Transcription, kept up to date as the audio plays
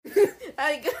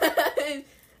Hi guys.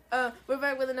 We're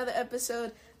back with another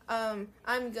episode. I'm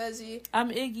Guzzy.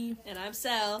 I'm Iggy. And I'm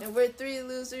Sal. And we're three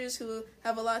losers who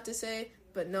have a lot to say,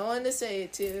 but no one to say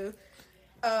it to.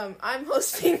 I'm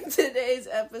hosting today's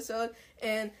episode,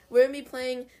 and we're going to be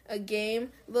playing a game,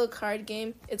 a little card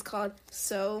game. It's called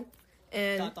So.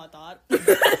 And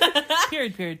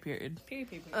Period.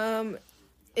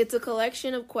 It's a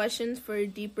collection of questions for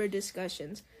deeper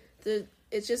discussions.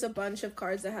 It's just a bunch of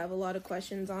cards that have a lot of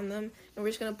questions on them, and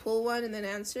we're just going to pull one and then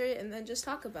answer it, and then just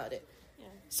talk about it. Yeah.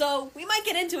 So, we might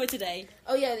get into it today.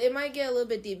 Oh, yeah, it might get a little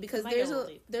bit deep, because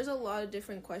there's a lot of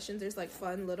different questions. There's, like,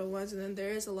 fun little ones, and then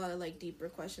there is a lot of, like, deeper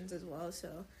questions as well,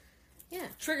 so, yeah.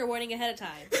 Trigger warning ahead of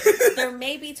time. There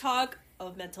may be talk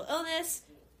of mental illness,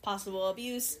 possible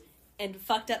abuse, and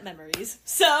fucked up memories.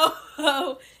 So,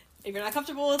 if you're not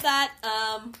comfortable with that,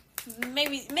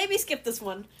 maybe skip this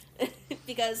one.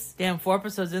 Because... Damn, 4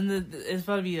 episodes in, it's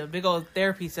about to be a big old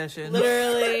therapy session.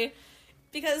 Literally.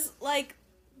 Because, like,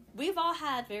 we've all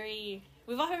had very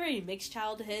mixed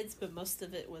childhoods, but most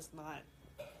of it was not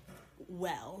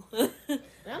well. I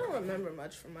don't remember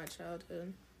much from my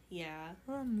childhood. Yeah.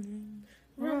 Rumbling.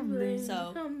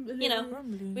 So, rumbling, you know,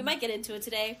 rumbling. we might get into it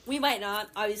today. We might not.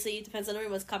 Obviously, it depends on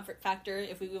everyone's comfort factor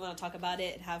if we want to talk about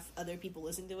it and have other people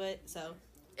listen to it. So,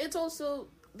 It's also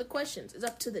the questions. It's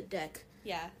up to the deck.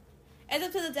 yeah. It's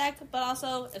up to the deck, but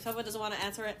also, if someone doesn't want to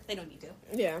answer it, they don't need to.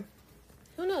 Yeah.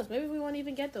 Who knows? Maybe we won't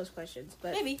even get those questions.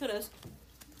 But Maybe. Who knows?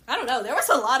 I don't know. There was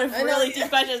a lot of really deep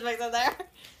questions back there.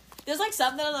 There's, like,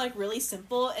 some that are, like, really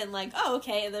simple and, like, oh,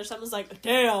 okay. And there's some that's like,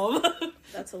 damn.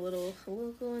 that's a little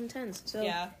intense. So,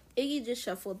 yeah. Iggy just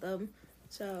shuffled them.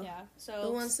 So, Yeah. So,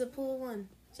 who wants to pull one?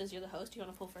 since you're the host, you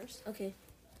want to pull first? Okay.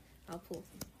 I'll pull.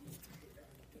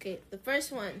 Okay, the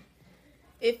first one.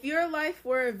 If your life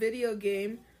were a video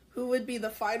game, who would be the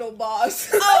final boss?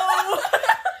 Oh!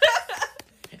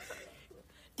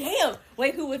 Damn!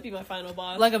 Wait, who would be my final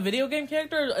boss? Like a video game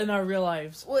character in our real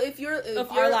lives? Well, if your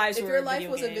life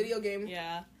was a video game,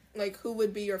 yeah, like, who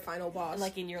would be your final boss?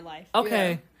 like in your life.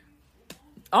 Okay. Yeah.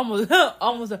 Almost.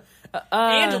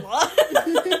 Angela.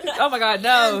 Oh my god,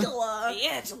 no.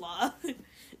 Angela.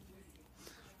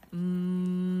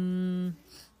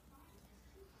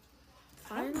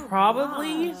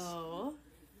 Probably Oh.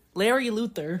 Larry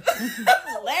Luther.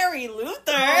 Larry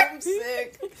Luther. I'm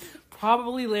sick.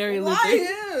 Probably Larry Luther.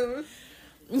 Why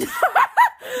him?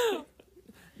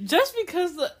 Just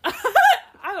because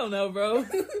I don't know, bro.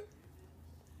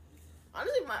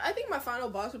 Honestly, I think my final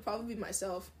boss would probably be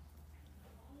myself.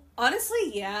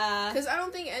 Honestly, yeah. Because I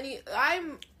don't think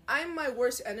I'm my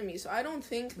worst enemy, so I don't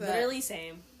think that... Literally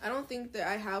same. I don't think that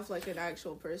I have, like, an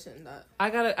actual person that... I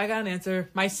got an answer.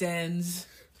 My sins.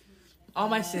 All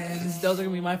my sins. Those are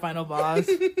gonna be my final boss.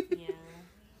 Yeah.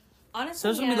 Honestly, So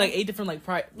there's gonna be like 8 different like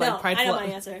I know my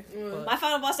answer. My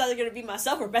final boss is either gonna be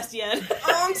myself or Best Yet.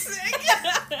 Oh, I'm sick!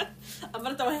 I'm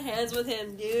gonna throw hands with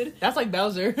him, dude. That's like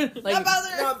Bowser. Like Not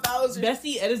Bowser. Not Bowser.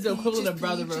 Bestie Ed is the equivalent of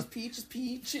brother, bro. Peaches.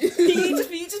 Peaches.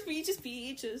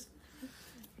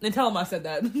 And tell him I said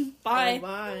that. Bye. Oh,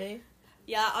 bye.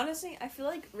 Yeah, honestly, I feel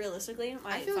like realistically,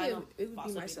 my I feel like final it would boss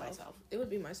be would myself. be myself. It would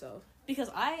be myself. Because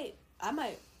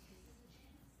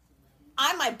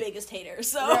I'm my biggest hater,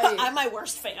 so Right. I'm my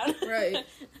worst fan. Right. I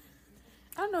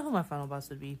don't know who my final boss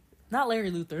would be. Not Larry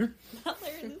Luther. Not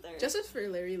Larry Luther. Justice for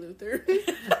Larry Luther.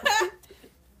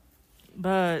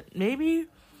 But maybe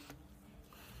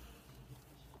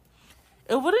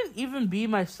it wouldn't even be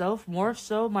myself, more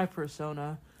so my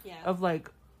persona. Yeah. Of like,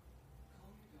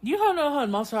 you don't know how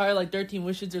in Monster High like 13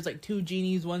 Wishes there's like 2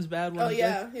 genies, one's bad, one's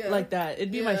yeah, good? yeah. Like that.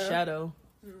 It'd be my Yeah. shadow.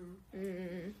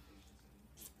 Mm.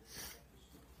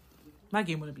 My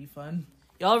game wouldn't be fun.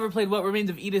 Y'all ever played What Remains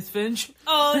of Edith Finch?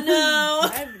 Oh no.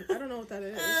 I don't know what that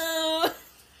is. Oh.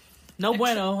 No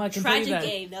bueno, I can tell you Tragic that.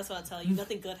 game, that's what I'll tell you.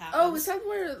 Nothing good happens. Oh, is that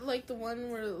where, like, the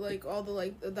one where, like, all the,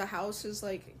 like, the house is,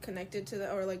 like, connected to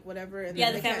the, or, like, whatever? And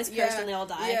yeah, then the family's can't- cursed and they all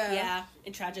die. Yeah. Yeah,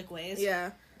 in tragic ways.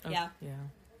 Yeah. Yeah. Yeah.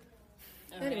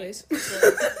 All right. Anyways.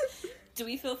 So, do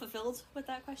we feel fulfilled with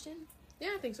that question?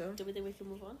 Yeah, I think so. Do we think we can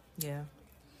move on? Yeah.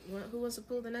 Who wants to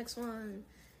pull the next one?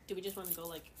 Do we just want to go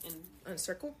like in A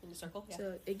circle? a circle? Yeah.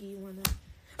 So, Iggy, you want to...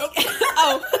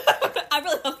 Oh,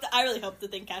 I really hope the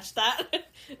thing catch that.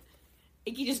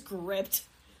 Iggy just gripped.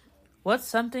 What's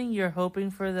something you're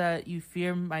hoping for that you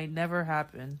fear might never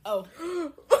happen? Oh.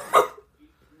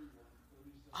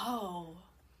 Oh.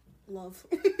 Love.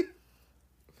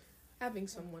 Having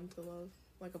someone to love,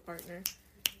 like a partner.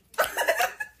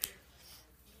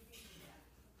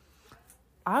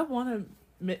 I want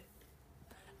to...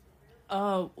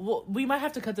 well, we might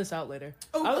have to cut this out later.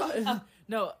 Oh,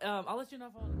 No, I'll let you know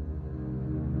if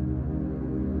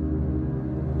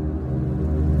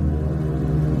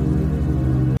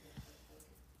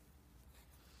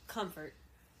comfort,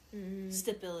 Mm.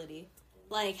 stability,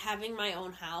 like having my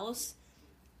own house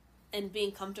and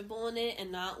being comfortable in it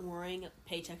and not worrying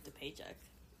paycheck to paycheck.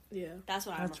 Yeah. That's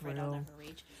what That's I'm afraid real. I'll never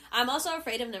reach. I'm also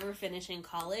afraid of never finishing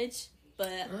college, but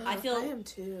I I feel am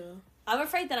too. I'm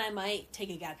afraid that I might take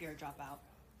a gap year or drop out.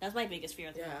 That's my biggest fear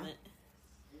at the Yeah. moment.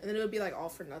 And then it would be like all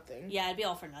for nothing. Yeah, it'd be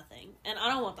all for nothing, and I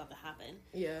don't want that to happen.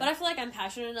 Yeah. But I feel like I'm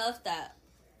passionate enough that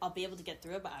I'll be able to get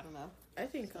through it. But I don't know. I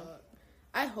think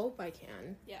I hope I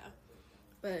can, Yeah.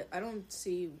 but I don't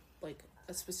see like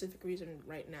a specific reason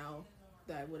right now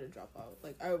that I wouldn't drop out.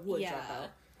 Like I would drop Yeah. out.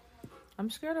 I'm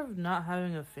scared of not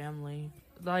having a family.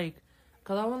 Like,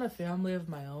 cause I want a family of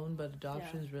my own, but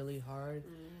adoption's really hard.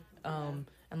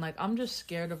 And like, I'm just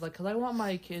scared of like, cause I want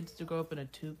my kids to grow up in a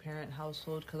 2-parent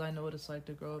household, cause I know what it's like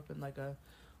to grow up in like a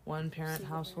 1-parent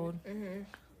Single household. Mm-hmm.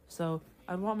 So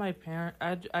I want my parent.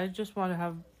 I just want to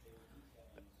have,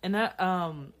 and that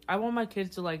I want my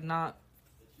kids to like not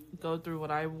go through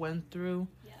what I went through,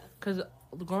 Yeah. cause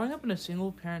growing up in a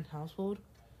single parent household,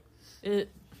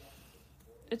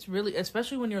 it's really,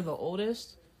 especially when you're the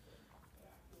oldest,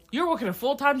 you're working a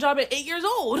full-time job at 8 years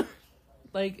old.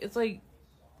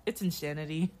 It's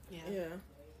insanity. Yeah. Yeah.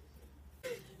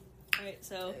 All right.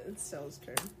 So. It's Sel's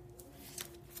turn.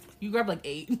 You grab like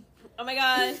 8. Oh my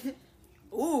god.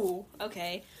 Ooh.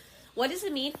 Okay. What does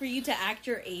it mean for you to act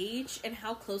your age, and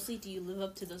how closely do you live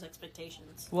up to those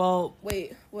expectations? Well,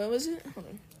 Wait, what was it? Hold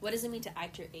on. What does it mean to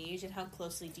act your age, and how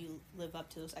closely do you live up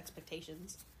to those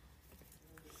expectations?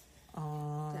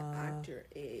 To act your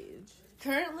age.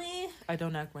 Currently, I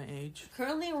don't act my age.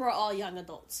 we're all young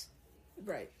adults.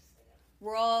 Right.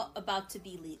 We're all about to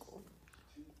be legal.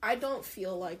 I don't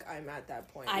feel like I'm at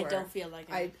that point. I where don't feel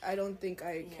like I don't think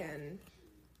I Yeah. can.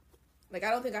 Like I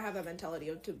don't think I have that mentality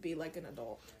of to be like an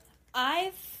adult.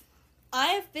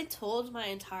 I've been told my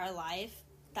entire life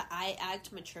that I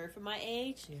act mature for my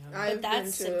age, Yeah. I've but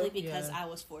that's been simply too. because Yeah. I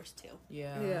was forced to.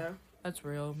 Yeah. Yeah. That's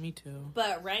real. Me too.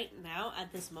 But right now,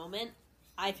 at this moment,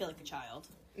 I feel like a child.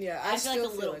 Yeah. I I feel still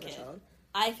like a little like kid. a child.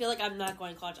 I feel like I'm not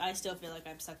going to college. I still feel like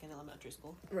I'm stuck in elementary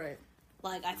school. Right.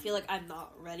 Like, I feel like I'm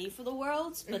not ready for the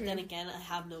world, but then Mhm. again, I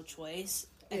have no choice,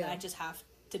 and Yeah. I just have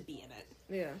to be in it.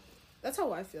 Yeah. That's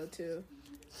how I feel too.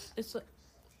 It's like,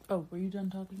 oh, were you done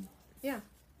talking? Yeah.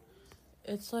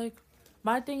 It's like,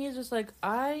 my thing is just like,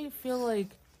 I feel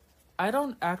like I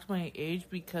don't act my age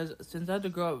because since I had to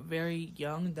grow up very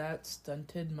young, that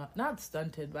stunted my, not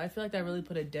stunted, but I feel like that really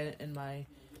put a dent in my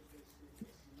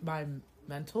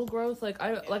mental growth. Like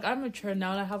I'm mature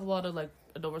now and I have a lot of like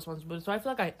adult responsibilities, so I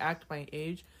feel like I act my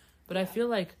age, but I feel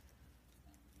like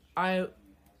I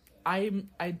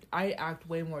act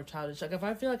way more childish. Like if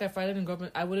I feel like if I didn't grow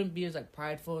up, I wouldn't be as like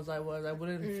prideful as I was. I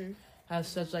wouldn't have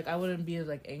such like I wouldn't be as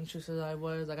like anxious as I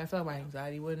was. Like I feel like my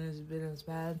anxiety wouldn't have been as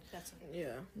bad. That's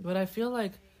Yeah. But I feel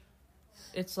like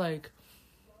it's like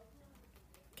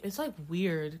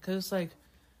weird because it's like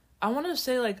I want to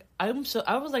say like I was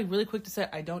like really quick to say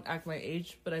I don't act my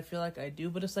age, but I feel like I do.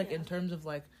 But it's like in terms of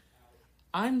like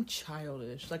I'm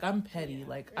childish, like I'm petty,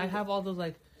 like I have all those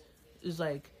like is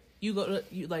like you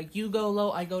go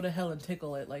low, I go to hell and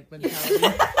tickle it like mentality.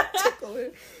 Tickle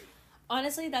it.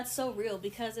 honestly, that's so real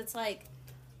because it's like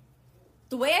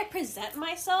the way I present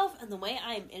myself and the way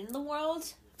I'm in the world,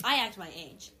 I act my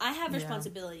age. I have Yeah.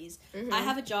 responsibilities. Mhm. I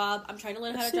have a job. I'm trying to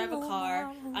learn how to drive a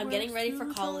car. I'm getting ready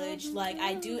for college. Like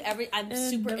I'm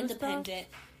super independent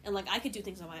and like I could do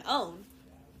things on my own.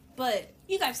 But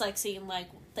you guys like seeing like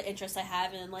the interests I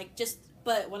have and like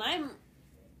but when I'm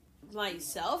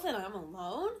myself and I'm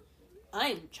alone,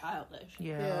 I'm childish.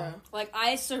 Yeah. Like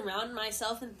I surround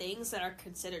myself in things that are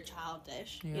considered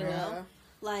childish. You Yeah. know?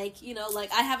 Like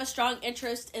I have a strong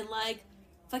interest in like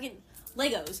fucking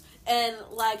Legos and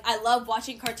like I love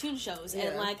watching cartoon shows and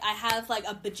Yeah. like I have like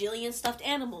a bajillion stuffed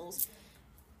animals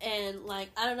and like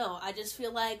I don't know, I just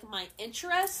feel like my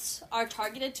interests are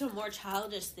targeted to more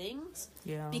childish things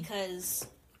Yeah. because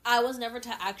I was never to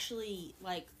actually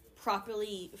like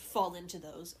properly fall into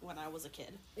those when I was a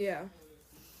kid. Yeah.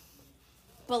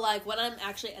 But like when I'm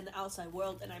actually in the outside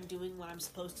world and I'm doing what I'm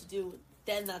supposed to do,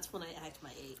 then that's when I act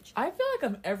my age. I feel like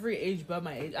I'm every age but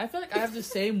my age. I feel like I have the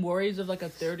same worries of like a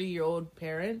 30-year-old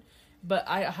parent, but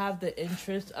I have the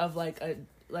interest of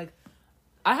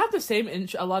I have the same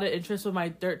a lot of interest with my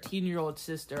 13-year-old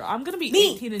sister. I'm gonna be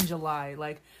 18 in July.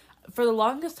 Like for the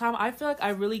longest time, I feel like I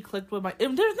really clicked with my.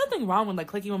 And there's nothing wrong with like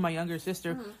clicking with my younger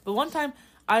sister, but one time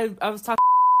I was talking.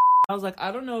 I was like,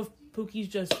 I don't know if Pookie's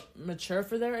just mature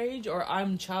for their age or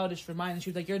I'm childish for mine. And she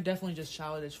was like, you're definitely just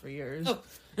childish for yours. Oh.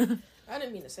 I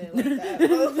didn't mean to say it like that.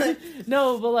 But, like,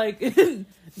 No, but like,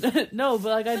 no, but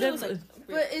like I But it was definitely. like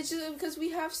But it's just because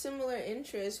we have similar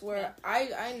interests. Where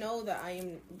Yeah. I know that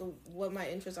what my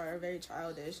interests are very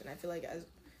childish, and I feel like as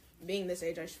being this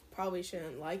age, I probably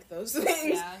shouldn't like those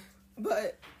things. Yeah.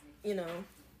 But you know,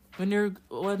 when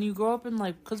you grow up in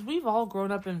like, because we've all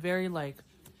grown up in very like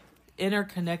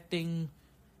interconnecting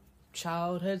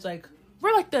childhoods. Like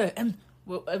we're like the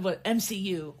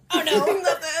MCU. Oh no.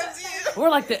 not the MCU. We're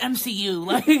like the MCU.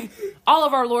 Like all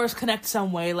of our lores connect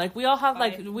some way. Like we all have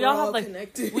like Right. We're all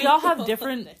connected. we all have All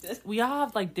different connected. we all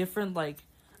have like different like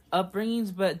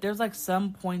upbringings, but there's like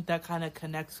some point that kind of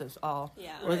connects us all.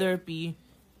 Yeah. Whether it be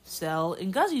Cell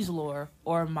and Guzzy's lore,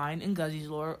 or mine and Guzzy's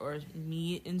lore, or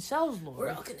me and Cell's lore.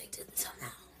 We're all connected somehow.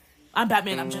 I'm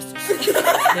Batman. I'm Justice.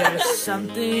 There's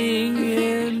something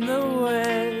in the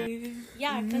way.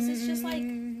 Yeah, because it's just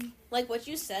like what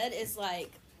you said is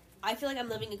like, I feel like I'm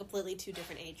living in completely two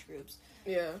different age groups.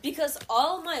 Yeah. Because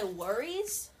all my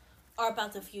worries are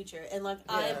about the future, and like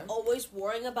I'm Yeah. always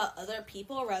worrying about other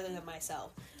people rather than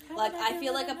myself. Like I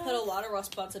feel like I put a lot of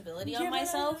responsibility on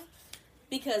myself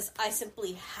because I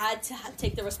simply had to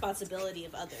take the responsibility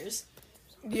of others.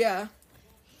 Yeah.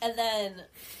 And then,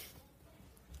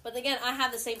 but again, I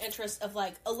have the same interest of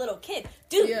like a little kid.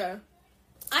 Dude, Yeah.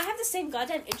 I have the same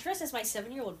goddamn interest as my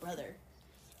 7-year-old brother.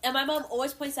 And my mom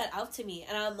always points that out to me,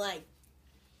 and I'm like,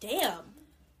 damn.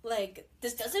 Like,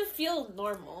 this doesn't feel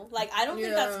normal. Like, I don't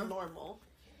think that's Yeah. normal.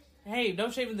 Hey, no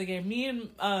shame in the game. Me and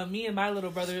my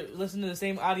little brother listen to the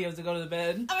same audios to go to the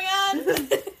bed. Oh my god!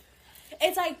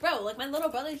 It's like, bro, like, my little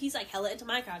brother, he's, like, hella into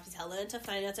Minecraft. He's hella into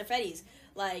Five Nights at Freddy's.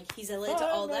 Like, he's hella into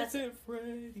all that.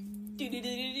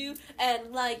 Do-do-do-do-do.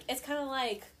 And, like, it's kind of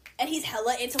like... And he's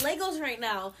hella into Legos right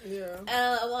now. Yeah. And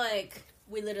I'm like,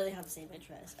 we literally have the same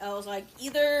interest. I was like,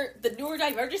 either the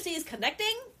neurodivergency is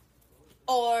connecting,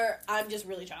 or I'm just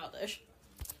really childish.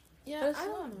 Yeah. It's I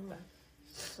not don't know. bad.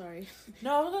 Sorry.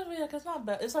 No, I was gonna be like, it's not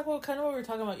bad. It's like what we were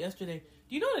talking about yesterday.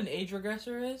 Do you know what an age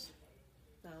regressor is?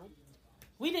 No.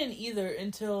 We didn't either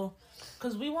until,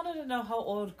 because we wanted to know how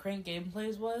old Crank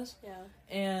Gameplays was, Yeah.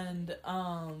 and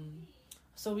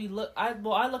so we look. I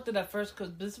looked it up first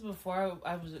because this is before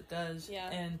I was at Guz, Yeah.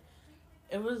 and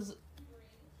it was,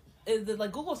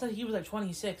 like Google said he was like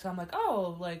 26. So I'm like,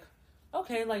 oh, like,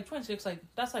 okay, like 26, like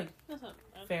that's like That's not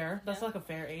bad. fair. That's Yeah. like a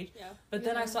fair age. Yeah. But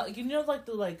then I Yeah. saw, you know, like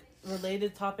the like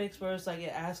related topics where it's like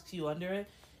it asks you under it.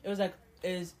 It was like,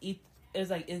 is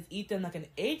Ethan like an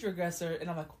age regressor? And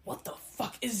I'm like, what the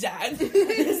fuck is that?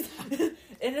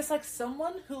 And it's like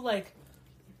someone who like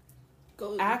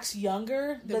Go. acts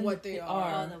younger than what they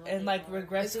are. Oh, than what and they like are.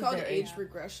 regresses It's called their age age.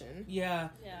 regression. Yeah.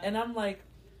 Yeah. And I'm like,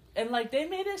 and like they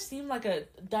made it seem like a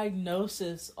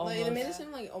diagnosis almost. Like, they made it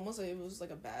seem like almost like it was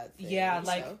like a bad thing. Yeah,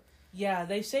 like, so. yeah,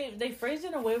 they phrased it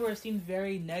in a way where it seemed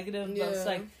very negative, but it's Yeah.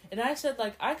 like, and I said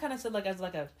like, I kind of said like as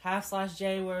like a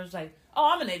 /J where it's like,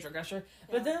 oh, I'm an age regressor,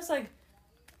 Yeah. but then it's like,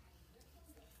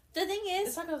 The thing is,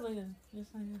 it's like I was like, it's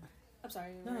like, I'm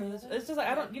sorry. no, it's just like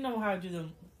I don't, you know how I do the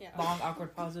Yeah. long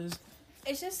awkward pauses.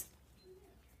 It's just,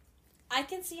 I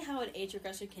can see how an age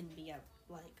regressor can be a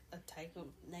type of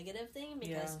negative thing,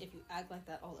 because Yeah. if you act like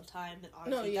that all the time, then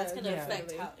obviously yeah, that's going to yeah. affect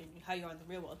Definitely. how you're on the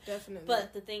real world. Definitely.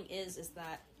 But the thing is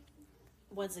that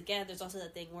once again, there's also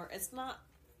that thing where it's not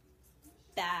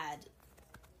bad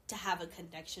to have a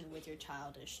connection with your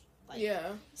childish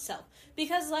yeah. self,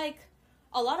 because like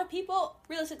a lot of people,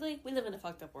 realistically, we live in a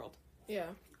fucked up world. Yeah.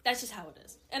 That's just how it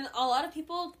is, and a lot of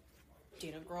people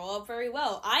didn't grow up very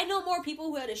well. I know more people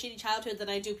who had a shitty childhood than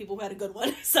I do people who had a good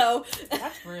one. So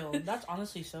That's real. That's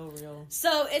honestly so real.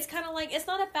 So it's kind of like, it's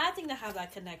not a bad thing to have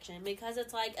that connection, because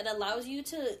it's like it allows you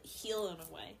to heal in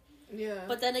a way. Yeah.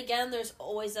 But then again, there's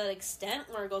always that extent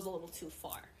where it goes a little too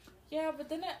far. Yeah, but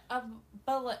then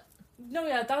but like, no,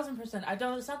 yeah, 1,000%. I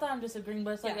don't. It's not that I'm disagreeing,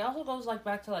 but it's like Yeah. it also goes like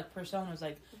back to like personas.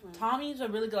 Like Mhm. Tommy's a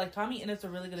really good, like Tommy, and it's a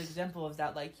really good example of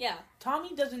that. Like Yeah.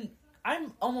 Tommy doesn't.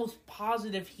 I'm almost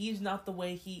positive he's not the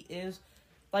way he is.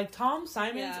 Like Tom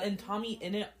Simons Yeah. and Tommy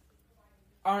Innit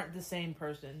aren't the same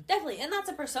person. Definitely, and that's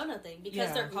a persona thing, because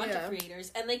Yeah. they're content Yeah.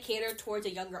 creators and they cater towards a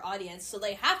younger audience, so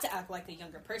they have to act like a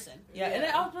younger person. Yeah, and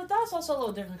Yeah. but that's also a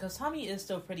little different because Tommy is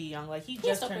still pretty young. Like he He's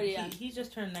just still turned. pretty young. He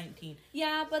just turned 19.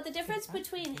 Yeah, but the difference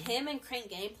between him and Crank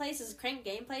Gameplays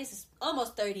is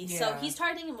almost 30, so Yeah. he's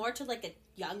targeting more to like a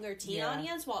younger teen Yeah.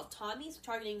 audience, while Tommy's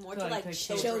targeting more To, to like, like take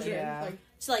children. Children. Yeah. Like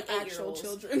To like actual 8-year-olds.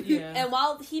 children. Yeah. And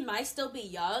while he might still be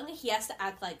young, he has to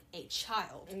act like a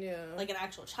child. Yeah. Like an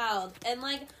actual child. And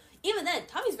like, even then,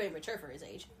 Tommy's very mature for his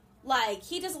age. Like,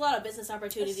 he does a lot of business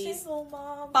opportunities. Single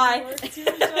mom. Bye. Works 2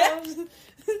 jobs.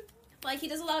 Like, he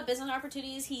does a lot of business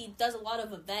opportunities. He does a lot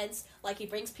of events. Like, he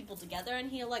brings people together, and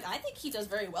I think he does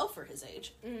very well for his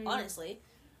age, Mm. honestly.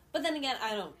 But then again,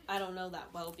 I don't know that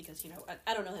well because,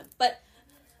 I don't know him. But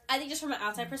I think just from an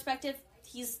outside perspective,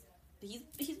 he's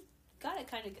got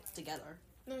it kind of together.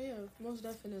 No, yeah, most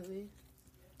definitely.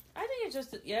 I think it's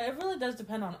just, it really does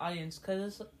depend on audience,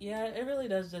 because, it really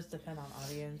does just depend on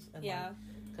audience and, like,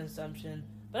 consumption.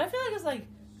 But I feel like it's, like,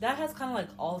 that has kind of, like,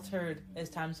 altered as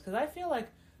times, because I feel like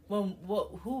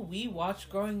who we watched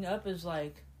growing up is,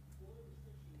 like,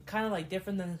 kind of, like,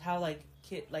 different than how, like,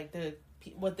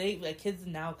 what they, like, kids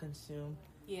now consume.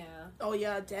 Yeah. Oh,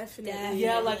 yeah, definitely.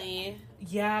 Yeah, like,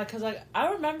 because, like,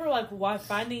 I remember, like,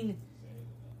 finding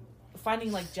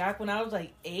like Jack when I was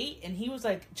like 8 and he was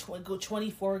like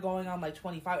 24 going on like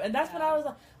 25, and that's when I was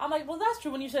like, I'm like, well, that's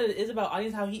true when you said it is about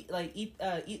audience, how he like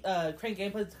Crank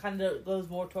Gameplay kind of goes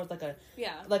more towards like a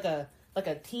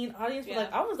teen audience, but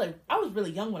like I was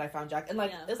really young when I found Jack, and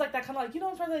like it's like that kind of like, you know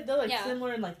what I'm trying to say, they're like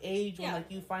similar in like age when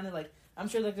like you find it, like I'm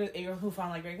sure like there's a who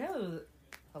found like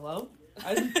hello.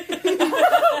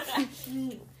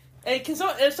 Hey,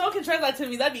 if someone can translate to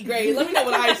me, that'd be great. Let me know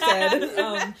what I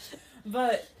said.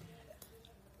 But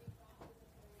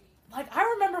like I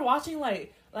remember watching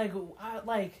like I don't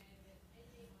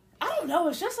know,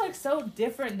 it's just like so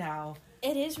different now.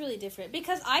 It is really different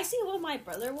because I see what my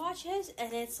brother watches,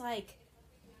 and it's like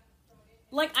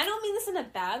I don't mean this in a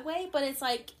bad way, but it's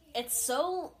like it's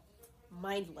so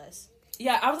mindless.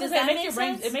 Yeah, I was gonna say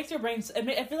it makes your brain.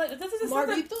 I feel like this is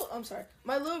Marvito. I'm sorry,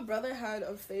 my little brother had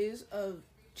a phase of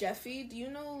Jeffy. Do you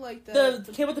know like the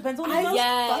kid with the pencil? I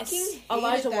fucking hated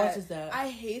Elijah that. watches that. I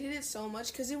hated it so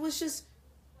much because it was just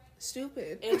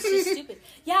stupid. It was just stupid.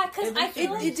 Yeah, because I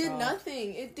feel like it did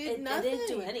nothing. It did nothing. It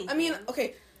didn't do anything. I mean,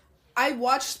 okay, I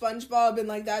watched SpongeBob and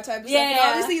like that type of stuff. And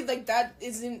obviously, like that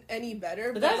isn't any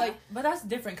better. But that's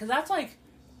different because that's like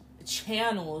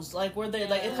channels like where they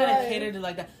like it kind of catered to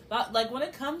like that. But like when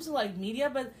it comes to like media,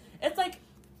 but it's like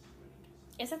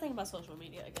it's the thing about social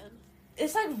media again.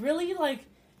 It's like really like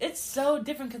it's so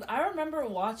different because I remember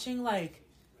watching like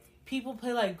people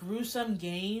play like gruesome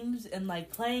games and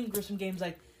like playing gruesome games.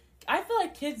 Like I feel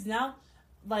like kids now,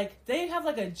 like they have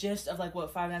like a gist of like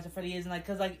what Five Nights at Freddy is, and like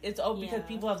because like it's because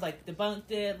people have like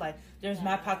debunked it. Like there's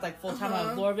Matt Pat like full time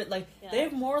on lore of it. Like they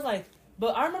have more like.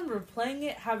 But I remember playing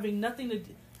it, having nothing to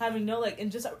do. Having no like,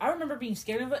 and just I remember being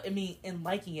scared of it and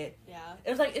liking it. Yeah, it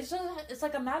was like it's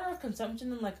like a matter of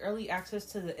consumption and like early access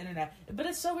to the internet. But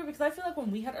it's so weird because I feel like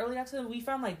when we had early access, we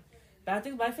found like bad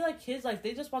things. But I feel like kids like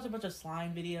they just watch a bunch of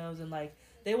slime videos and like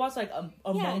they watch like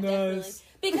Among Us.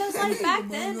 Because like back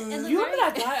then, you remember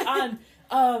that guy on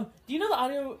do you know the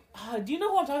audio? Do you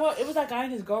know who I'm talking about? It was that guy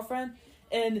and his girlfriend.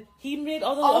 And he made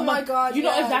all those. My god! You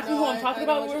know exactly who I'm talking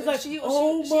about. Where it's like, she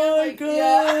my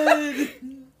god.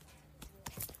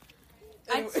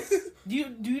 Do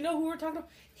you know who we're talking about?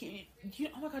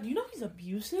 Oh my god! Do you know he's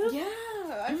abusive? Yeah.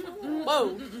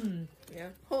 Whoa.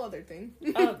 Yeah. Whole other thing.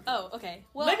 Oh, okay.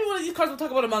 Well, maybe one of these cards we'll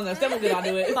talk about Among Us. Then we'll get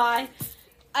onto it. Bye.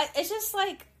 It's just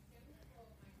like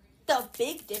the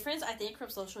big difference I think from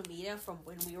social media from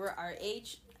when we were our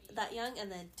age, that young, and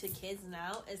then to kids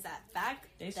now is that back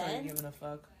they started giving a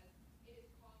fuck.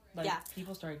 Like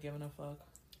people started giving a fuck.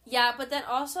 Yeah, but then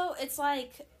also it's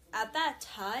like. At that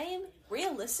time,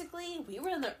 realistically, we were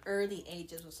in the early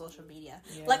ages of social media.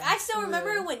 Yeah. Like, I still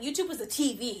remember when YouTube was a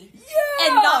TV. Yeah!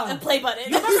 And not a play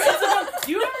button. You remember Instagram?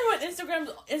 Do you remember when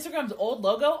Instagram's old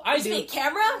logo? I do. You mean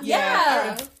camera?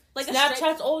 Yeah. Like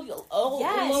Snapchat's old logo?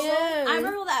 Yes. I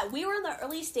remember that. We were in the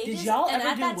early stages. Did y'all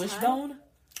ever do Wishbone?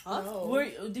 Huh?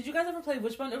 No. Did you guys ever play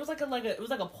Wishbone? It was like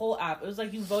a poll app. It was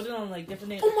like you voted on like different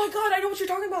names. Oh my god, I know what you're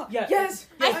talking about. Yeah. Yes.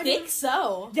 I think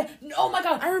so. Yeah. Oh my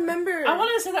god. I remember. I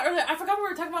wanted to say that earlier. I forgot what we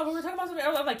were talking about. We were talking about something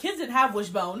earlier. I'm like, kids didn't have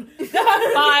Wishbone.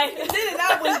 Bye. They didn't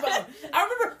have Wishbone. I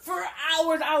remember for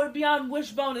hours I would be on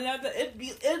Wishbone and it'd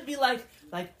be like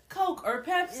Coke or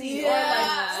Pepsi or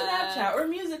like Snapchat or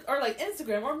music or like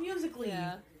Instagram or Musical.ly.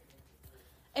 Yeah.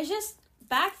 It's just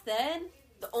back then.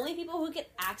 The only people who get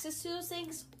access to those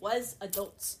things was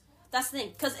adults. That's the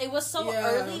thing. Because it was so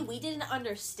early, we didn't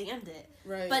understand it.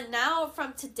 Right. But now,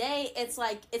 from today, it's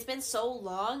like, it's been so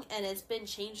long and it's been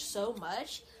changed so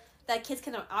much that kids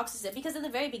can access it. Because in the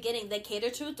very beginning, they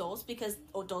catered to adults because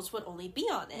adults would only be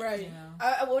on it. Right.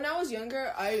 Yeah. When I was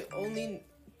younger, I only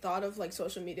thought of like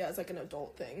social media as like an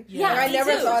adult thing. Yeah, I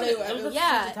never thought it was.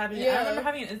 Yeah. I remember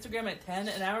having an Instagram at 10,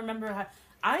 and I remember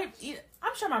I'm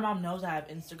sure my mom knows I have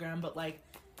Instagram, but like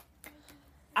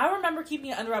I remember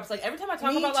keeping it under wraps. Like every time I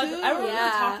talk about like I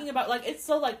remember talking about like it's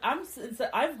so like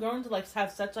I've grown to like have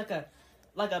such like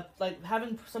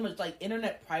having so much like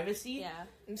internet privacy. Yeah.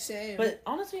 Same. But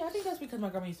honestly, I think that's because my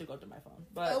grandma used to go through my phone.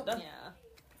 But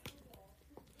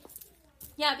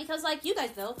yeah, because like you guys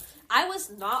know, I was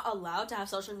not allowed to have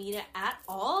social media at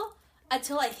all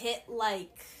until I hit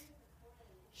like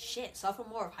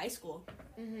sophomore of high school.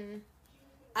 Mm-hmm.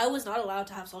 I was not allowed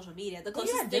to have social media. The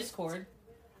closest Discord.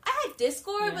 I had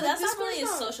Discord, Yeah. but that's not Discord's really a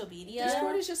not- social media.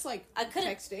 Discord is just like I couldn't.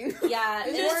 texting. Yeah,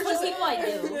 It's it more was just for people I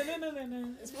like-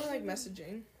 knew. It's more like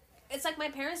messaging. It's like my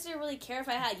parents didn't really care if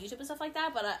I had YouTube and stuff like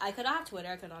that, but I could not have Twitter,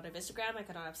 I could not have Instagram, I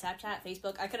could not have Snapchat,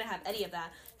 Facebook, I couldn't have any of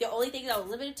that. The only thing that I was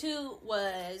limited to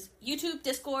was YouTube,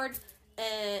 Discord,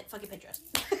 and fucking Pinterest.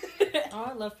 Oh,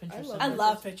 I love Pinterest. I I love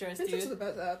love Pinterest, Pinterest is dude. the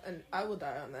best app, and I will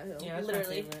die on that hill. Yeah, it's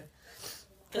Literally. my favorite.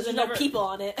 Because there's it no never- people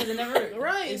on it. Because it never,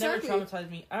 Right, it exactly. never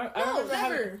traumatized me. I No, remember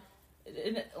having,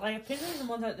 never. like Pinterest is the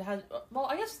one that has. Well,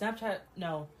 I guess Snapchat.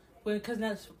 No, because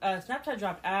Snapchat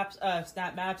dropped apps,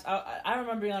 Snap Maps. I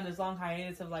remember being on this long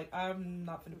hiatus of like I'm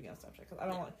not going to be on Snapchat because I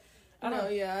don't want. I don't. No,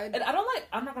 yeah. And I don't like.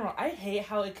 I'm not gonna. Lie, I hate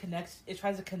how it connects. It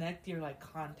tries to connect your like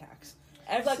contacts.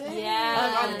 Like,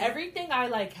 Yeah. like, on everything I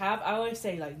like have, I always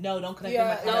say like no, don't connect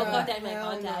Yeah, my No contacts. contact my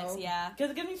hell contacts, no. yeah. Because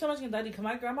it gives me so much anxiety. Because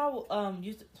my grandma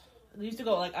used to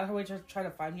go like out of her way to try to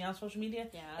find me on social media.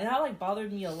 Yeah. And that like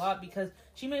bothered me a lot because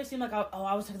she made it seem like I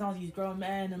was texting all these grown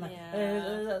men and like.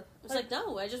 Yeah. It's like,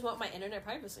 no, I just want my internet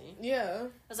privacy. Yeah.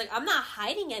 It's like, I'm not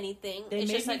hiding anything. They It's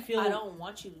made just me like, feel- I don't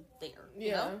want you there. You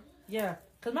Yeah. know? Yeah,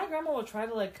 because my grandma will try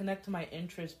to like connect to my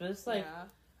interests, but it's like yeah.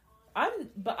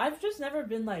 I've just never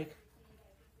been like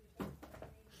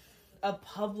a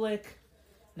public.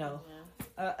 No,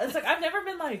 Yeah. it's like I've never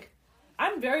been like.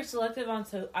 I'm very selective on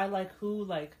I like who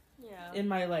like Yeah. in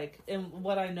my like in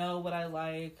what I know, what I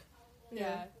like.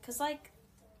 Yeah. Because, like,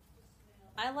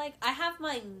 I have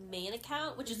my main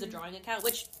account, which is the drawing account,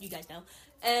 which you guys know,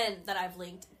 and that I've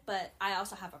linked, but I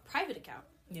also have a private account.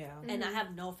 Yeah. And I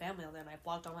have no family on there, and I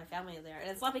blocked all my family on there. And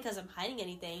it's not because I'm hiding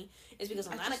anything, it's because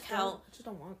on I that just account, I just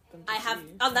don't want them to I have,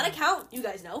 see. on that account, you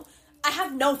guys know, I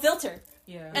have no filter.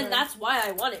 Yeah. And that's why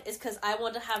I want it, is because I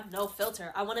want to have no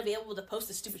filter. I want to be able to post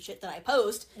the stupid shit that I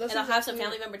post, That's and I'll have some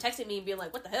exactly- family member texting me and being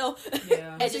like, what the hell?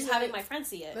 Yeah. And just having my friends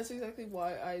see it. That's exactly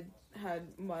why I had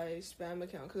my spam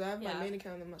account, because I have my Yeah. main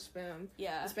account and my spam.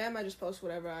 Yeah. The spam, I just post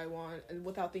whatever I want and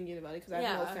without thinking about it, because I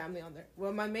have no Yeah. family on there.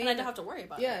 Well, my main, And I don't have to worry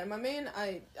about it. yeah, my main,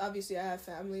 I have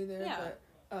family there,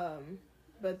 Yeah.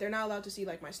 but they're not allowed to see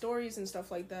like my stories and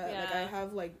stuff like that. Like I Yeah.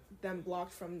 have like them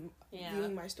blocked from Yeah.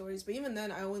 viewing my stories, but even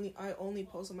then, I only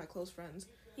post on my close friends.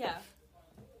 Yeah.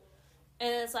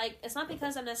 And it's like, it's not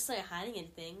because I'm necessarily hiding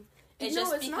anything. It's no,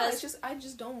 just it's because not. It's just I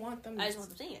just don't want them. I just want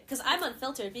them seeing it. Because I'm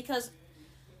unfiltered. Because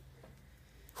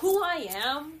who I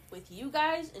am with you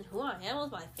guys and who I am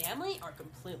with my family are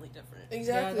completely different.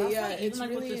 Exactly. that's Yeah, why it's even like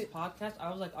really with this podcast,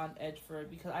 I was like on edge for it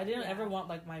because I didn't Yeah. ever want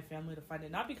like my family to find it.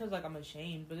 Not because like I'm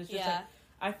ashamed, but it's just Yeah. like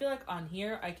I feel like on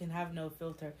here I can have no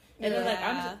filter, and then like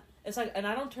Yeah. it's like, and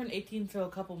I don't turn 18 for a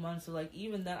couple months, so like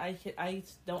even then I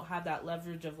don't have that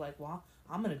leverage of like, well,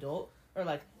 I'm an adult, or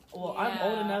like, well, I'm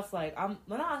old Yeah. enough, like I'm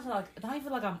not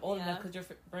even like I'm old Yeah. enough because your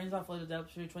brain's not fully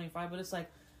developed till you're 25, but it's like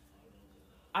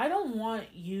I don't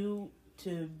want you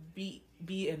to be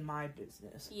in my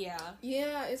business. Yeah.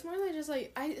 Yeah, it's more like just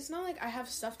like it's not like I have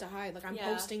stuff to hide. Like I'm Yeah.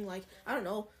 posting like I don't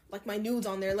know, like my nudes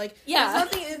on there. Like Yeah.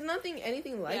 it's nothing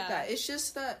anything like Yeah. that. It's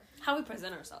just that How we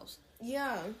present ourselves.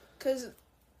 yeah, because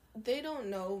they don't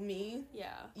know me.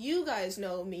 Yeah. You guys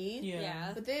know me,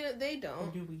 Yeah. but they Or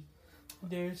don't. do we?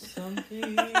 There's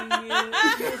something.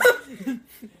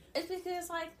 It's because,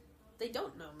 like, they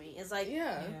don't know me. It's like,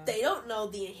 Yeah. they don't know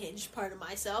the unhinged part of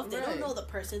myself. They don't Right. know the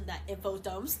person that info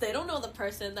dumps. They don't know the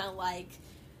person that, like,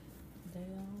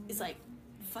 is like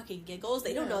fucking giggles.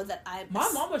 They don't Yeah. know that I'm. My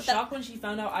mom was that- shocked when she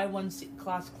found out I won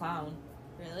class clown.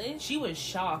 Really? She was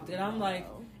shocked, and I'm like,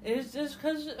 Wow. it's just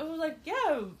because it was like,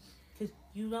 yeah, because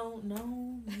you don't know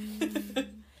me.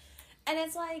 And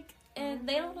it's like, and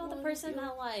they don't know the person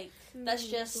that, like, that's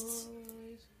just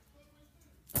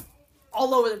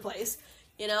all over the place.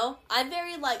 You know, I'm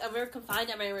very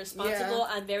confined. I'm very responsible. Yeah.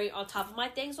 I'm very on top of my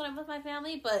things when I'm with my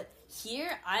family. But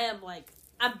here, I am like,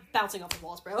 I'm bouncing off the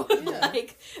walls, bro. Yeah.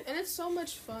 Like, And it's so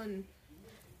much fun,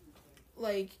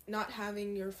 like, not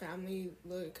having your family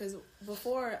look. Because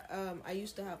before, I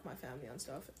used to have my family on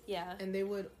stuff. yeah, And they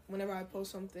would, whenever I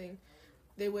post something,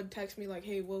 they would text me, like,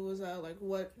 hey, what was that? Like,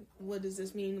 what does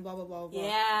this mean? Blah, blah, blah, blah.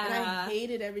 yeah. And I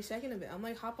hated every second of it. I'm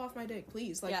like, hop off my dick,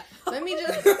 please. Like, yeah. let me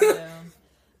just... Yeah.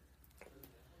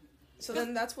 So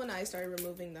then that's when I started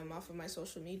removing them off of my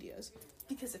social medias.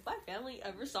 Because if my family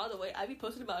ever saw the way I be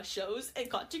posting about shows and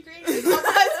content creators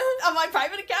on my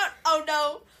private account, oh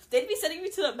no, they'd be sending me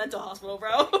to the mental hospital,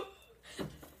 bro.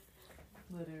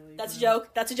 Literally. That's a bro. joke.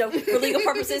 That's a joke. For legal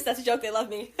purposes, that's a joke. They love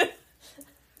me.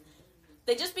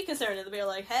 They just be concerned and they'll be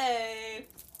like, "Hey,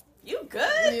 you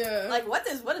good? Yeah. Like, what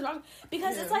is wrong?"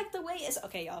 Because it's Yeah. like the way it's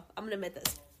okay, y'all. I'm gonna admit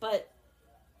this, but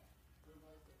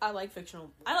I like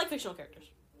fictional characters.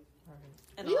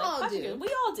 And We all, all like, do. We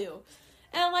all do.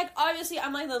 And, like, obviously,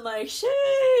 I'm like, sheesh,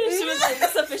 with,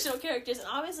 like, the fictional characters. And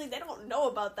obviously, they don't know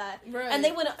about that. Right. And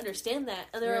they wouldn't understand that.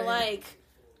 And they were Right. like,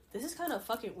 this is kind of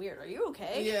fucking weird. Are you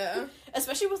okay? Yeah.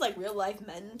 Especially with, like, real life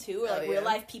men, too. Or, like, real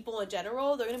life people in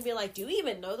general. They're gonna be like, do you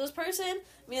even know this person?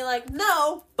 I mean, like,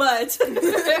 no, but...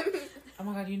 Oh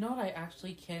my god, you know what I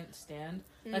actually can't stand?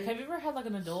 Like, have you ever had, like,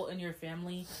 an adult in your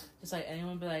family, just, like,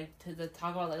 anyone be, like, to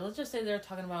talk about, like, let's just say they're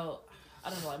talking about, I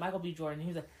don't know, like, Michael B. Jordan.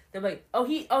 He's like, they're like, oh,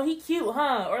 he cute,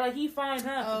 huh? Or, like, he fine,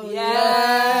 huh? Oh,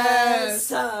 yes!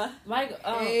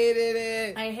 Hated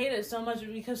it. I hate it so much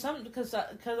because I'm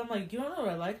like, you don't know what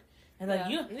I like. And, like, Yeah.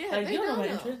 you Yeah, like, they you don't know my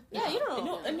don't know. interest. Yeah, you don't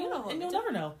know. And You don't know you'll what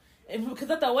never know. And because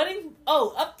at the wedding,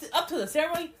 up to the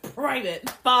ceremony,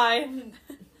 private. Bye.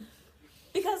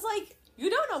 Because, like, you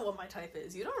don't know what my type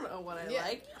is. You don't know what I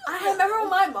like. I remember when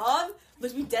my mom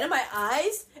looked me dead in my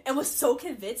eyes and was so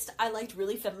convinced I liked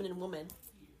really feminine women.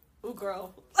 Ooh,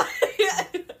 girl.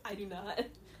 I do not.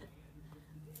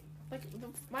 Like,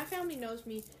 my family knows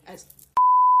me as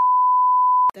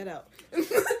that out.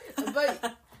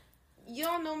 But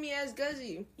y'all know me as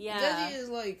Guzzy. Yeah. Guzzy is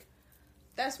like,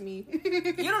 that's me.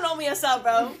 You don't know me as Sal,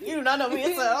 bro. You do not know me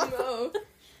as Sal. No.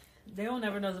 They will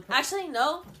never know the person. Actually,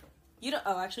 no. You don't.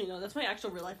 Oh, actually, no. That's my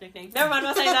actual real life nickname. Never mind.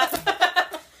 I'm not saying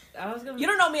that. I was gonna. You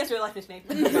don't know me as real life nickname.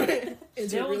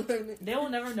 It's They a will, real name. they will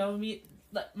never know me.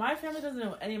 Like, my family doesn't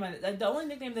know any of my. Like, the only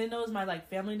nickname they know is my like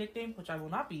family nickname, which I will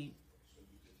not be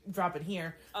dropping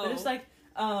here. Oh. But it's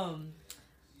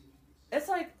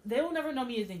like they will never know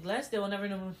me as English. They will never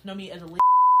know me as a me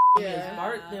as Yeah.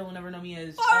 Bart. They will never know me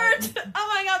as Bart! Oh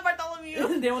my god,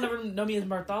 Bartholomew! they will never know me as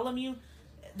Bartholomew.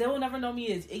 They will never know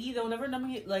me as Iggy. They will never know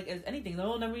me like as anything. They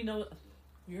will never know.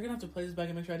 You're gonna have to play this back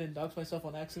and make sure I didn't dox myself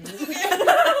on accident.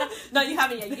 No, you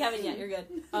haven't yet. You're good.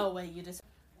 Oh, wait, you just...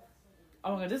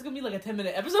 Oh my god, this is gonna be like a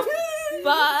 10-minute episode.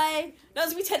 Bye! No,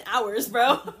 it's gonna be 10 hours,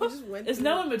 bro. We just went It's through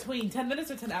no it. in between 10 minutes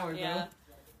or 10 hours, Yeah. bro.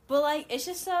 But, like, it's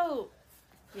just so...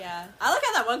 Yeah. I like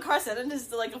how that one card said it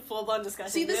is like a full-blown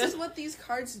discussion. See, this dude. is what these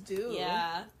cards do.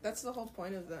 Yeah. That's the whole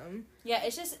point of them. Yeah,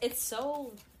 it's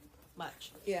so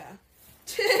much. Yeah.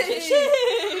 Sheesh.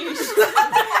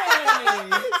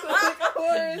 Of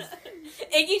course.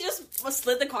 Iggy just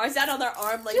slid the cards down on their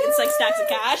arm like it's like stacks of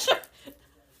cash.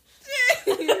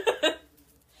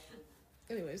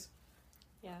 Anyways.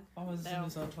 Yeah. I was No.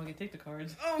 this up. Fucking take the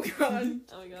cards. Oh god.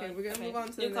 Oh my god. Okay, we're gonna move on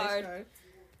to the New next card. card.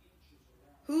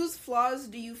 Whose flaws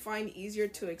do you find easier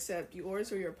to accept,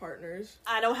 yours or your partner's?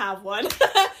 I don't have one.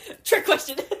 Trick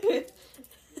question.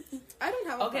 I don't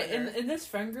have a Okay, partner. in this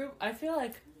friend group, I feel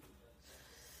like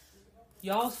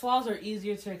y'all's flaws are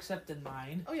easier to accept than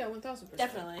mine. Oh yeah, 1000%.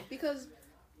 Definitely. Because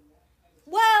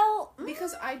Well,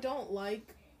 I don't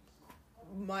like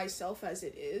myself as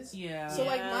it is. Yeah. So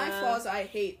like my Yeah. flaws I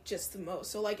hate just the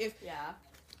most. So like yeah.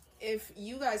 if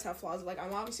you guys have flaws, like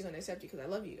I'm obviously gonna accept you because I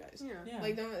love you guys. Yeah.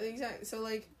 Like don't exactly. So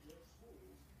like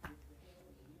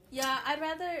Yeah,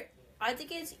 I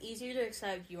think it's easier to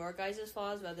accept your guys'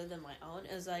 flaws rather than my own.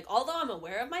 Is like, although I'm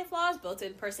aware of my flaws, both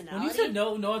in personality. When you said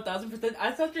no 1,000%,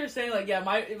 I thought you were saying like, yeah,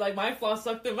 my flaws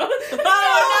suck the most.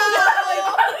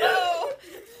 Oh,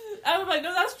 I was like,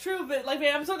 no, that's true, but like,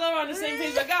 man, I'm so glad we're on the same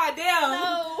page. But goddamn,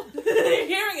 no. you're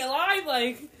hearing it live,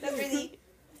 like. That really.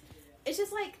 It's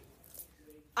just like,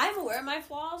 I'm aware of my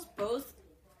flaws, both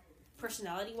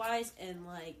personality wise and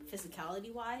like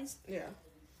physicality wise. yeah.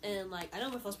 And like, I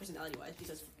know my flaws personality wise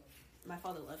because my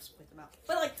father loves to point them out.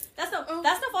 But like, that's no Oh.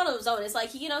 fault of his own. It's like,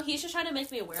 he's just trying to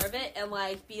make me aware of it and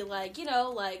like be like,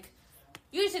 like,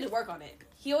 you just need to work on it.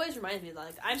 He always reminds me that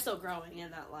like I'm still growing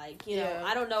and that like, Yeah.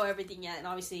 I don't know everything yet, and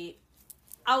obviously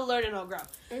I'll learn and I'll grow.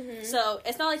 Mm-hmm. So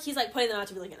it's not like he's like putting them out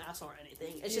to be like an asshole or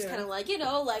anything. It's just Yeah. kind of like,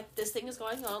 like this thing is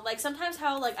going on. Like sometimes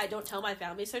how like I don't tell my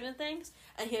family certain things,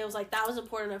 and he was like, that was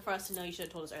important enough for us to know. You should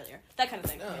have told us earlier. That kind of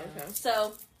thing. Oh, okay.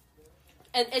 So,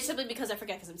 and it's simply because I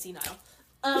forget because I'm senile.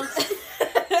 Oh,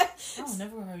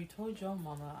 never have you told your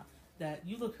mama that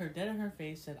you look her dead in her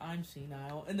face and I'm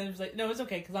senile, and then it's like, no, it's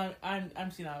okay because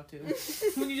I'm senile too.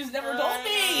 When you just never told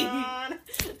me.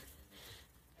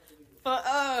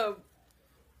 But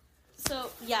so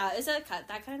yeah, is that kind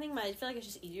of thing? But I feel like it's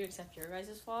just easier to accept your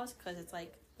guys' flaws because it's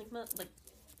like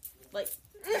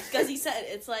because he said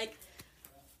it's like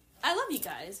I love you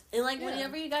guys, and like Yeah.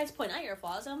 whenever you guys point out your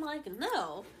flaws, I'm like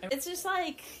no. It's just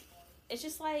like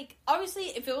obviously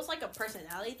if it was like a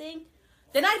personality thing,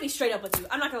 then I'd be straight up with you.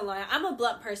 I'm not gonna lie, I'm a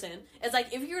blunt person. It's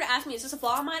like if you were to ask me, is this a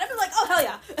flaw of mine? I'd be like, oh hell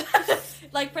yeah,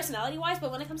 like personality wise.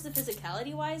 But when it comes to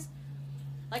physicality wise,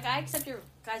 like I accept your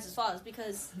guys' flaws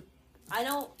because I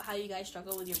know how you guys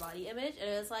struggle with your body image, and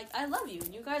it's like I love you,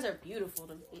 and you guys are beautiful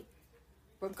to me,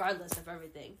 regardless of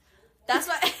everything. That's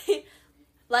why,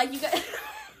 Like, you guys...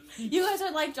 You guys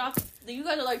are like drop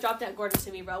dead gorgeous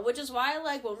to me, bro. Which is why,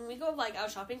 like, when we go like out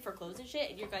shopping for clothes and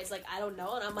shit, and you guys like, I don't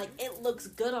know, and I'm like, it looks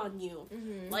good on you.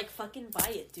 Mm-hmm. Like, fucking buy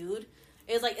it, dude.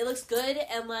 It's like, it looks good,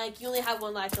 and like, you only have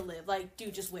one life to live. Like,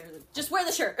 dude, just wear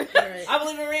the shirt. Right. I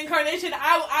believe in reincarnation.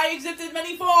 I existed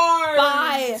many forms.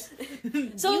 Bye. So So you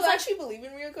it's like, actually believe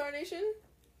in reincarnation?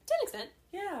 to an extent,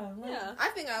 Yeah. Like, yeah. I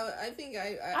think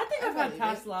I've had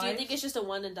past lives. Do you think it's just a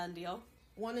one and done deal?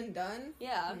 one and done.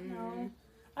 Yeah. No.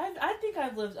 I think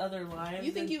I've lived other lives.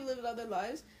 You think you've lived other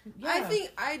lives? Yeah. I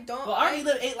think I don't. Well, I already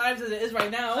live 8 lives as it is right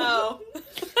now. Oh.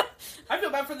 I feel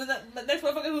bad for the next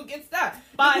motherfucker who gets that.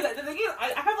 Bye. Because the thing is, I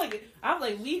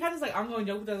have we had this like ongoing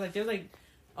joke with us, like there's like,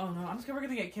 oh no, I'm scared we're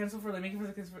gonna get canceled for like making fun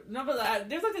of kids. No, but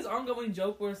there's like this ongoing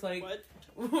joke where it's like,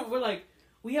 What? we're like,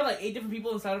 we have like 8 different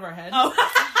people inside of our head. Oh.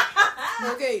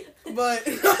 Okay, but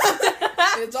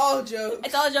it's all jokes.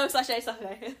 It's all jokes slash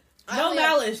okay. No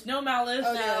malice, no, Oh, yeah,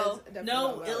 it's definitely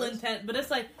no not ill malice. intent. But it's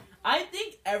like, I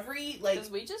think every like,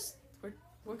 Because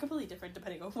we're completely different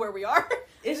depending on where we are.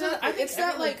 it's just, I think It's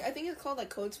that every, like I think it's called like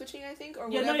code switching. I think or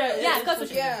Yeah, no, whatever. yeah, Yeah, code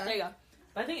switching. Yeah. There you go.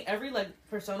 I think every like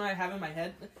persona I have in my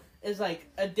head is like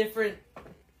a different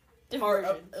Different part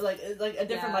version. of, like a different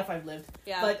Yeah. life I've lived.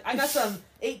 Yeah. Like I got some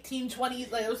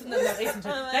 1820s, like it was in the 1820s,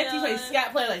 Oh my 1920s God.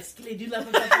 scat player, like skilly dude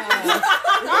left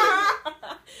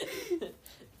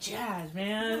jazz,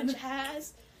 man.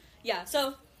 Jazz. Yeah,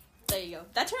 so there you go.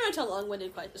 That turned into a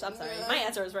long-winded question. I'm sorry. Yeah. My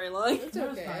answer was very long. It's No,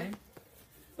 it's okay. fine.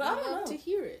 But I I don't love know. to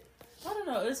hear it. I don't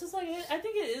know. It's just like I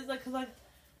think it is like, cause like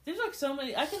there's like so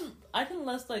many. I can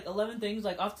list like 11 things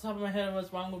like off the top of my head of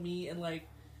what's wrong with me and like.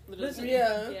 Listen,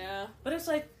 Yeah. Yeah. But it's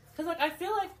like, cause like I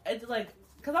feel like it's like,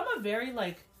 cause I'm a very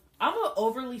like I'm an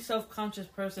overly self-conscious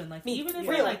person. Like Me, even if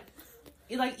really?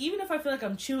 even if I feel like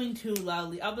I'm chewing too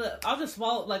loudly, I'll just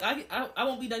swallow. Like I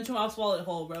won't be done chewing. I'll swallow it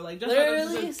whole, bro. Like just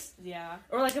Literally. Yeah.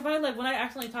 or like if I like when I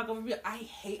accidentally talk over people,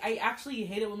 I actually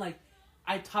hate it when like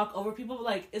I talk over people. But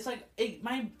like it's like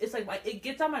it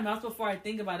gets out my mouth before I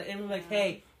think about it, and I'm like,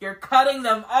 hey, you're cutting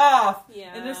them off.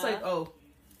 Yeah. And it's like, oh,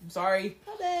 I'm sorry.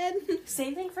 My bad.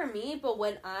 Same thing for me, but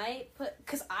when I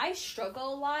because I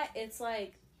struggle a lot, it's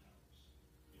like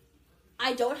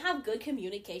I don't have good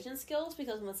communication skills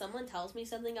because when someone tells me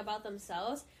something about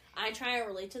themselves, I try and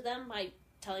relate to them by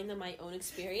telling them my own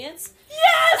experience.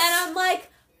 Yes. And I'm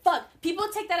like, fuck, people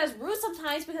take that as rude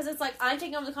sometimes because it's like I'm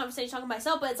taking over the conversation talking to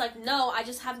myself, but it's like, no, I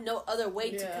just have no other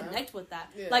way to Yeah. connect with that.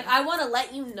 Yeah. Like, I want to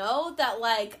let you know that,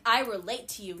 like, I relate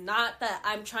to you, not that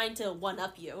I'm trying to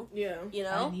one-up you, Yeah. you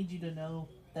I know? need you to know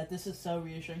that this is so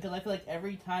reassuring because I feel like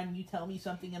every time you tell me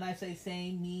something and I say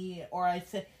same me or I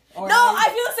say or No, I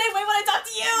feel the same way when I talk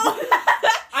to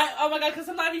you! oh my god, because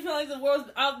sometimes you feel like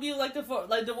I'll be like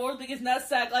the world's biggest nut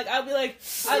sack. Like I'll be like,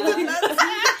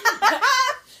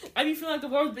 I be feeling like the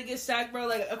world's biggest sack, bro.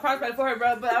 Like across my forehead,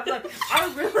 bro. But I'm like,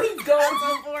 I'm really going to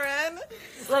the forehead.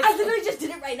 Like I literally just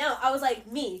did it right now. I was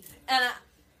like, me. And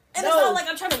it's not like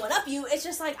I'm trying to one-up you. It's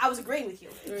just like I was agreeing with you.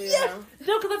 Yeah.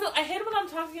 no, because I hate it when I'm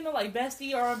talking to like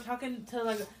bestie or I'm talking to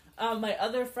like my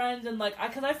other friends and like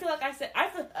because I feel like and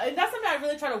that's something I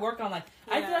really try to work on. Like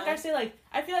I feel like I say like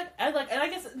I feel like and I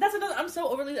guess that's another. I'm so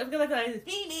overly I feel like I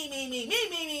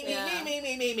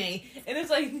me, and it's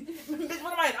like bitch,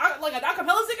 what am I like an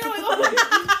acapella singer?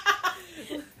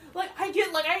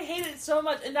 Like I hate it so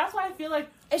much, and that's why I feel like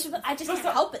It's just, I just can't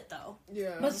help it though.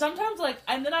 Yeah. but sometimes like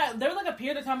and then there was like a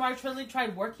period of time where I really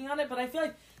tried working on it, but I feel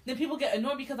like then people get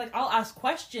annoyed because like I'll ask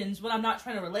questions when I'm not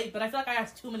trying to relate, but I feel like I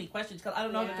ask too many questions because I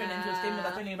don't know if it turned into a statement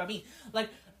that's turning about me. Like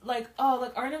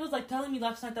Arna was like telling me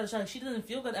last night that she doesn't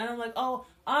feel good, and I'm like, oh,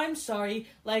 I'm sorry,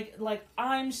 like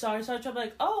I'm sorry. So I try to be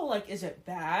like, oh, like is it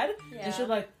bad? Yeah. And she'll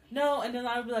be like, no, and then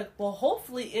I would be like, well,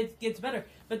 hopefully it gets better.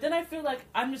 But then I feel like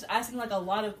I'm just asking like a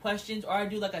lot of questions, or I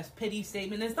do like a pity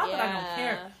statement. And it's not that I don't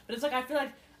care, but it's like I feel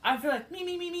like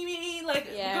me, like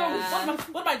Yeah. girl,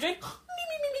 what am I drink?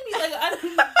 Me, like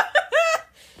I.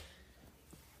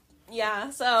 Yeah,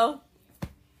 so.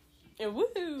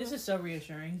 Woohoo. This is so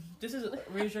reassuring. This is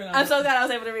reassuring. I'm so glad I was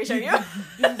able to reassure you.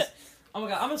 This is, oh my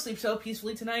god, I'm gonna sleep so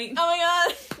peacefully tonight. Oh my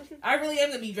god. I really am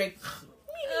gonna be Drake.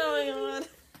 Oh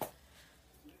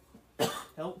my god.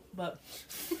 Help, but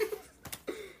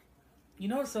you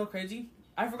know what's so crazy?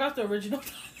 I forgot the original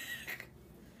topic.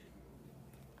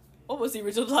 What was the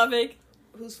original topic?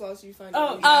 Whose flaws do you find?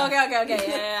 Oh, in Oh, okay,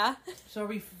 yeah. So are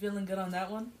we feeling good on that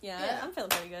one? Yeah, Yeah. I'm feeling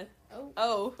pretty good. Oh.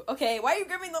 Oh, okay. Why are you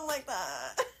gripping them like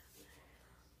that?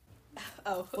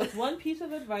 Oh. What's one piece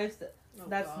of advice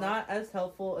that's God. not as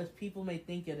helpful as people may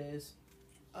think it is?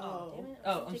 Oh. Damn it.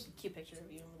 Oh, Take a cute picture of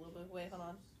you a little bit. Wait, hold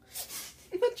on.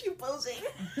 What you posing?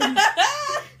 Okay,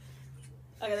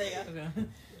 there you go. Okay.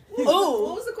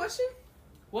 What was the question?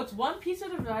 What's one piece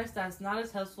of advice that's not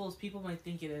as helpful as people might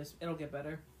think it is? It'll get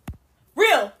better.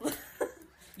 Real.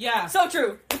 Yeah. So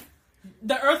true.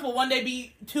 The earth will one day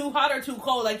be too hot or too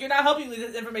cold. Like, you're not helping with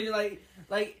this information.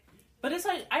 Like, but it's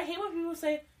like, I hate when people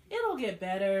say, it'll get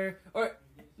better.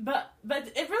 But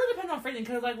it really depends on phrasing.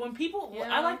 Because, like, when people,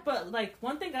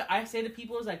 one thing that I say to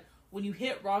people is, like, when you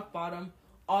hit rock bottom,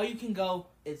 all you can go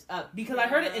is up. Because I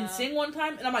heard it in Sing one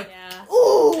time, and I'm like,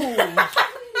 ooh.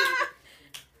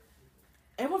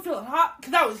 Everyone feeling hot?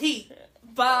 Because that was heat.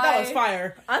 That was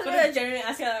fire. I'm going to genuinely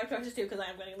ask other questions too, because I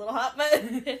am getting a little hot,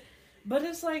 but... But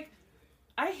it's like,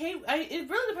 it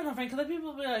really depends on friends, because like,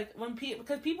 people be like,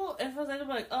 because people emphasize, they'll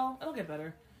be like, oh, it'll get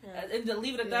better. Yeah. And to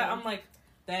leave it at that, I'm like,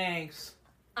 thanks.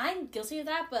 I'm guilty of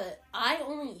that, but I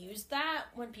only use that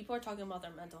when people are talking about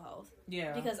their mental health.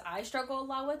 Yeah. Because I struggle a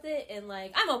lot with it, and,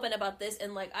 like, I'm open about this,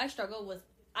 and, like, I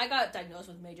got diagnosed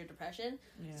with major depression.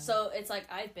 Yeah. So it's like,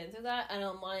 I've been through that, and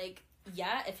I'm like,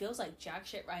 yeah, it feels like jack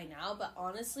shit right now, but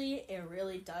honestly, it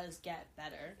really does get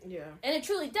better. Yeah. And it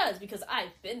truly does, because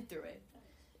I've been through it.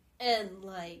 And,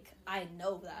 like, I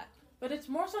know that. But it's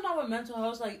more so not with mental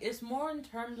health, like, it's more in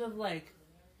terms of, like,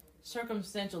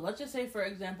 circumstantial. Let's just say, for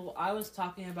example, I was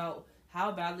talking about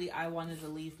how badly I wanted to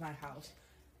leave my house.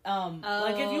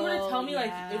 Like, if you were to tell me,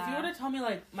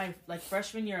 like, my, like,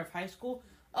 freshman year of high school,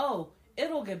 oh,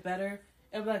 it'll get better.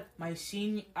 It'd be like,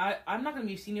 I'm not going to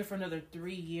be a senior for another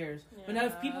 3 years. Yeah. But now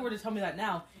if people were to tell me that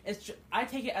now, I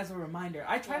take it as a reminder.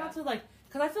 I try not to, like,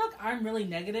 because I feel like I'm really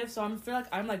negative, so I feel like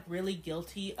I'm, like, really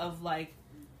guilty of, like,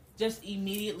 just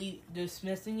immediately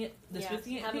dismissing it.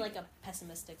 Having, like, a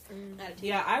pessimistic attitude.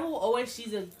 Yeah, I will always see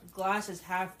the glass as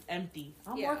half empty.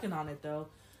 I'm working on it, though.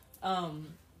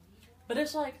 But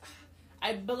it's like,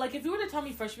 but, like, if you were to tell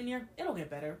me freshman year, it'll get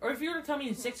better. Or if you were to tell me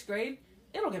in 6th grade,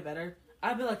 it'll get better.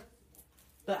 I'd be like,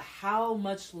 but how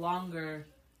much longer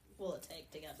will it take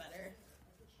to get better?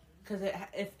 Because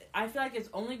I feel like it's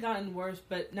only gotten worse.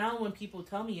 But now when people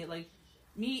tell me it, like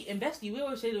me and Bestie, we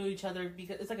always say to each other,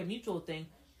 because it's like a mutual thing,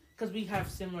 because we have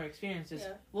similar experiences.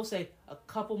 Yeah. We'll say a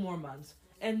couple more months,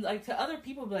 and like to other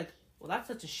people, be like, well, that's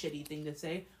such a shitty thing to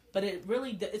say. But it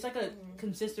really, it's like a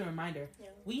consistent reminder. Yeah.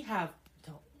 We have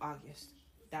till August.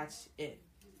 That's it.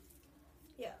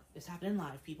 Yeah, it's happening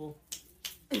live, people.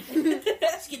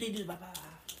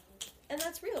 And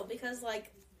that's real, because,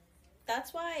 like,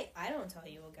 that's why I don't tell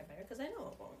you it'll get better, because I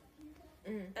know it won't.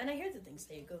 And I hear the things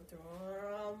that you go through,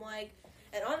 I'm like,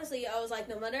 and honestly, I was like,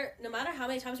 no matter how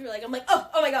many times you're like, I'm like,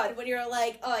 oh my god, when you're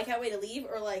like, oh, I can't wait to leave,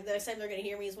 or like, the next time they're gonna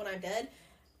hear me is when I'm dead,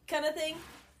 kind of thing.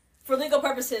 For legal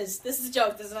purposes, this is a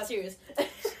joke, this is not serious.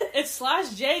 It's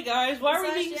 /J, guys. Why are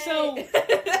we being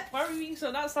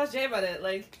so not /J about it?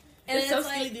 Like, and it's so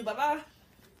silly, dude, bye-bye.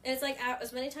 And it's like,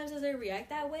 as many times as I react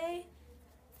that way,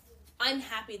 I'm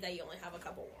happy that you only have a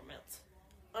couple more months.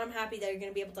 I'm happy that you're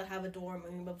going to be able to have a dorm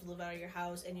and you're able to live out of your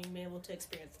house and you're going to be able to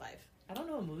experience life. I don't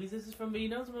know what movies this is from, but you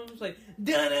know, someone was like,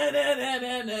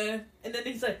 da-da-da-da-da-da, and then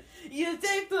he's like, you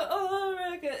take the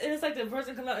record, and it's like the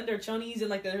person comes out in their chonies and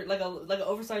like an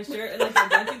oversized shirt and like they're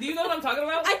dancing. Do you know what I'm talking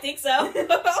about? I think so.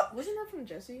 Wasn't that from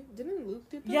Jesse? Didn't Luke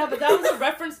do that? Yeah, but that was a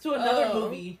reference to another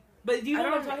movie. But do you know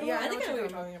what I'm talking about? I think I know what you're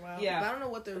talking about. Yeah. But I don't know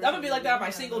what they're... That would be like that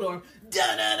by single dorm.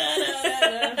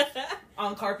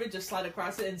 On carpet, just slide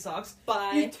across it in socks.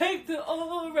 Bye. You take the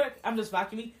record. I'm just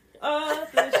vacuuming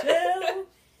up the shelf.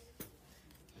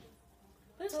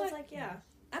 So it's like, yeah.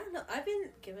 I don't know. I've been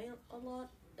giving a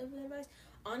lot of advice.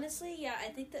 Honestly, yeah, I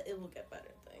think that it will get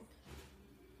better thing.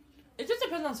 It just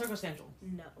depends on circumstantial.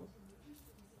 No.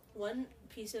 One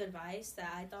piece of advice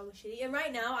that I thought was shitty, and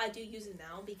right now I do use it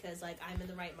now because like I'm in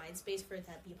the right mind space for it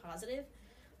to be positive,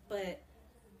 but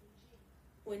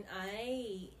when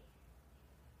I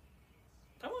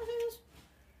want to say this?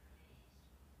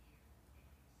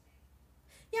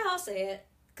 Yeah, I'll say it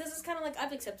because it's kind of like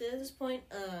I've accepted it at this point.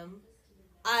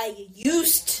 I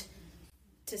used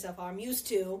to self-harm. Used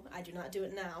to. I do not do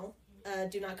it now.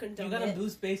 Do not condone it. You gotta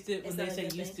boost-based it when they say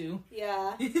used to.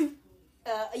 Yeah.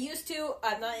 I used to.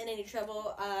 I'm not in any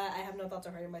trouble. I have no thoughts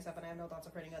of hurting myself, and I have no thoughts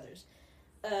of hurting others.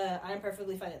 I'm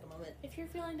perfectly fine at the moment. If you're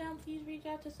feeling down, please reach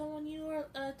out to someone you or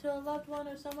to a loved one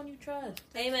or someone you trust.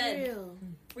 Amen. Real.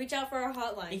 Reach out for our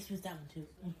hotline. Ace used that one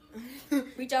too.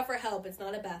 Reach out for help. It's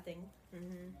not a bad thing.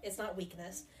 Mm-hmm. It's not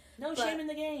weakness. No shame in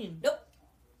the game. Nope.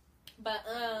 But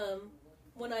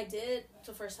when I did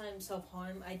the first time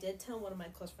self-harm, I did tell one of my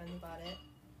close friends about it.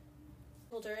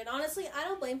 Told her, and honestly, I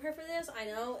don't blame her for this. I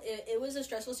know it was a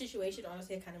stressful situation.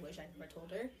 Honestly, I kind of wish I never told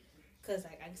her, because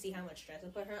like I can see how much stress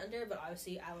it put her under. But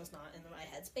obviously, I was not in the right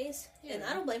headspace, and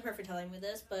I don't blame her for telling me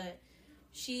this. But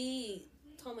she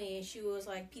told me, she was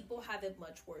like, people have it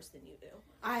much worse than you do.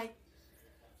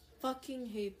 fucking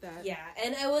hate that. Yeah,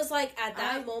 and it was like at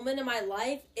that moment in my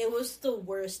life, it was the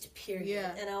worst period.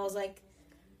 Yeah. And I was like,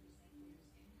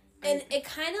 and it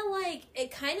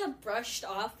kind of brushed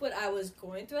off what I was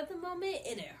going through at the moment,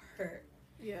 and it hurt.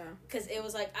 Yeah. Because it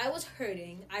was like, I was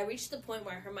hurting. I reached the point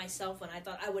where I hurt myself when I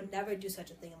thought I would never do such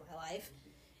a thing in my life.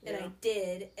 And I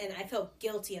did, and I felt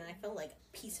guilty, and I felt like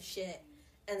a piece of shit.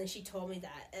 And then she told me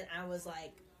that, and I was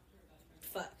like,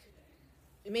 fuck.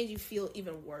 It made you feel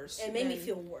even worse. It made me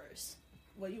feel worse.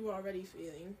 What you were already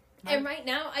feeling. And right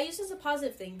now, I use it as a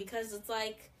positive thing, because it's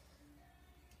like,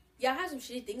 yeah, I have some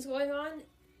shitty things going on,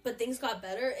 but things got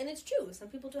better, and it's true. Some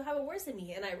people do have it worse than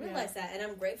me, and I realize that, and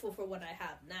I'm grateful for what I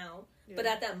have now. Yeah. But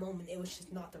at that moment, it was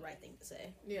just not the right thing to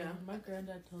say. Yeah. My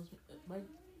granddad tells me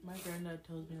my granddad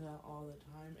tells me that all the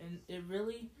time, and it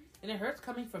really it hurts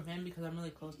coming from him because I'm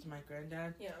really close to my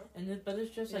granddad. Yeah. But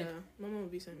it's just like my mom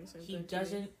would be saying the same thing. He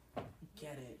doesn't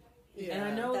get it. Yeah. And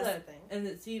I know that.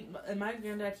 And my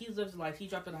granddad, he lives life. He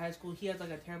dropped out of high school. He has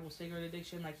like a terrible cigarette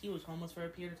addiction. Like he was homeless for a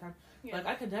period of time. Yeah.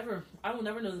 Like I will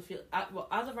never know the feel. Well,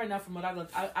 as of right now, from what I've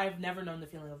looked, I've never known the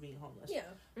feeling of being homeless. Yeah.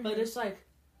 Mm-hmm. But it's like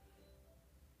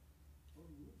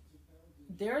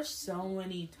there's so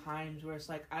many times where it's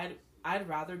like I'd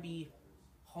rather be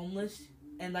homeless,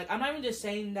 and like I'm not even just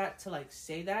saying that to like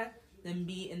say that, than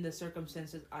be in the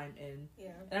circumstances I'm in. Yeah.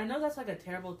 And I know that's like a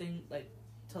terrible thing, like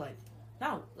to like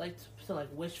not like to like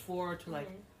wish for, to like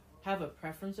have a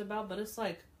preference about, but it's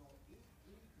like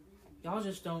y'all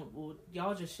just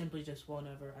simply just won't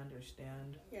ever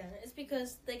understand. Yeah, it's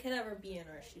because they can never be in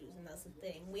our shoes, and that's the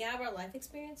thing. We have our life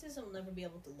experiences, and we'll never be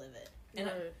able to live it. And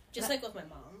just like with my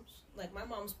mom's. Like, my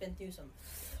mom's been through some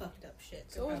fucked up shit.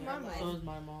 So was my mom. So was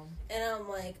my mom. And I'm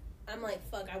like,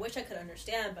 fuck, I wish I could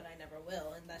understand, but I never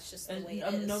will, and that's just the way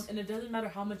it is. No, and it doesn't matter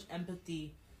how much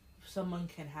empathy someone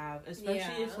can have,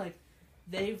 especially if, like,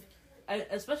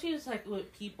 especially it's, like,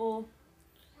 with people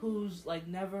who's, like,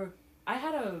 never... I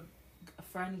had a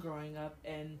friend growing up,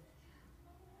 and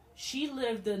she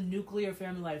lived the nuclear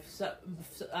family life. So,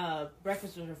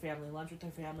 breakfast with her family, lunch with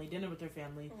her family, dinner with her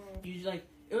family. Usually, like,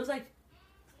 it was, like,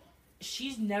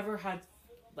 she's never had,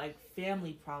 like,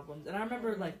 family problems. And I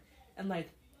remember,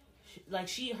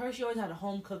 she always had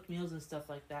home-cooked meals and stuff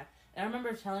like that. And I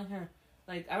remember telling her,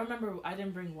 like, I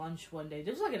didn't bring lunch one day.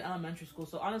 This was, like, in elementary school,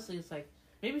 so honestly, it's, like,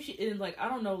 maybe she didn't, like, I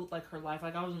don't know, like, her life.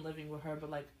 Like, I wasn't living with her,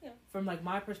 but, like, from, like,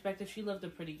 my perspective, she lived a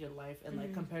pretty good life. And,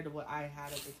 like, compared to what I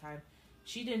had at the time,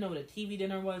 she didn't know what a TV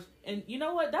dinner was. And you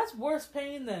know what? That's worse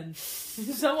pain than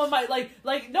someone might,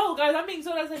 like, no, guys, I'm being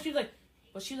so nice. She's like,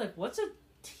 what's a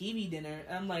TV dinner?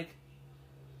 And I'm like,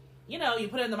 you know, you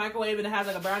put it in the microwave and it has,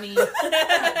 like, a brownie, put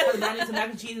a brownie, some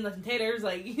mac and cheese, and, like, some taters.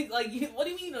 Like, what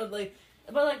do you mean? Like,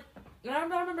 but, like, and I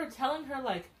remember telling her,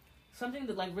 like, something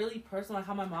that, like, really personal, like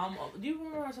how my mom... Do you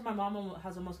remember how my mom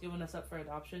has almost given us up for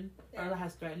adoption? Yeah. Or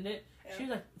has threatened it? Yeah. She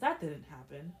was like, that didn't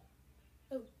happen.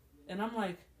 Oh. And I'm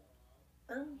like...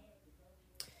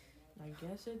 I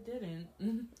guess it didn't.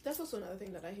 That's also another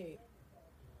thing that I hate.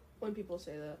 When people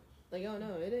say that. Like, oh,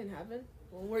 no, it didn't happen.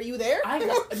 Well, were you there? I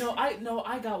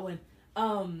got one.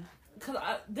 Because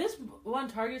this one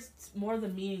targets more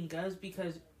than me and Guz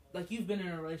because, like, you've been in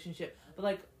a relationship. But,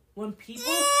 like, when people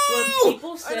say...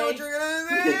 I know what you're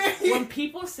gonna say. When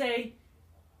people say,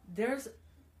 there's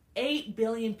 8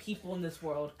 billion people in this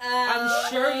world,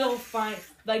 I'm sure you'll find...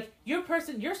 Like, your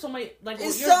soulmate... Like,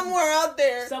 it's somewhere out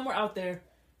there. Somewhere out there.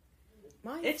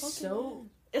 It's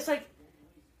like...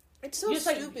 It's so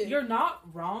stupid. Like, you're not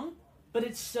wrong, but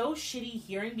it's so shitty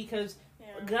hearing because...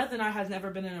 Guz and I has never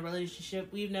been in a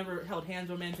relationship. We've never held hands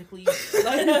romantically.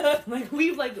 like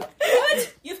we've like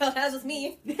what? You've held hands with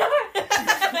me.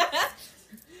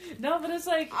 No, but it's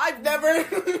like I've never.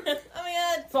 Oh my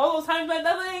god! So all those times meant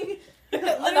nothing. In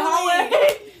the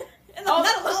hallway. In the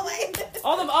hallway.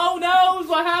 All them oh no's.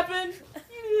 What happened?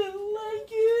 You didn't like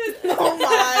it. Oh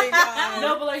my god.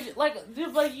 No, but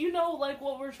like you know like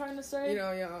what we're trying to say. You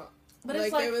know, yeah. But like,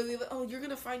 it's like, they really, oh, you're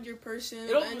gonna find your person.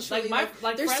 Eventually.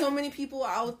 Like there's so many people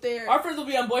out there. Our friends will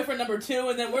be on boyfriend number 2,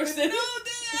 and then we're sitting.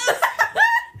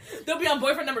 They'll be on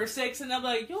boyfriend number 6, and they'll be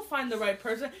like, you'll find the right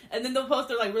person. And then they'll post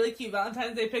their like really cute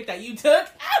Valentine's Day pic that you took.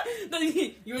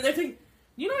 You were there thinking,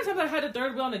 you know how many times I had a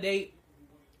third wheel on a date?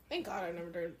 Thank God I never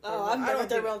did. Oh, I've never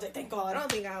third wheel on a date. Thank God. I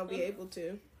don't think I'll be able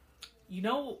to. You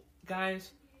know,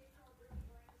 guys,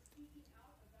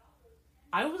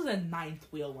 I was a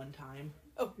 9th wheel one time.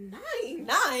 Oh, 9?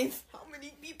 9th? How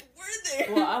many people were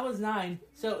there? Well, I was 9,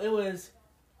 so it was...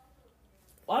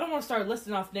 Well, I don't want to start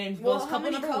listing off names, but it's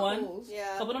couple number couples?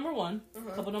 1, couple number 1,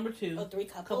 couple number 2, 3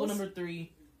 couples? couple number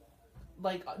 3,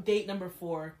 like, date number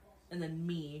 4, and then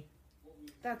me.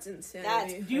 That's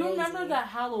insanity. Do you remember Crazy. that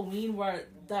Halloween where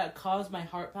that caused my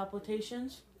heart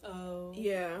palpitations? Oh.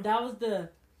 Yeah. That was the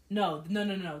no.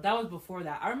 That was before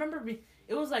that. I remember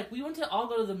it was like we went to all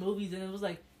go to the movies, and it was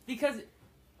like because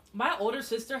my older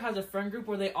sister has a friend group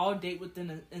where they all date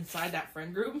inside that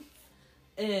friend group,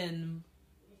 and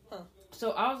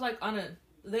so I was like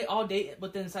they all date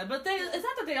within inside, but it's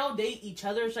not that they all date each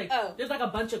other. It's like there's like a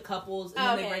bunch of couples, and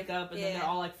then they break up, and then they're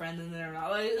all like friends, and they're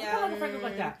not like it's kind of like a friend group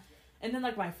like that. And then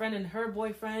like my friend and her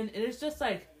boyfriend, and it's just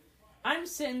like I'm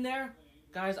sitting there,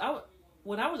 guys.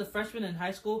 When I was a freshman in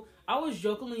high school, I was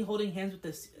jokingly holding hands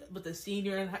with the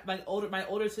senior and my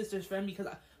older sister's friend because,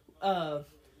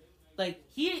 like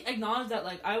he acknowledged that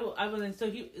like I was so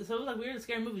it was like we were in a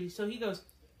scary movie. So he goes,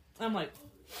 I'm like,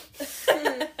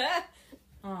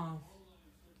 oh,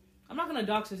 I'm not gonna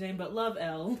dox his name, but love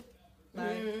L.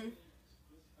 Like,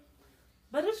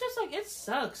 but it's just like it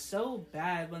sucks so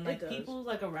bad when like people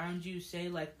like around you say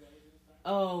like,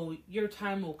 oh, your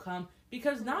time will come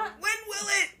because not when will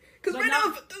it? Because right now,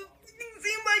 it doesn't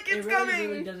seem like it's coming. It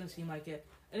really doesn't seem like it.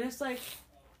 And it's like,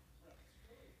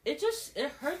 it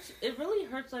hurts. It really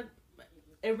hurts, like,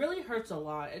 it really hurts a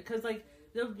lot. Because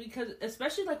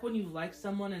especially, like, when you like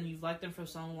someone and you've liked them for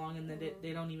so long and then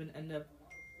they don't even end up,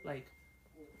 like...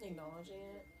 Acknowledging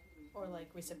it? Or, like,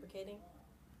 reciprocating?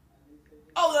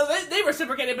 Oh, they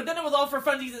reciprocated, but then it was all for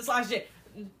funsies and slash shit.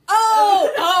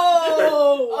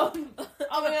 Oh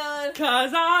my god.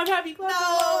 Cause I'm happy. No.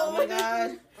 Oh my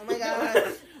god. Oh my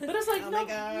god. But it's like, oh no. my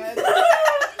god.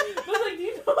 But it's like, do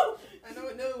you know? I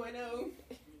know.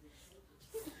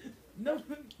 No.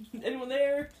 Anyone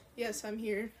there? Yes, I'm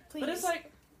here. Please. But it's like,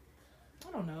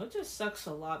 I don't know. It just sucks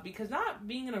a lot because not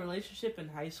being in a relationship in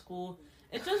high school,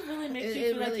 it just really makes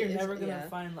you feel like you're never gonna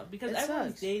find love because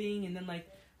everyone's dating and then like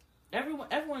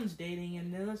everyone's dating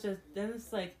and then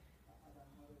it's like.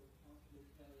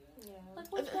 Like,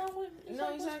 what's wrong with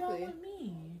what's wrong with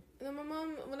me? And then my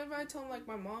mom, whenever I tell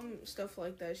my mom stuff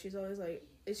like that, she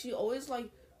always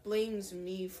like blames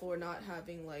me for not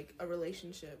having like a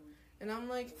relationship, and I'm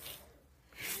like,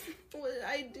 what did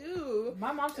I do?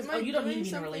 My mom says, "Oh, you don't need to be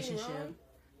in a relationship."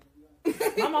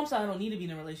 My mom said, "I don't need to be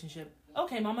in a relationship."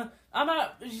 Okay, mama, I'm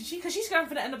not. Because she's scared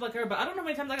for the end up like her, but I don't know how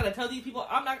many times I gotta tell these people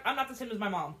I'm not the same as my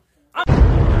mom.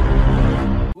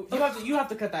 You have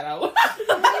to cut that out.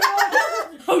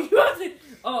 Oh, you have to.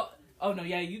 Oh no,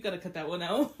 yeah, you gotta cut that one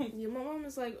out. Yeah, my mom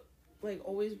is like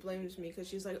always blames me because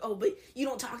she's like, oh, but you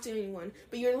don't talk to anyone,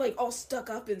 but you're like all stuck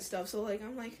up and stuff. So like,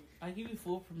 I'm like, I give you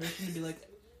full permission to be like,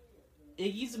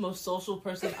 Iggy's the most social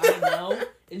person I know,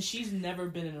 and she's never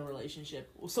been in a relationship.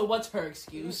 So what's her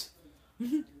excuse?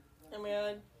 Oh my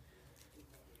god.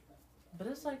 But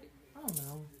it's like, I don't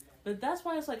know. But that's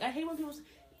why it's like, I hate when people say,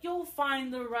 you'll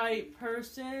find the right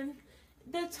person.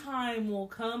 The time will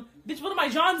come. Bitch, what am I,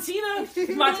 John Cena?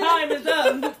 My time is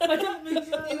up. My time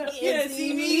is up. you can't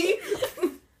see me.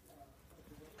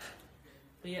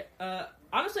 But yeah,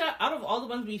 honestly, out of all the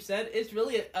ones we've said, it's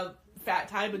really a fat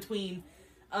tie between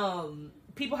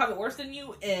people have it worse than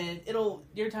you and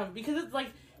your time, because it's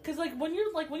like, when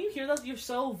you hear that, you're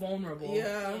so vulnerable.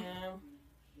 Yeah.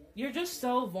 You're just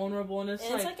so vulnerable, and it's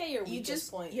like at your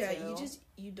weakest point. Yeah, too.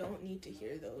 you don't need to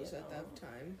hear those at that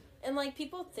time. And like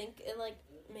people think it like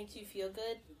makes you feel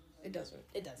good. It doesn't.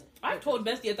 I've told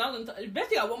Bestie 1,000 times.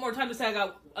 Bestie got one more time to say I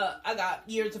got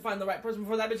years to find the right person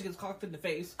before that bitch gets cocked in the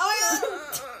face.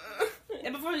 Oh yeah.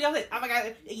 And before y'all say, oh my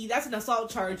god, that's an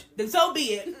assault charge, then so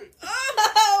be it.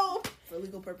 Oh. For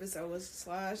legal purpose, I was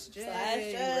slash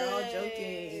J. We're all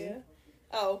joking.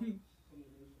 Oh.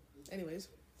 Anyways.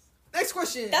 Next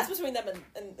question. That's between them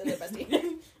and their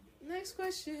bestie. Next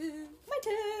question. My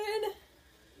turn.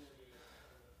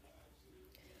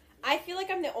 I feel like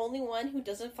I'm the only one who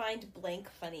doesn't find blank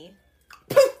funny.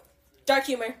 Dark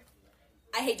humor.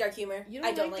 I hate dark humor. You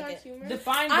I don't like like dark it. humor?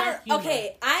 Define dark humor.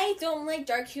 Okay, I don't like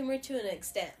dark humor to an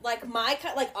extent. Like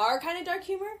our kind of dark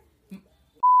humor.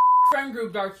 Friend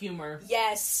group dark humor.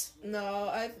 Yes.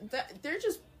 No, they're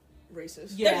just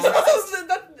racist. Yeah.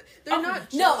 They're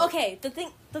not. No. Okay. The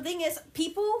thing is,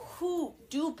 people who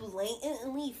do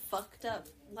blatantly fucked up,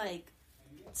 like,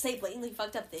 say blatantly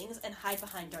fucked up things and hide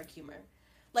behind dark humor.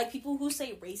 Like, people who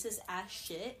say racist ass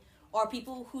shit, or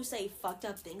people who say fucked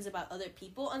up things about other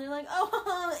people, and they're like,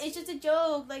 oh, it's just a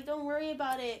joke, like, don't worry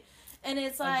about it. And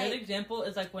it's like... A good example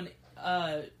is, like, when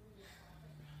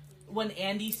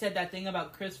Andy said that thing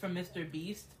about Chris from Mr.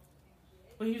 Beast,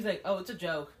 when he was like, oh, it's a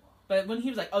joke. But when he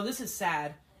was like, oh, this is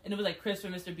sad, and it was, like, Chris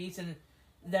from Mr. Beast, and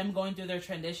them going through their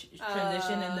transition,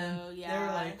 and then they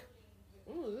were like...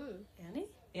 Ooh.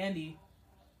 Andy.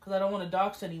 Because I don't want to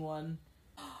dox anyone.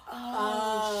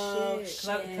 Oh,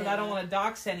 shit. Because I don't want to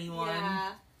dox anyone.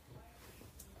 Yeah.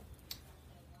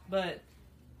 But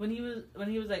when he was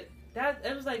like, Dad,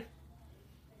 it was like,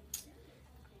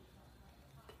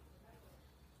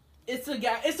 it's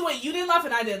the way you didn't laugh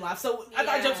and I didn't laugh. So I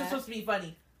thought jokes were supposed to be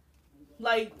funny.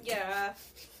 Like, yeah.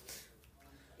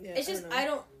 It's just I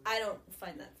don't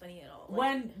find that funny at all.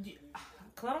 Like,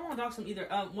 cause I don't want to dox him either.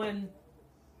 When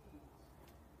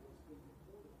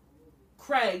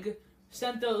Craig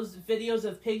sent those videos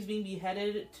of pigs being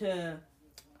beheaded to,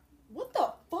 what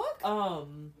the fuck?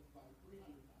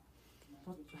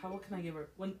 What can I give her?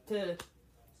 Went to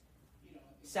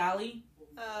Sally.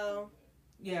 Oh.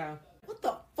 Yeah. What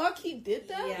the fuck? He did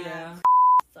that? Yeah.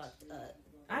 Fucked up.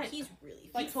 He's really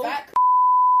like told fat.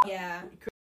 Yeah.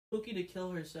 Cookie to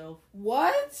kill herself.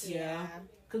 What? Yeah.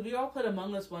 Because we all played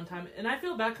Among Us one time, and I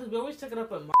feel bad because we always took it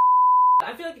up at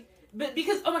I feel like, but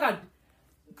because, oh my god,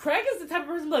 Craig is the type of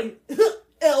person like,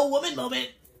 L woman moment,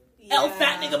 L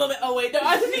fat nigga moment. Oh wait, no,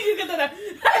 I didn't need you to get that out.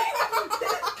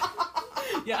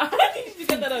 Yeah, I need you to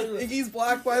get that out. Iggy's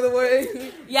black, by the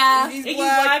way. Yeah. Iggy's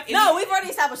black. No, we've already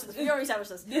established this. I feel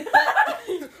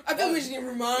like we should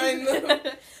remind them.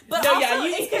 But no, also,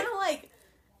 it's kind of like,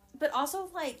 but also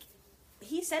like,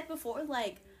 he said before,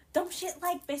 like, dumb shit,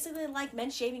 like, basically, like,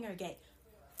 men shaving are gay.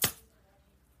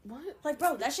 What? Like,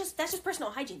 bro, that's just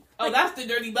personal hygiene. Oh, Like, that's the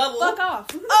dirty bubble. fuck off.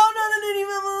 Oh, no, the dirty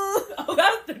bubble. Oh,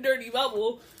 that's the dirty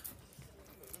bubble.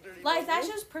 Like, that's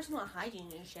just personal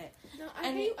hygiene and shit. No,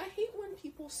 I hate when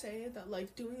people say that,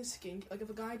 like, doing skin, like, if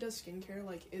a guy does skincare,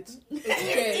 like, it's gay.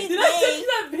 Did I send you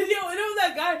that video? And it was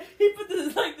that guy, he put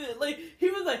this, like,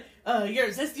 he was like, you're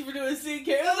zesty for doing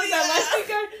skincare. It was like that light skin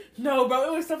guy. No,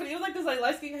 bro, it was something, it was like this, like,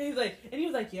 light skin guy. He's like, and he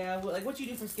was like, yeah, well, like, what you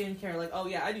do for skincare? Like, oh,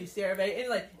 yeah, I do CeraVe. And,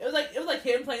 like, it was like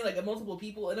him playing, like, multiple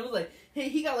people. And it was like,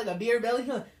 he got, like, a beer belly. He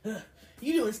was like,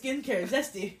 you doing skincare,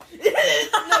 zesty.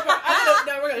 No,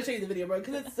 bro, we're gonna show you the video, bro,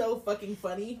 because it's so fucking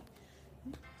funny.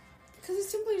 Because it's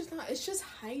simply just not, it's just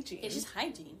hygiene. It's just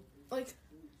hygiene. Like,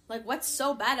 what's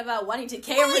so bad about wanting to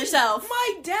care for yourself?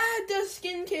 My dad does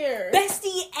skincare.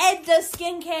 Bestie Ed does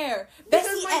skincare.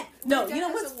 Bestie Ed. No, my you know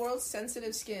dad what's has the world's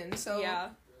sensitive skin, so. Yeah.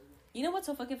 You know what's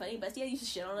so fucking funny? Bestie Ed used to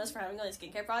shit on us for having all these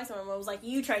skincare products, and my mom was like,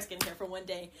 you try skincare for one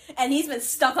day. And he's been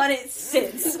stuck on it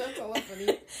since. That's a lot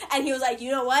funny. And he was like,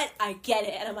 you know what? I get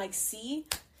it. And I'm like, see?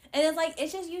 And it's like,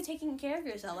 it's just you taking care of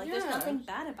yourself. Like, there's nothing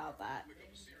bad about that.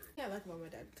 Yeah, I like about my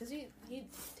dad. Because he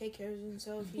take care of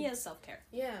himself. He has self-care.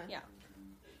 Yeah. Yeah.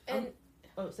 And...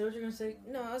 say what you're gonna say?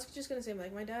 No, I was just gonna say,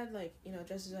 like, my dad, like, you know,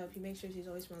 dresses up. He makes sure he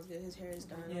always smells good. His hair is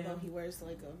done. Although he wears,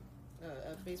 like,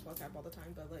 a baseball cap all the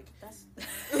time. But, like... That's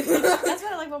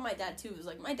what I like about my dad, too. Is,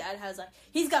 like, my dad has, like...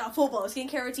 He's got a full-blown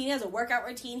skincare routine. He has a workout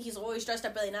routine. He's always dressed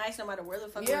up really nice no matter where the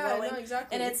fuck we're going. No,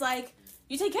 exactly. And it's, like...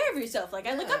 You take care of yourself. Like,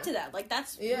 I look up to that. Like,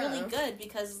 that's really good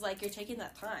because, like, you're taking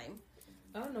that time.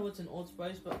 I don't know what's in Old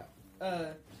Spice, but,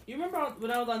 you remember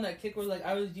when I was on that kick where, like,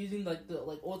 I was using, like, the,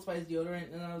 like, Old Spice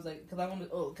deodorant, and I was like, because I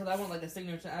want, like, a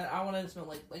signature, I wanted to smell,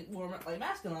 like, more, like,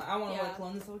 masculine. I want to, like,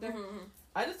 cologne and stuff like that. Mm-hmm.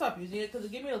 I just stopped using it because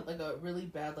it gave me, like, a really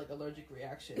bad, like, allergic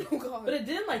reaction. Oh, God. But it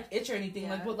didn't, like, itch or anything.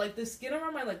 Like, but, like, the skin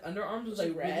around my, like, underarms was,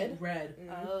 like, red? really red.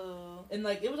 Mm-hmm. Oh. And,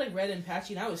 like, it was, like, red and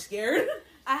patchy, and I was scared.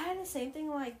 I had the same thing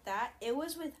like that. It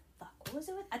was with... What was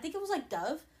it with? I think it was, like,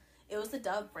 Dove. It was the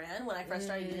Dove brand when I first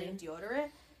started using deodorant.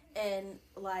 And,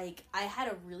 like, I had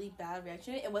a really bad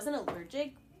reaction. It wasn't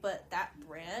allergic, but that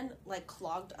brand, like,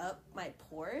 clogged up my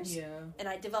pores. Yeah. And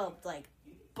I developed, like,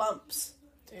 bumps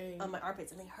on my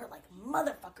armpits, and they hurt like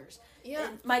motherfuckers. Yeah.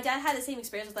 And my dad had the same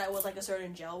experience with that with, like, a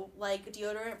certain gel, like,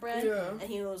 deodorant brand. Yeah. And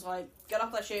he was like, get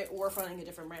off that shit, we're finding a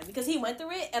different brand. Because he went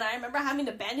through it, and I remember having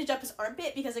to bandage up his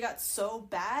armpit because it got so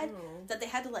bad that they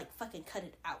had to, like, fucking cut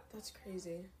it out. That's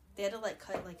crazy. They had to, like,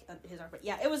 cut, like, his armpit.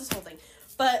 Yeah, it was this whole thing.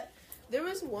 But... There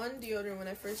was one deodorant when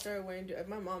I first started wearing deodorant.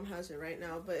 My mom has it right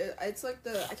now, but it's like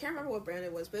I can't remember what brand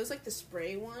it was, but it was like the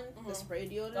spray one, the spray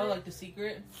deodorant. Oh, like the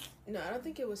Secret? No, I don't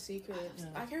think it was Secret.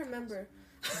 I can't remember.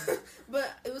 But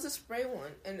it was a spray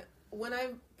one, and when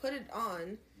I put it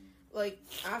on, like,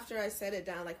 after I set it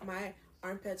down, like, my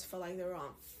armpits felt like they were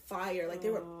on fire. Like, they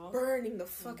were burning the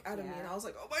fuck out of me, and I was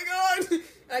like, oh my God! And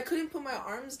I couldn't put my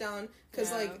arms down,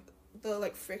 because, like, the,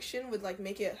 like, friction would, like,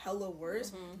 make it hella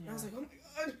worse. And I was like, oh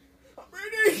my God! I'm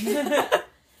burning. That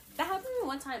happened to me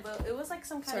one time, but it was like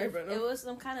some kind of Brenna. it was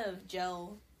some kind of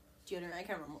gel deodorant. I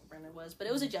can't remember what brand it was, but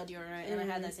it was a gel deodorant, and I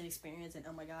had that same experience. And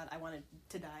oh my God, I wanted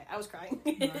to die. I was crying.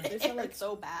 It hurt like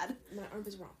so bad. My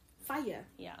armpits were on fire.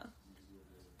 Yeah.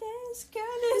 This girl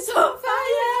is on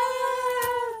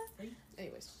fire.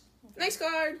 Anyways, next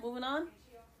card. Moving on.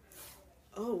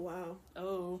 Oh wow.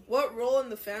 Oh. What role in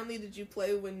the family did you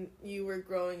play when you were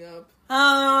growing up?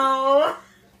 Oh.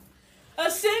 A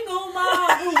single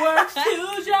mom who works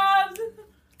 2 jobs.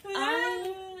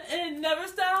 and it never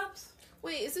stops.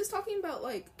 Wait, is this talking about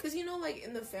like, cause you know, like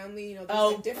in the family, you know, there's Oh.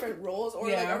 like different roles, or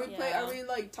Yeah. like are we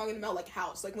like talking about like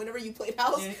house, like whenever you played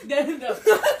house? Yeah. No.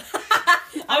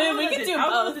 I mean, we could do I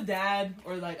was both. with the dad,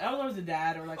 or like I was with the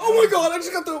dad, or like. Oh my god, I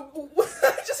just got the.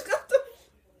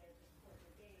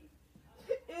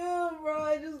 Ew, bro,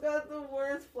 I just got the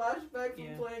worst flashback from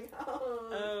Yeah. playing house.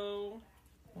 Oh.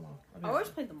 Hold on, I always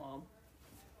played the mom.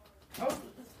 Oh.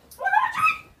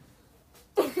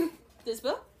 This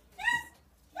book?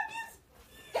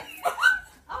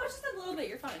 Oh, it's just a little bit.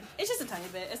 You're fine. It's just a tiny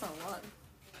bit. It's not a lot.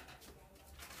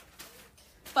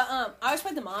 But I always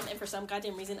played the mom, and for some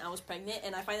goddamn reason, I was pregnant,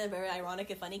 and I find that very ironic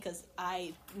and funny because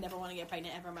I never want to get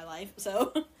pregnant ever in my life.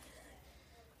 So,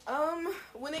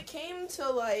 When it came to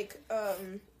like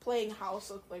playing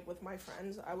house like with my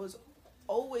friends, I was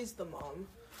always the mom.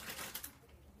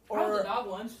 I was the dog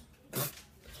once.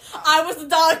 I was the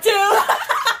dog too.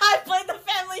 I played the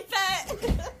family pet.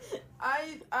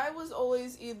 I was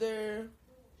always either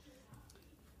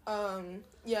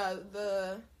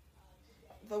the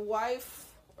wife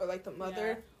or like the mother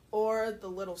Yeah. or the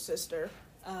little sister.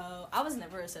 I was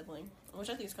never a sibling, which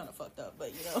I think is kind of fucked up,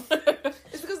 but you know.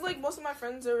 It's because like most of my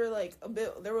friends they were like they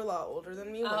were a lot older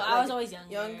than me. Oh, but, I like, was always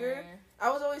younger. I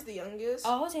was always the youngest.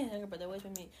 Oh, I was younger, but they always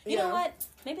been me. You Yeah. know what?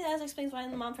 Maybe that explains why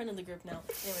I'm the mom friend of the group now.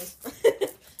 Anyways.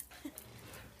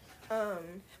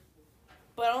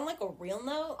 But on like a real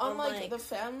note, on like the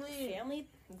family family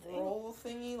thing. role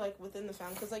thingy, like within the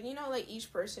family, because like you know, like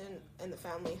each person in the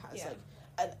family has Yeah. like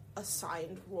an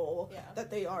assigned role Yeah.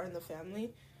 that they are in the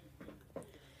family.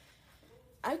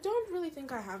 I don't really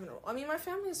think I have a role. I mean, my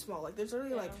family is small. Like, there's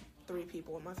only like 3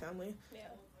 people in my family, Yeah.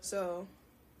 so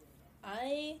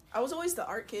I was always the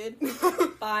art kid. in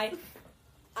my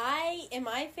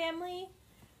family,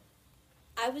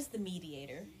 I was the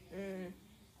mediator. Mm.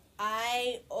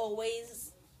 I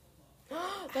always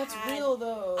That's had- real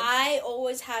though. I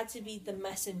always had to be the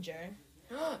messenger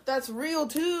That's real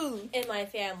too. in my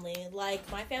family. Like,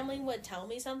 my family would tell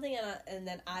me something, and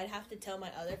then I'd have to tell my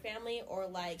other family, or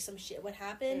like some shit would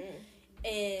happen,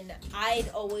 and I'd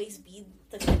always be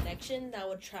the connection that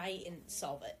would try and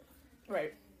solve it.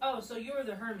 Right. Oh, so you were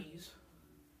the Hermes.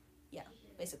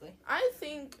 Basically, I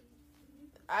think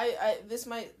I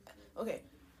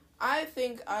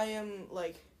think I am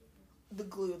like the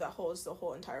glue that holds the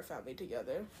whole entire family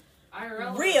together.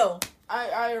 IRL. real.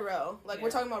 IRL. Like, Yeah.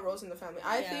 we're talking about roles in the family.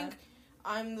 I Yeah. think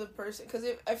I'm the person, because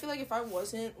I feel like if I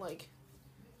wasn't like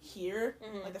here,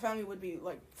 Mhm. like the family would be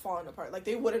like falling apart. Like,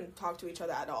 they wouldn't talk to each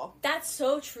other at all. That's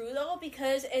so true though,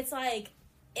 because it's like,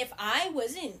 if I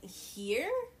wasn't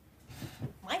here,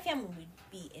 my family would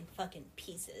be in fucking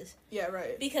pieces. Yeah,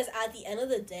 right. Because at the end of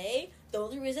the day, the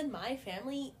only reason my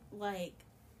family like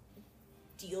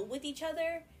deal with each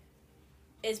other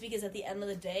is because at the end of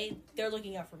the day, they're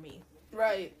looking out for me.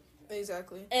 Right.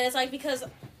 Exactly. And it's like, because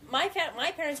my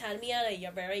parents had me at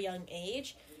a very young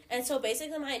age, and so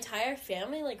basically my entire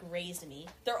family like raised me.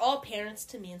 They're all parents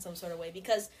to me in some sort of way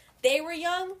because they were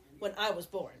young when I was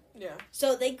born. Yeah.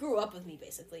 So they grew up with me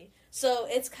basically. So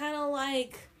it's kind of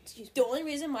like the only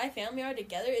reason my family are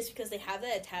together is because they have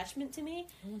that attachment to me.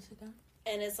 You want to sit down?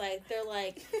 And it's like, they're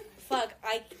like, fuck,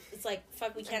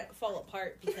 we can't fall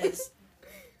apart because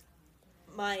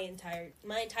my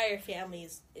entire family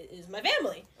is my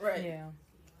family. Right. Yeah.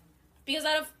 Because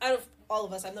out of all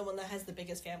of us, I'm the one that has the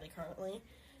biggest family currently.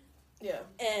 Yeah.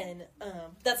 And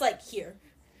that's like here.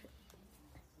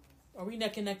 Are we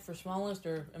neck and neck for smallest,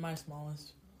 or am I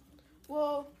smallest?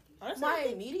 Well, Honestly, my I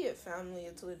think- immediate family,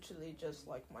 it's literally just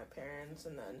like my parents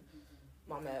and then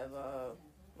Mama Eva,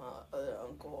 my other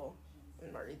uncle,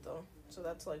 and Marito. So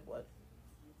that's like what,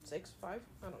 6, 5?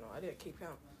 I don't know. I didn't keep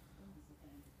count.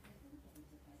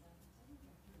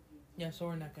 Yeah, so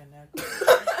we're neck and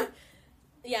neck.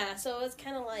 yeah, so it's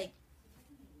kind of like,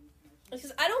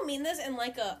 because I don't mean this in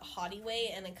like a haughty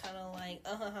way and a kind of like,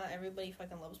 everybody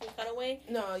fucking loves me kind of way.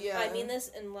 No, yeah. I mean this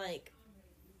in like,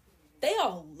 they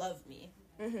all love me.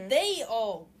 Mm-hmm. They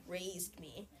all raised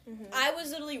me. Mm-hmm. I was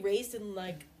literally raised in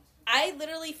like, I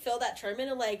literally feel that term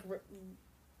in like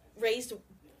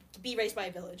be raised by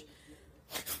a village.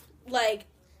 Like,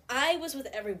 I was with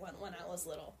everyone when I was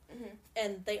little,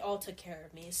 and they all took care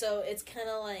of me. So it's kind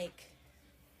of like,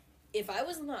 if I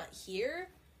was not here,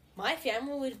 my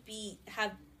family would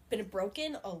have been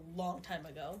broken a long time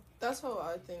ago. That's how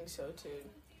I think so too.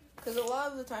 Because a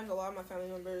lot of the times, a lot of my family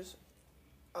members,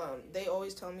 they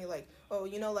always tell me like, oh,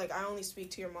 you know, like I only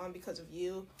speak to your mom because of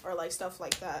you, or like stuff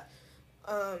like that.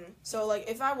 So like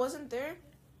if I wasn't there,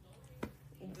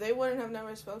 they wouldn't have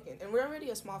never spoken. And we're already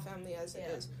a small family as it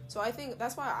is. So I think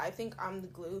that's why I think I'm the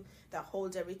glue that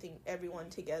holds everyone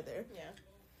together. Yeah.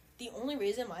 the only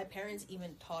reason my parents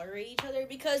even tolerate each other,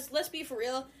 because let's be for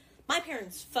real, my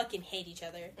parents fucking hate each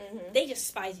other. Mm-hmm. They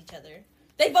despise each other.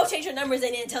 They both changed their numbers. They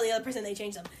didn't tell the other person they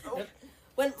changed them. Oh. Yep.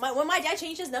 When my dad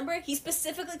changed his number, he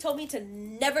specifically told me to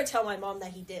never tell my mom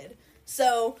that he did.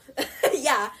 So,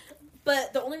 yeah.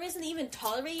 But the only reason they even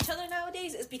tolerate each other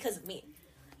nowadays is because of me.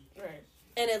 Right.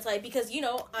 And it's like, because, you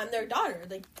know, I'm their daughter.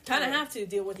 They kind of Right. have to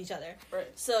deal with each other. Right.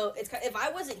 So, if I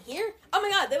wasn't here, oh my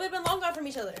god, they would have been long gone from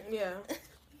each other. Yeah.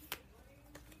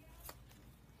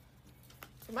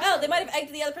 Oh, they might have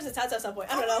egged the other person's house at some point.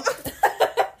 I don't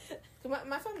know.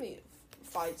 My family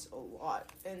fights a lot,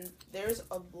 and there's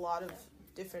a lot of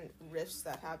different rifts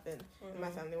that happen in my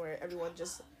family where everyone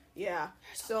just,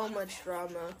 so much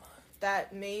drama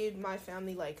that made my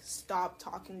family, like, stop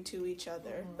talking to each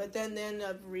other. But then they end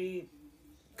up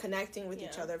reconnecting with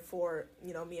each other for,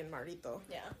 you know, me and Marito.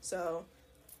 Yeah. So,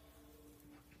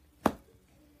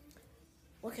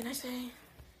 what can I say?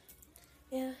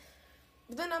 Yeah.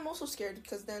 But then I'm also scared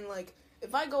because then, like,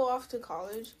 if I go off to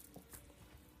college,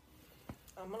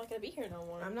 I'm not gonna be here no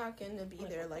more. I'm not going to be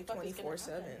there, like, what the fuck is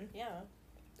gonna 24/7 happen? Yeah.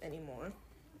 anymore.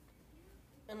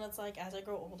 And it's like, as I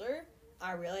grow older,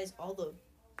 I realize all the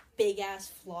big-ass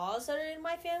flaws that are in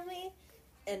my family,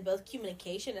 and both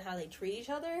communication and how they treat each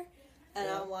other. And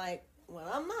Yeah. I'm like, when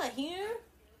I'm not here,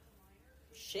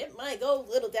 shit might go a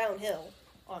little downhill,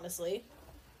 honestly.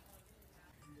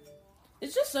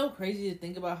 It's just so crazy to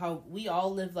think about how we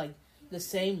all live like the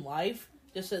same life,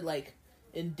 just at, like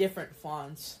in different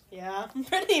fonts. Yeah,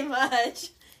 pretty much.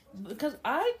 Because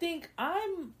I think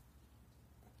I'm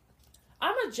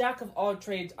a jack of all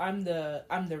trades. I'm the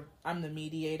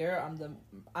mediator.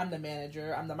 I'm the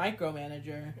manager. I'm the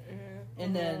micromanager.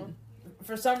 And then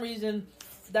for some reason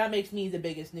that makes me the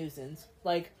biggest nuisance.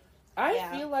 Like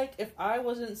I feel like if I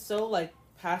wasn't so like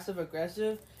passive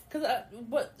aggressive,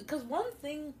 because one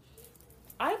thing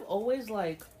I've always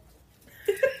like.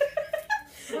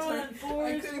 I couldn't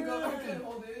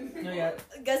hold it. No, yeah.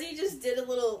 Guzzy just did a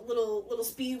little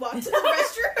speed walk to the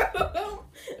restroom.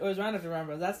 It was right after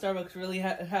remember that Starbucks really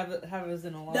have us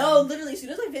in a line. No, literally, as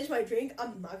soon as I finish my drink,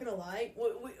 I'm not gonna lie.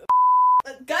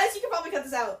 Guys, you can probably cut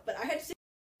this out, but I had to say.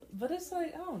 But it's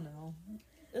like I don't know.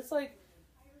 It's like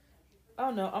I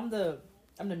don't know. I'm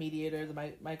the mediator, the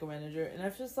micromanager, and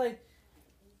it's just like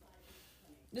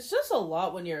it's just a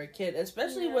lot when you're a kid,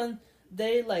 especially when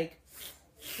they like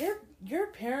your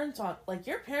parents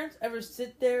ever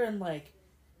sit there and like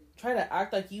try to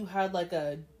act like you had like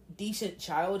a decent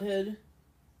childhood,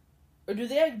 or do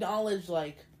they acknowledge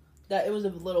like that it was a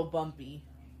little bumpy?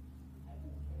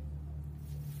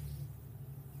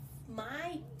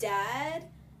 My dad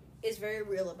is very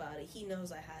real about it. He knows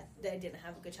that I didn't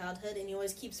have a good childhood, and he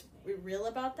always keeps real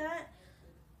about that.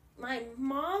 My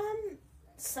mom,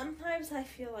 sometimes I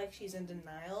feel like she's in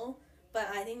denial, but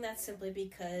I think that's simply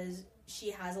because she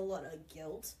has a lot of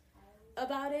guilt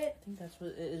about it. I think that's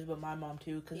what it is with my mom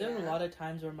too, because there's a lot of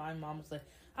times where my mom was like,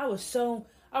 I was so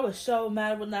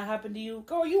mad when that happened to you.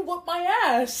 Girl, you whooped my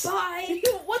ass. Bye.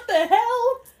 What the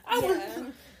hell?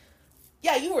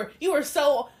 You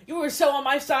were so on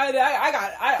my side.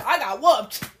 I got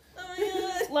whooped. Oh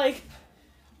my god. Like,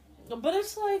 but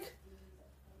it's like,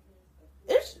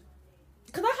 it's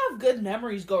because I have good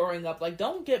memories growing up. Like,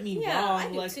 don't get me wrong. I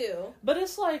do like, too. But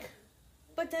it's like,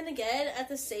 but then again, at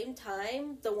the same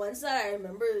time, the ones that I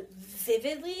remember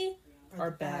vividly are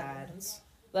the bad. ones.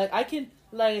 Like, I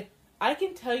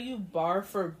can tell you bar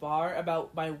for bar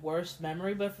about my worst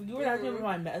memory, but if you were asking me about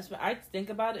my best, I'd think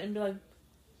about it and be like,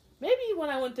 maybe when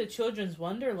I went to Children's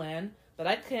Wonderland, but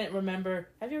I can't remember.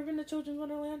 Have you ever been to Children's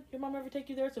Wonderland? Your mom ever take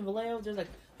you there? It's in Vallejo. There's like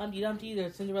Humpty Dumpty.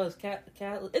 There's Cinderella's cat.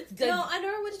 It's good. No, I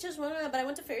never went to just Wonderland, but I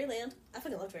went to Fairyland. I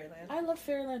fucking love Fairyland. I love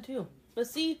Fairyland too. But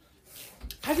see,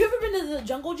 have you ever been to the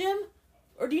Jungle Gym?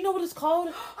 Or do you know what it's called?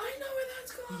 I know where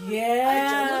that's called.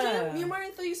 Yeah. Me and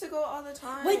Marito used to go all the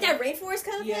time. Wait, that rainforest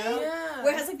kind of thing? Yeah.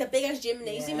 Where it has like the big ass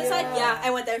gymnasium Yeah. inside? Yeah,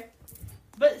 I went there.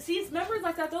 But see, it's memories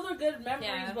like that. Those are good memories.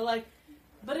 Yeah.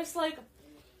 But it's like,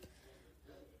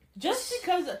 just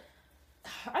because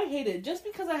I hate it, just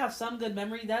because I have some good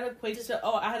memory, that equates to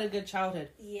I had a good childhood.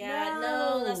 Yeah,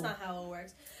 No. no, that's not how it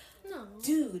works. No.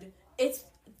 Dude, it's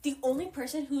the only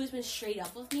person who has been straight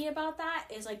up with me about that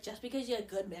is like, just because you had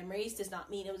good memories does not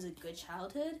mean it was a good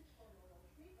childhood.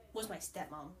 Was my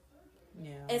stepmom.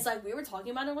 Yeah. And it's like, we were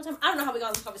talking about it one time. I don't know how we got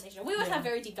in this conversation. We always have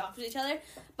very deep talks with each other.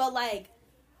 But like,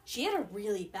 she had a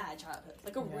really bad childhood.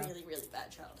 Like a really, really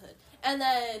bad childhood. And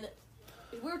then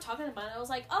we were talking about it. I was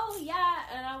like, oh yeah.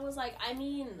 And I was like, I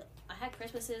mean, I had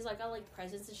Christmases, like, I got, like,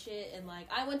 presents and shit, and, like,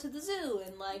 I went to the zoo,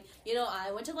 and, like, you know,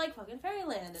 I went to, like, fucking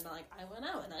Fairyland, and, like, I went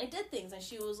out, and I did things, and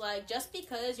she was like, just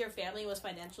because your family was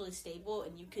financially stable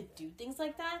and you could do things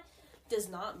like that does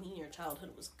not mean your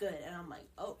childhood was good, and I'm like,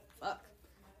 oh, fuck.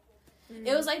 Mm-hmm.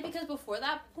 It was, like, because before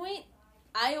that point,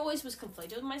 I always was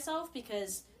conflicted with myself,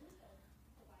 because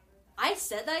I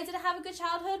said that I didn't have a good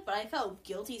childhood, but I felt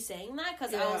guilty saying that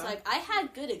because I was like, I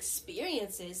had good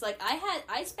experiences. Like,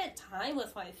 I spent time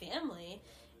with my family,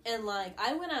 and, like,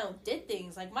 I went out and did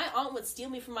things. Like, my aunt would steal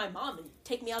me from my mom and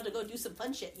take me out to go do some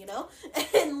fun shit, you know?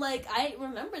 And, like, I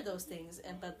remember those things,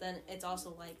 but then it's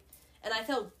also, like, and I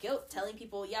felt guilt telling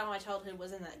people, yeah, my childhood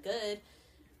wasn't that good,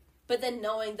 but then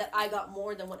knowing that I got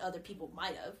more than what other people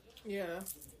might have. Yeah.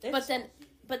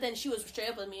 But then she was straight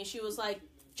up with me, and she was like,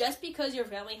 just because your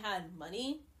family had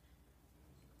money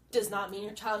does not mean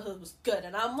your childhood was good.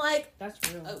 And I'm like, that's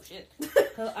real. Oh shit.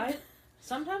 Cause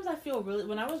sometimes I feel really,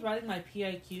 when I was writing my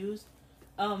PIQs,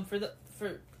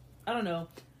 for I don't know,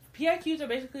 PIQs are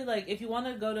basically like if you want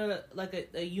to go to like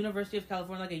a University of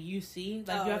California, like a UC,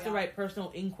 like you have to write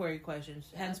personal inquiry questions,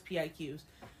 hence PIQs.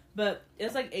 But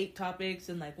it's like 8 topics,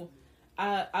 and like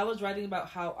I was writing about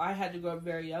how I had to grow up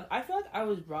very young. I feel like I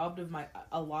was robbed of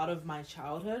a lot of my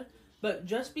childhood. But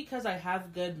just because I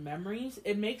have good memories,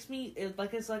 it makes me, it's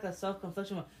like a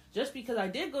self-confliction. Just because I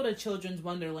did go to Children's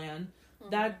Wonderland,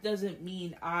 that doesn't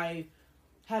mean I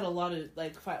had a lot of,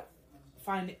 like,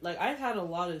 I had a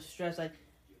lot of stress,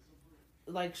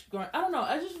 like, growing, I don't know,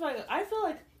 I just, like, I feel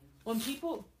like when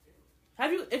people,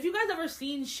 if you guys ever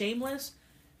seen Shameless,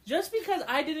 just because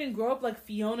I didn't grow up like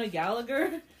Fiona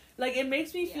Gallagher, like, it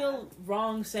makes me feel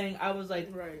wrong saying I was, like,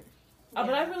 right.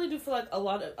 But I really do feel like a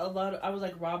lot of I was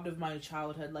like robbed of my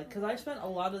childhood, like, because I spent a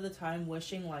lot of the time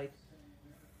wishing like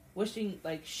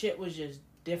shit was just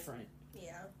different.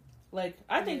 Yeah. Like,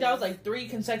 I think that was like 3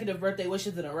 consecutive birthday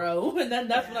wishes in a row, and then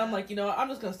that's when I'm like, you know what, I'm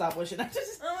just gonna stop wishing.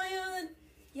 Oh my god.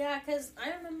 Yeah, because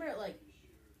I remember, like,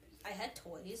 I had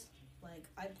toys. Like,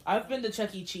 I've been to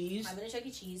Chuck E. Cheese. I've been to Chuck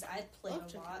E. Cheese. I played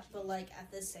a lot, but, like, at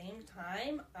the same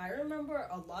time, I remember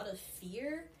a lot of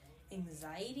fear,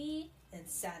 anxiety, and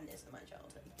sadness in my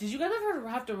childhood. Did you guys ever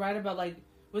have to write about, like,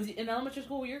 in elementary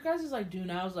school, were your guys' like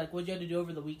do-nows, like, what you had to do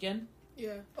over the weekend?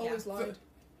 Yeah, always lied.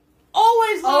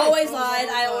 Always lied! Always lied.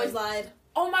 I always lied.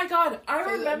 Oh my god, I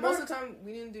remember. Most of the time,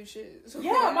 we didn't do shit. So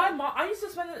yeah, my mom, I used to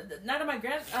spend the night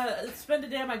at spend the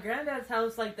day at my granddad's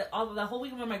house, like, the whole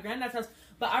weekend at my granddad's house.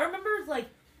 But I remember, like,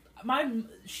 my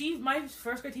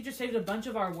first grade teacher saved a bunch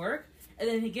of our work, and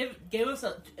then he gave us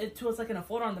it to us like in a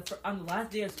folder on the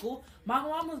last day of school. My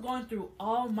mom was going through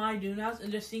all my do-nows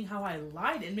and just seeing how I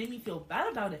lied. It made me feel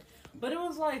bad about it. But it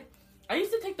was like, I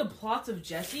used to take the plots of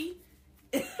Jessie.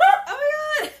 Oh my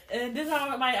god! And this is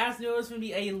how my ass knew I was going to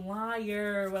be a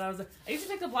liar when I was I used to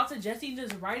take the plots of Jessie and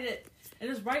just write it. And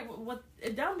just write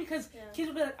it down because kids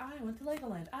would be like, I went to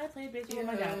Legoland. I played baseball with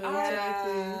my dad.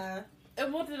 Exactly.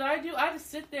 And what did I do? I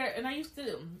just sit there and I used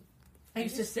to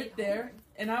sit there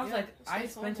and I was like, I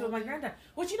spent it with my granddad.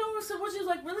 Which, you know, which is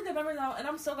like really good memory now. And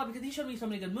I'm so glad because he showed me so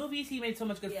many good movies. He made so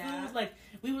much good food. Like,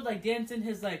 we would like dance in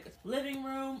his like living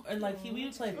room and like we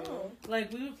would play,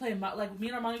 like me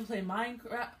and our mom would play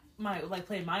Minecraft.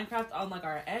 Play Minecraft on like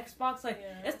our Xbox. Like,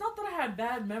 it's not that I had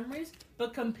bad memories,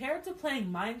 but compared to playing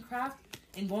Minecraft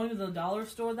and going to the dollar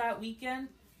store that weekend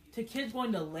to kids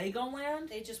going to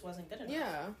Legoland, it just wasn't good enough.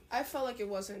 Yeah, I felt like it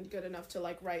wasn't good enough to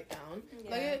like write down. Yeah.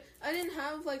 Like I didn't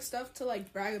have like stuff to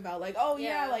like brag about. Like, oh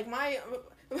yeah, like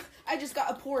I just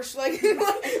got a Porsche. Like,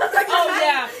 oh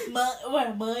yeah,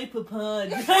 my papa.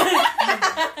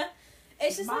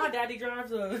 It's just my like, daddy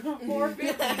drives a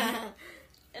 450.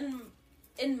 And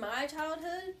in my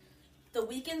childhood, the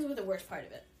weekends were the worst part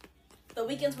of it. The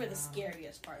weekends were the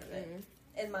scariest part of it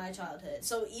in my childhood.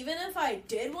 So even if I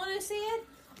did want to see it,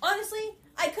 honestly,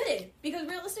 I couldn't. Because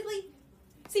realistically,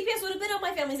 CPS would have been on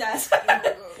my family's ass.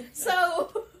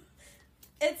 So,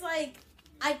 it's like,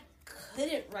 I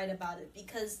couldn't write about it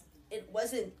because it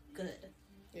wasn't good.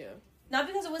 Yeah. Not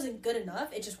because it wasn't good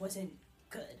enough, it just wasn't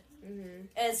good. Mm-hmm.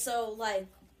 And so, like,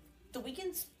 the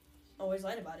weekends always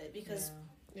lied about it because...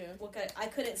 Yeah. I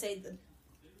couldn't say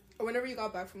or whenever you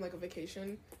got back from like a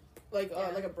vacation, like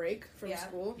a break from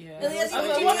school. Yeah.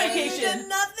 What vacation?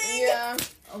 Nothing. Yeah.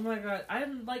 Oh my god,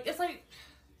 I'm like, it's like,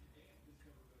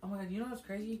 oh my god, you know what's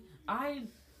crazy? I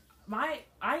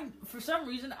for some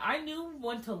reason I knew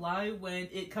when to lie when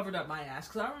it covered up my ass.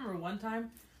 Cause I remember one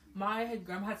time my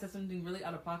grandma had said something really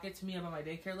out of pocket to me about my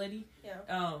daycare lady.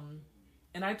 Yeah.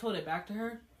 And I told it back to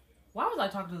her. Why was I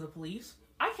talking to the police?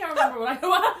 I can't remember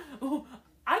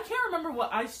I can't remember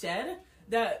what I said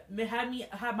that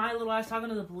had my little ass talking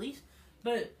to the police,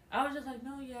 but I was just like,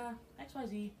 no, yeah,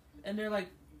 XYZ. And they're like,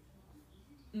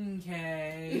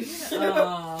 okay.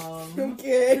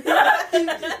 Okay.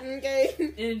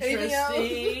 Okay. Anything else?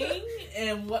 Interesting.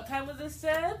 And what time was this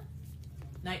said?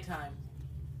 Nighttime.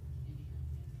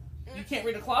 You can't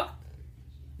read a clock?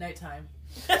 Nighttime.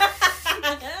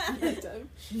 Nighttime.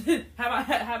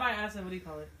 Have I asked him, what do you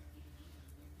call it?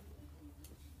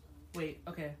 Wait,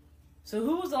 okay. So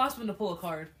who was the last one to pull a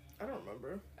card? I don't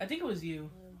remember. I think it was you.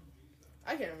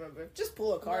 I can't remember. Just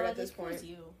pull a card at this point. It was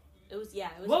you. It was you.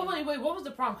 Wait, what was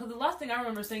the problem? Because the last thing I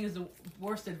remember saying is the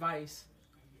worst advice.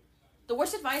 The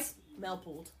worst advice Mel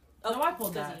pulled. Oh, No, I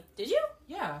pulled Disney. that. Did you?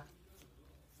 Yeah.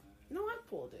 No, I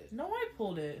pulled it. No, I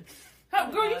pulled it. Oh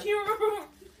my Girl, you God. can't remember.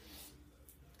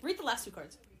 Read the last two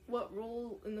cards. What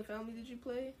role in the family did you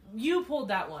play? You pulled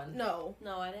that one. No.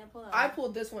 No, I didn't pull that. I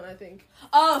pulled this one, I think.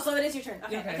 Oh, so it is your turn.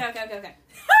 Okay. Okay.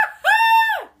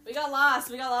 We got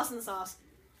lost. We got lost in the sauce.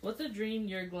 What's a dream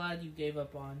you're glad you gave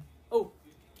up on? Oh,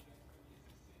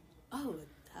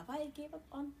 have I gave up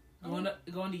on? Going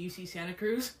to UC Santa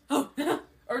Cruz? Or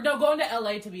no, going to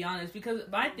LA, to be honest, because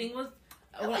my thing was...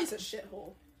 LA's a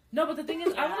shithole. No, but the thing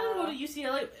is, I wanted to go to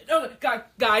UCLA. No,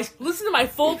 guys, listen to my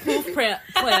foolproof plan.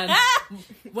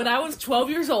 When I was 12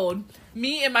 years old,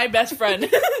 me and my best friend,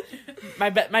 my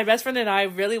best friend and I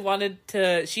really wanted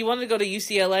to. She wanted to go to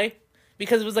UCLA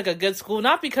because it was like a good school,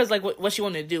 not because like what she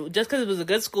wanted to do, just because it was a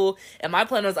good school. And my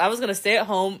plan was I was gonna stay at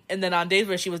home, and then on days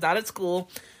where she was not at school,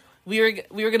 we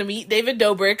were gonna meet David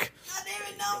Dobrik.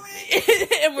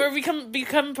 And we're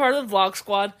become part of the Vlog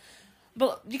Squad.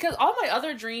 But because all my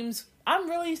other dreams, I'm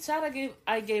really sad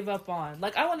I gave up on.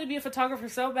 Like, I wanted to be a photographer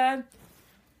so bad.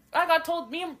 I got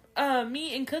told, me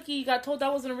and Cookie got told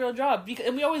that wasn't a real job.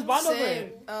 And we always bond over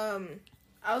it.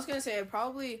 I was gonna say,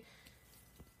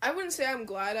 I wouldn't say I'm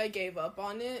glad I gave up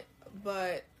on it,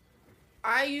 but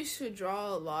I used to draw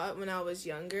a lot when I was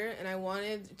younger, and I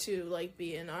wanted to, like,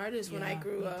 be an artist when I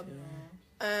grew up. Too.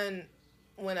 And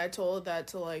when I told that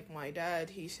to, like, my dad,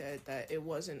 he said that it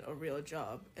wasn't a real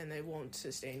job and they won't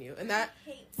sustain you. And that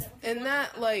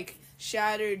like,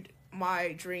 shattered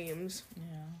my dreams. Yeah.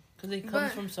 Because it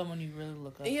comes from someone you really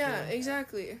look up to. Yeah,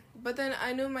 exactly. But then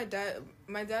I knew my dad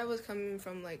was coming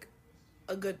from, like,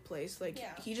 a good place. Like,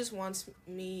 he just wants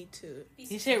me to...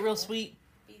 He said it real sweet.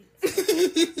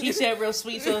 He said it real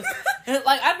sweet, so...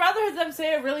 Like, I'd rather them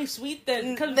say it really sweet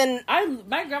than...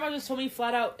 my grandma just told me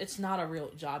flat out, it's not a real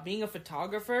job. Being a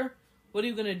photographer, what are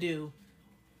you gonna do?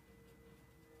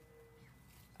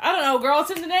 I don't know, girl, it's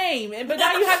in the name. But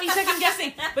now you have me second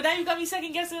guessing.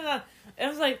 And I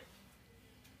was like...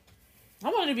 I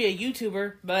wanted to be a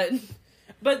YouTuber, but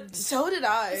so did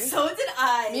I.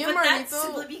 Me and but Marnito, that's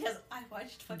simply because I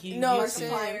watched fucking no,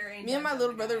 Markiplier. me and my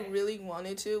little brother really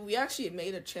wanted to. We actually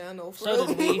made a channel for So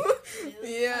did we.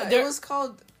 Yeah, it was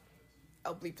called...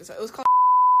 I'll bleep this out. It was called...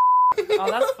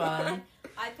 Oh, that's fun.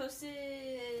 I posted...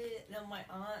 No, my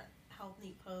aunt helped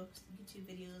me post YouTube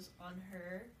videos on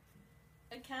her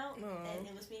account, and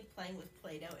it was me playing with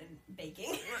Play-Doh and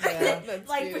baking. Yeah,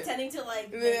 like, cute. pretending to, like,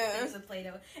 make things with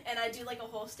Play-Doh. And I do, like, a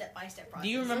whole step-by-step process. Do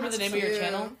you remember the name of your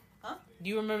channel? Huh? Do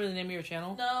you remember the name of your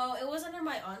channel? No, it was under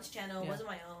my aunt's channel. It wasn't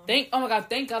my own. Oh my god,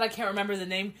 thank God I can't remember the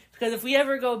name. Because if we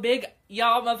ever go big,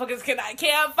 y'all motherfuckers can't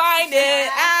find it.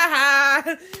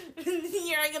 Aha!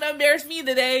 You ain't gonna embarrass me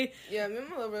today. Yeah, me and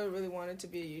my little brother really wanted to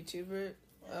be a YouTuber.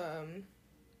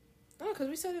 Because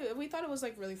we thought it was,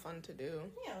 like, really fun to do.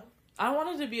 Yeah. I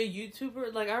wanted to be a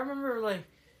YouTuber. Like, I remember, like,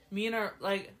 me and our,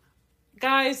 like...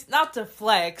 Guys, not to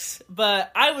flex,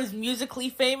 but I was musically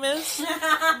famous.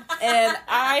 And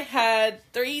I had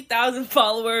 3,000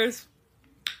 followers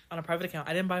on a private account.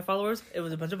 I didn't buy followers. It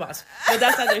was a bunch of bots. But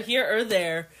that's either here or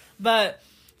there. But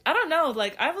I don't know.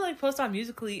 Like, I would, like, post on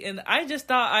Musically, and I just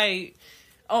thought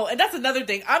Oh, and that's another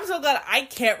thing. I'm so glad I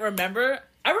can't remember.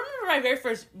 I remember my very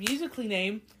first Musically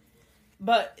name,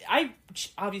 but I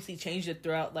obviously changed it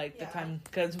throughout, like, the time.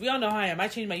 Because we all know how I am. I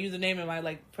change my username and my,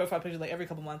 like, profile picture, like, every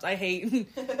couple months. I hate...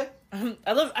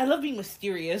 I love being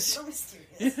mysterious. So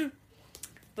mysterious.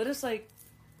 But it's like...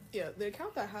 Yeah, the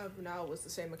account I have now was the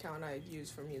same account I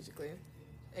used for Musically.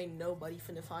 Ain't nobody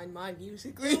finna find my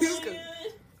Musically.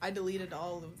 I deleted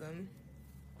all of them.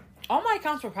 All my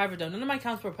accounts were private, though. None of my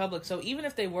accounts were public. So even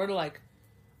if they were to, like...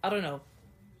 I don't know.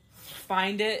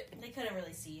 Find it... They couldn't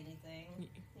really see anything.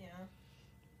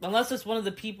 Unless it's one of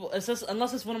the people...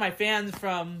 Unless it's one of my fans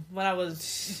from when I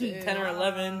was 10 or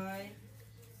 11.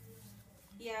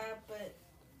 Yeah, but...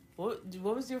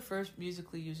 What was your first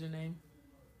Musically username?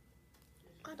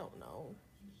 I don't know.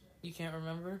 You can't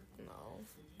remember? No.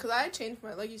 Because I changed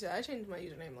my... Like you said, I changed my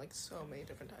username, like, so many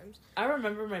different times. I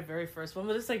remember my very first one,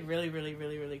 but it's, like, really, really,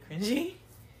 really, really cringy.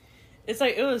 It's,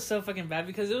 like, it was so fucking bad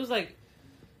because it was, like...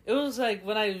 It was like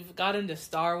when I got into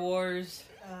Star Wars.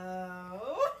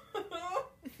 Oh.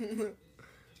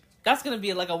 That's gonna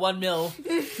be like a 1 mil.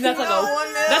 That's like No, a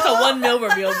 1 mil. That's a 1 mil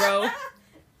reveal, bro.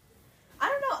 I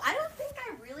don't know. I don't think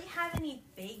I really have any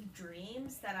big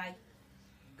dreams that I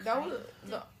That was gave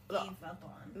the up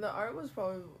on. the art was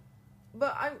probably,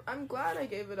 but I'm glad I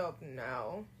gave it up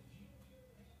now.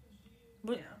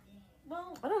 But Yeah.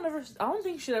 Well, I don't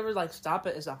think you should ever like stop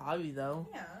it as a hobby though.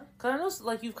 yeah. Cause I know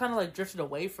like you've kind of like drifted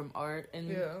away from art, and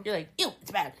Yeah. you're like, ew,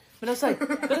 it's bad. But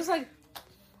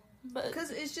Because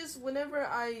it's just whenever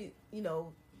I,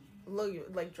 look,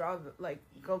 like,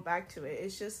 go back to it,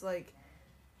 it's just, like,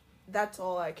 that's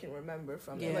all I can remember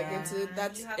from it. Like, You have it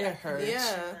that hurts. connection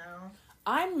Yeah. now.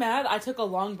 I'm mad I took a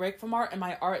long break from art and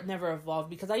my art never evolved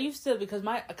because I used to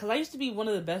be one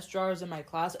of the best drawers in my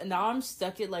class, and now I'm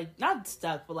stuck at like, not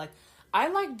stuck, but like I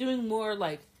like doing more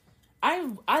like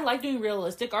I like doing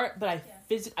realistic art, but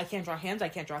I can't draw hands, I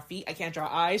can't draw feet, I can't draw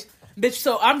eyes. Bitch,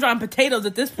 so I'm drawing potatoes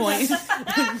at this point.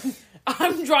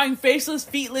 I'm drawing faceless,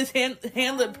 feetless,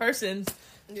 handlet persons.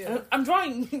 Yeah. I'm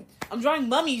drawing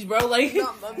mummies, bro. Like,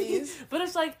 Not mummies. But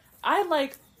it's like I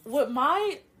like what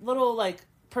my little like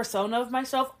persona of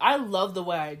myself. I love the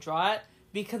way I draw it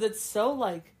because it's so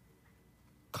like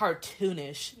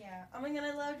cartoonish. Yeah. Oh my god,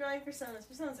 I love drawing personas.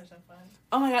 Personas are so fun.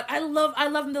 Oh my god, I love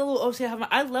the little OC.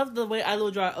 I love the way I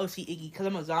little draw OC Iggy because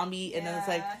I'm a zombie, and then it's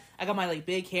like I got my like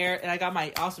big hair and I got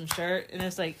my awesome shirt, and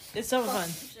it's like it's so fun.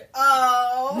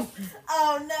 Oh,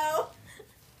 oh no.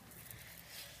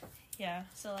 Yeah.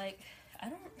 So like,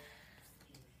 I'm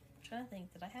trying to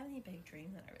think. Did I have any big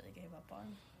dream that I really gave up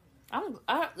on?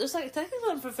 It's like technically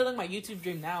I'm fulfilling my YouTube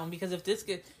dream now because if if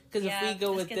we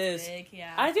go with this, big,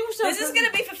 yeah. I think we should. This is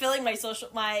gonna be fulfilling my social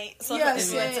Yeah,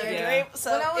 influencer same. dream.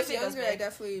 So when I was if it goes younger, I big.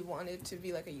 definitely wanted to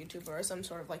be like a YouTuber or some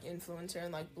sort of like influencer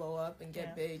and like blow up and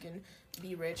get big and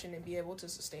be rich and be able to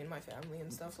sustain my family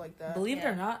and stuff like that. Believe it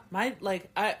or not, my like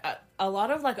I a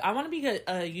lot of like I want to be a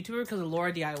YouTuber because of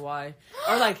Laura DIY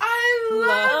or like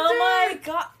Oh my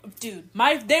god, dude!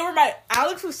 they were my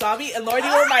Alex Wasabi and Laura. They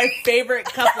were my favorite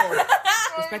couple.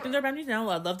 Respecting their boundaries now.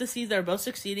 I love to see they're both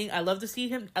succeeding. I love to see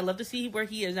him. I love to see where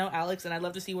he is now, Alex, and I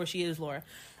love to see where she is, Laura.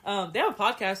 They have a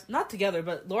podcast, not together,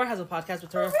 but Laura has a podcast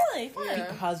with her Really? Fun.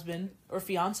 Yeah. husband or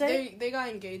fiance. They got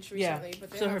engaged recently, but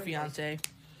they so her haven't, fiance.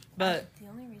 But The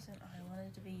only reason I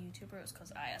wanted to be a YouTuber was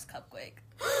because I asked Cupquake.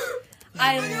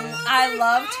 I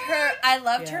loved her. I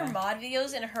loved her mod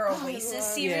videos in her Oasis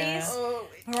series. Yeah. Oh,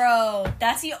 Bro,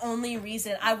 that's the only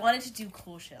reason I wanted to do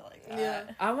cool shit like that. yeah.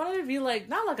 I wanted to be like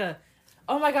not like a.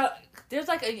 Oh my god! There's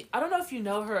like I don't know if you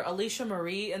know her, Alicia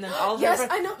Marie, and then all of Yes, her.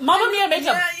 I know. Mamma Mia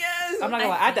makeup. Yeah, yes. I'm not gonna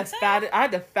lie. I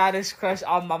had the fattest crush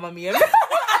on Mamma Mia.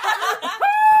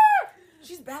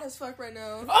 She's bad as fuck right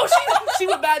now. Oh, she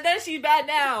was bad then. She's bad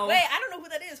now. Wait, I don't know who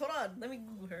that is. Hold on. Let me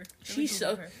Google her.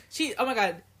 Oh my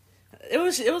god. It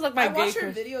was like my I watch gay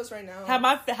her crush. videos right now. Had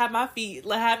my feet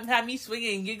had me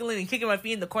swinging and giggling and kicking my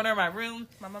feet in the corner of my room.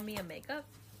 Mamma Mia makeup.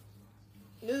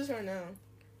 This is her now.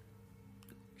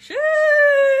 She.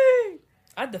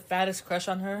 I had the fattest crush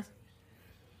on her.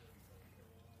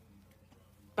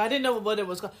 But I didn't know what it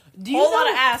was called. Do you Whole know? lot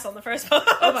of ass on the first post.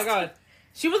 Oh my god.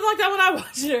 She wasn't like that when I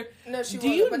watched her. No, she Do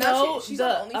wasn't. you but know now she's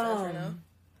on OnlyFans right now.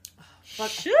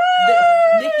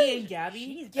 Nikki and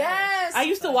Gabby? Yes. I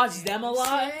used to watch them a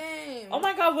lot. Same. Oh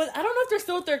my god, I don't know if they're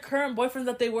still with their current boyfriends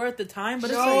that they were at the time, but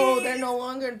no, it's like, they're no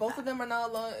longer, and both of them are not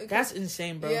alone. that's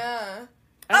insane, bro. Yeah.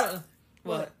 I don't,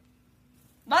 what?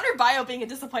 Not her bio being a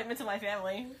disappointment to my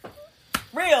family.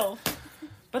 Real.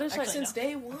 But it's like Since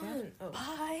day one. Oh.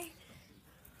 Bye.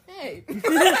 Hey.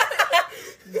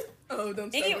 Oh,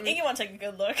 don't start with Iggy me. want to take a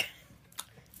good look.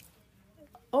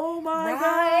 oh my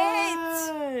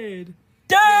Right. god.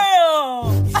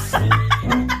 Damn!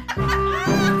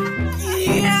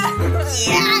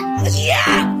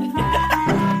 yeah!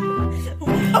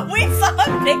 We saw a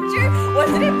picture.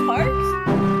 Was it in Parks?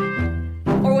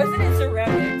 Or was it in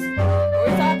Surroundings? Or we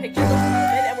saw a picture of a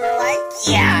woman and we were like,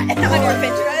 yeah! And on your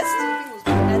Pinterest? I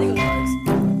think it was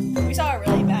Parks. We saw a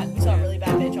really bad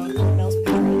bitch on Mel's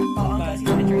Pinterest. On Gussy's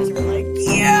Pinterest. And we're like,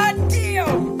 yeah,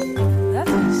 damn!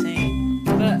 That's insane.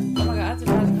 But oh my god, I have to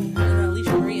find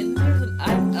Alicia Marie and there's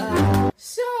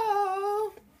So.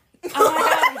 oh my god.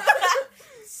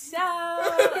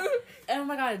 Oh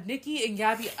my god, Nikki and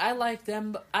Gabby, I like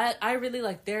them. But I really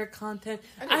like their content.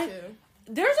 I do too.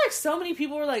 There's like so many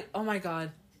people who are like, oh my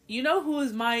god, you know who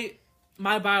is my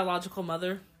biological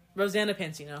mother? Rosanna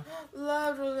Pansino.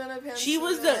 Loved Rosanna Pansino. She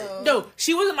was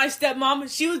she wasn't my stepmom.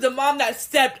 She was the mom that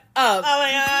stepped up. Oh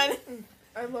my god.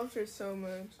 I loved her so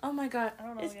much. Oh my god, I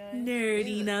don't know, it's guys.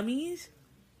 nerdy Yeah. nummies.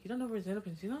 You don't know Rosanna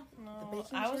Pansino? No, The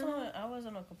baking I was channel? I was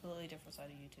on a completely different side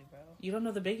of YouTube, bro. You don't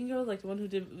know the baking girl? Like the one who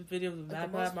did video of the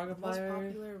Like Mad the most Markiplier?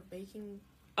 popular baking.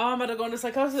 Oh, I'm about to go into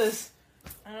psychosis.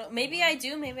 I don't. Maybe I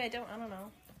do. Maybe I don't. I don't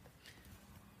know.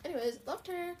 Anyways, loved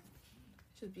her.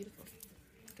 She was beautiful.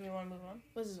 Do we want to move on?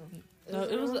 What's this one? Is No,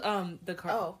 this it was one? the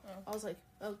car. Oh, I was like,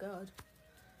 oh god.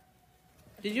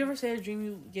 Did you ever say a dream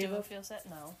you gave Do I up? feel sad?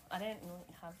 No, I didn't really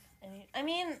have any. I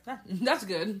mean, That's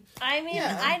good.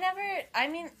 Yeah. I never. I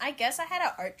mean, I guess I had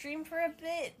an art dream for a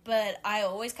bit, but I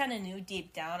always kind of knew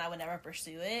deep down I would never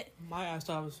pursue it. My ass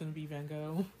thought I was gonna be Van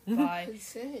Gogh. Why?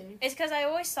 Insane. It's because I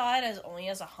always saw it as only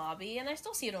as a hobby, and I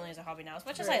still see it only as a hobby now. As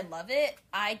much as I Right. love it,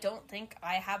 I don't think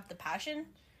I have the passion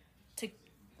to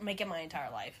make it my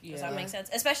entire life. Does that Yeah. make sense?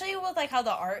 Especially with like how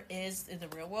the art is in the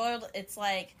real world. It's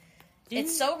like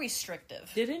it's so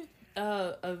restrictive. Didn't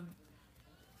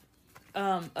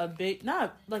a big,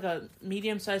 not like a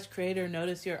medium-sized creator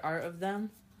notice your art of them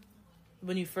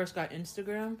when you first got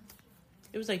Instagram?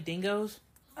 It was like dingoes.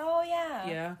 Oh yeah,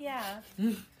 Yeah. yeah.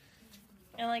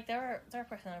 And like they're a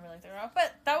person I really like their art,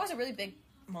 but that was a really big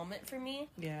moment for me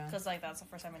Yeah. because like that's the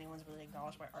first time anyone's really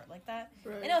acknowledged my art like that,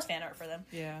 Right. and it was fan art for them.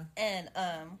 Yeah. And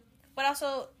but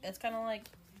also it's kind of like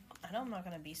I know I'm not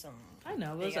gonna be some. I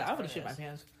know. It was Big like, ass I would have shit my artist.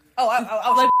 pants. Oh, I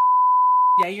was Like,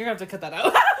 yeah, you're gonna have to cut that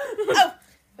out. oh.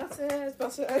 That's it.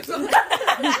 That's it.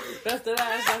 That's the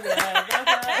last.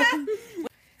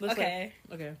 Okay.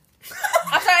 Okay.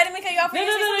 I'm sorry, I didn't mean to cut you off. No, Were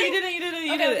you no, gonna no, say you something? didn't. You didn't.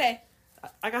 You Okay, didn't. okay.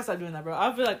 I gotta stop doing that, bro.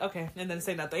 I'll be like, okay, and then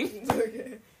say nothing.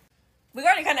 Okay. We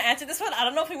already kind of answered this one. I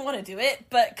don't know if we want to do it,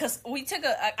 but because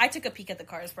I took a peek at the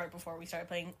cards right before we started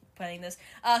playing this.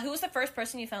 Who was the first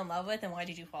person you fell in love with, and why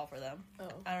did you fall for them? Oh.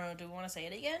 I don't know. Do we want to say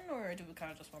it again, or do we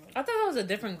kind of just want to? I thought that was a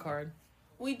different card.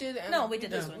 We did. No, we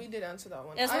did this one. We did answer that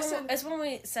one. It's I when, said, it's when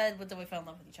we said that we fell in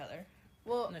love with each other.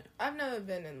 well, No. I've never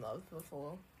been in love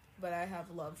before, but I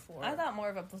have love for. I thought more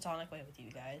of a platonic way with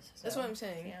you guys. So. That's what I'm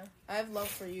saying. Yeah. I have love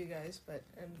for you guys, but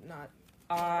I'm not.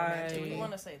 Do we I.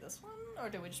 want to say this one, or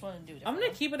do we just want to do it? I'm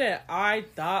gonna keep it at I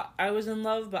thought I was in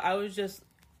love, but I was just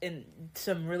in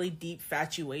some really deep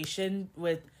infatuation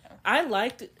with. I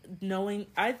liked knowing.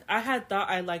 I had thought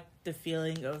I liked the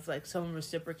feeling of like someone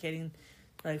reciprocating,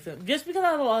 like just because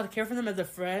I had a lot of care for them as a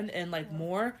friend and like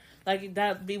more like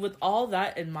that. Be with all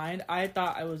that in mind, I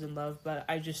thought I was in love, but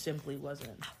I just simply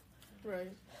wasn't.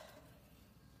 Right.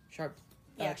 Sharp.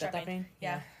 Yeah, that sharp pain.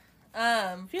 Yeah.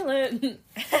 Feel it.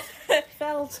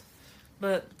 Felt.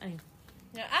 But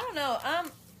Yeah, I don't know.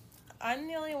 I'm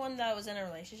the only one that was in a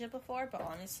relationship before, but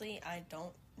honestly, I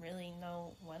don't really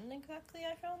know when exactly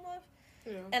I fell in love.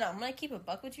 Yeah. And I'm gonna keep a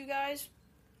buck with you guys.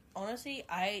 Honestly,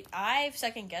 I've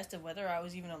second guessed of whether I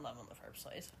was even in love in the first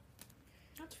place.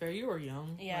 that's fair. You were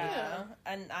young. Yeah, Yeah.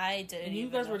 and I didn't. And you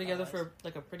even guys know were if I together was. for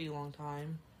like a pretty long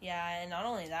time. Yeah, and not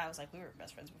only that, it was like we were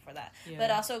best friends before that. Yeah.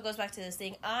 But also it goes back to this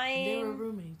thing. They were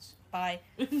roommates. Bye.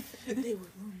 They were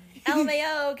roommates.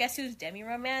 LMAO, guess who's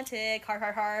demi-romantic? Har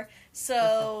har har.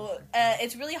 So,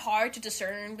 it's really hard to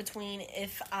discern between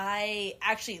if I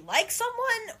actually like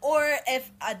someone or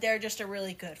if they're just a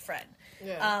really good friend.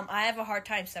 Yeah. I have a hard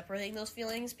time separating those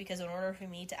feelings because in order for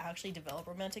me to actually develop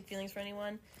romantic feelings for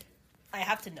anyone, I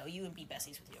have to know you and be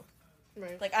besties with you.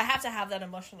 Right. Like, I have to have that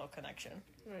emotional connection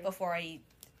Right. before I...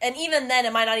 And even then,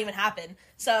 it might not even happen.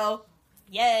 So,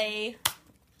 yay.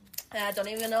 I don't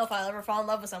even know if I'll ever fall in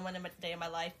love with someone in a day of my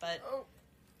life, but... Oh.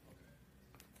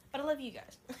 But I love you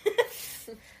guys.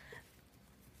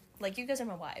 Like, you guys are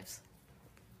my wives.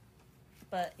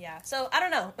 But, yeah. So, I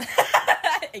don't know.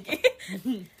 I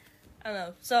don't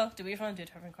know. So, do we want to do a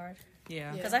different card?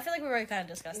 Yeah. Because I feel like we already kind of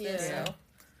discussed this, Yeah. so...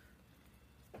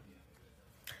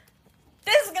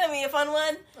 This is going to be a fun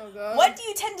one. Oh god. What do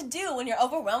you tend to do when you're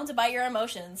overwhelmed by your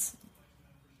emotions?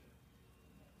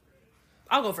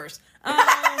 I'll go first. Do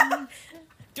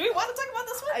we want to talk about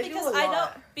this one? I do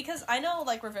Because a lot. I know,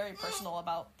 like, we're very personal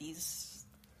about these...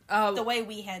 Oh, The way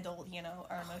we handle,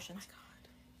 our emotions.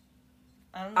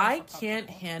 I don't know. I if we're can't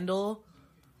comfortable.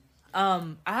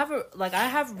 handle. I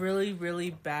have really,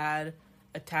 really bad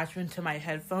attachment to my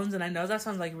headphones, and I know that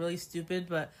sounds like really stupid,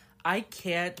 but I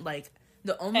can't like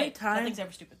the only Hey, time. nothing's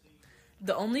ever stupid.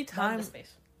 The only Not in time. this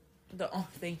space.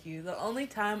 Thank you. The only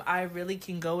time I really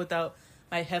can go without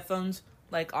my headphones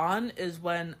like on is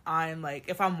when I'm like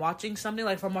if I'm watching something,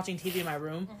 like if I'm watching TV in my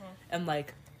room, and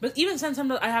like. But even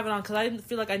sometimes I have it on because I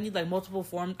feel like I need like multiple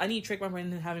forms. I need to trick my brain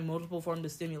into having multiple forms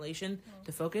of stimulation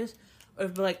to focus,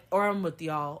 or I'm with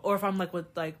y'all, or if I'm like with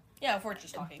like Yeah, if we're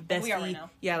just talking. Bestie, We are right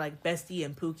now. yeah, like Bestie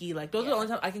and Pookie, like those are the only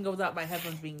time I can go without my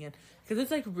headphones being in because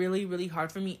it's like really, really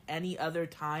hard for me any other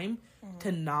time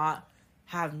to not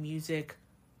have music,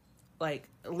 like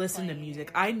listen to Playing.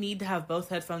 music. I need to have both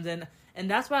headphones in, And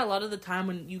that's why a lot of the time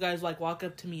when you guys like walk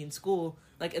up to me in school,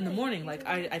 like in the morning, like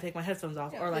I take my headphones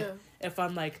off, or like if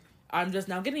I'm like I'm just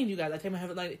now getting you guys, I take my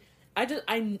headphones. Like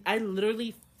I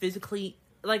literally physically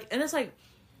like, and it's like,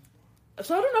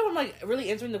 so I don't know if I'm like really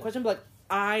answering the question, but like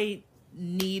I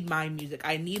need my music,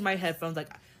 I need my headphones, like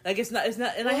it's not,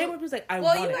 and I hate when people's like I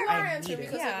want it, I need it.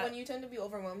 Because like when you tend to be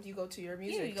overwhelmed, you go to your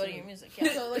music. You go to your music,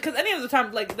 yeah. So, like, because any of the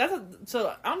time, like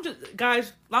so I'm just,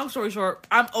 guys, long story short,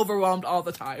 I'm overwhelmed all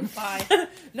the time. Bye.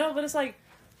 No, but it's like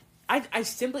I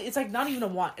simply, it's like not even a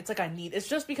want, it's like I need. It's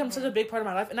just become such a big part of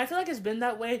my life, and I feel like it's been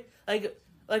that way.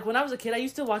 Like when I was a kid, I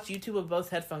used to watch YouTube with both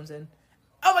headphones in.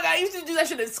 Oh my god, I used to do that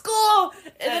shit in school,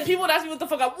 and then people would ask me what the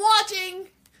fuck I'm watching.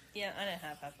 Yeah, I didn't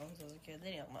have headphones as a kid.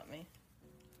 They didn't let me.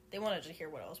 They wanted to hear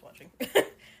what I was watching.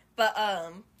 But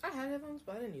I had headphones,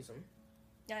 but I didn't use them.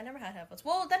 Yeah, I never had headphones.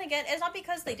 Well, then again, it's not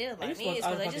because they didn't let me. It's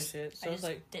because I just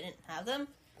didn't have them.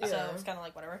 Yeah. So it's kind of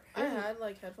like whatever. I had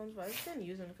like headphones, but I just didn't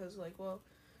use them because like, well,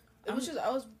 it was just I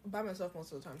was by myself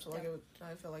most of the time, so like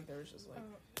I felt like there was just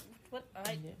like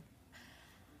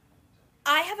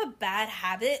I have a bad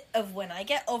habit of when I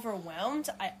get overwhelmed,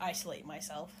 I isolate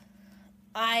myself.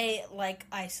 I like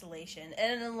isolation,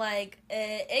 and like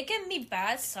it can be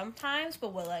bad sometimes,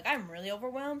 but when like I'm really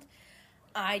overwhelmed,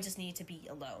 I just need to be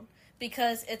alone,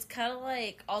 because it's kind of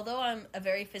like, although I'm a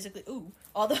very physically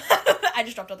I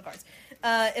just dropped all the cards.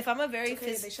 If I'm a very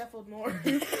they shuffled more.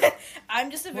 I'm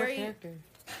just a More very character.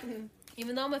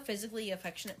 Even though I'm a physically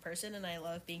affectionate person and I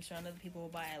love being surrounded with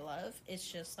people I love, it's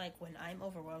just like when I'm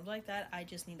overwhelmed like that, I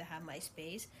just need to have my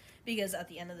space, because at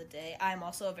the end of the day, I'm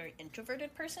also a very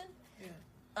introverted person.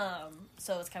 Yeah.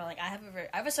 So it's kind of like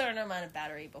I have a certain amount of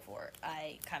battery before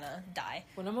I kind of die.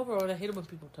 When I'm overwhelmed, I hate it when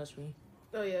people touch me.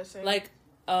 Oh yeah, same. Like,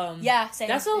 yeah, same.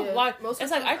 That's why.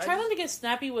 It's like I try not just to get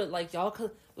snappy with like y'all,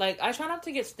 cause like I try not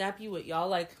to get snappy with y'all,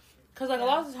 like, cause like a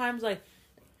lot of the times like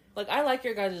I like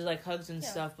your guys' like hugs and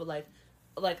stuff, but like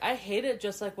I hate it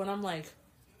just like when I'm like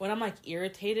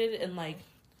irritated and like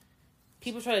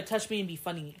people try to touch me and be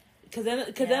funny, cause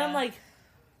then I'm like,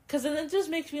 cause then it just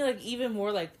makes me like even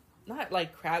more like, not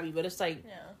like crabby, but it's like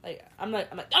like I'm like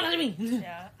oh, not me.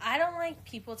 Yeah, I don't like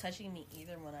people touching me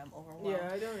either when I'm overwhelmed.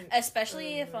 Yeah, I don't.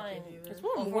 Especially if I'm. It's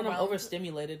more when I'm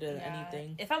overstimulated than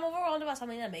anything. If I'm overwhelmed about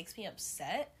something that makes me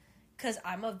upset, because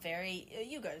I'm a very,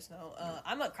 you guys know,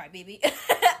 I'm a crybaby.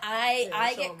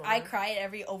 I cry at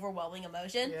every overwhelming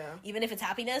emotion, even if it's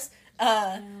happiness.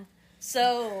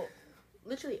 So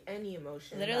literally any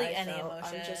emotion.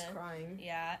 I'm just crying.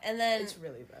 Yeah, and then it's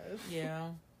really bad. Yeah.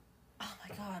 Oh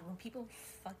my god, when people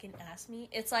fucking ask me,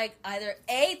 it's like either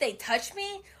A, they touch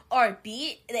me, or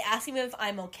B, they ask me if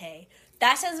I'm okay.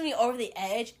 That sends me over the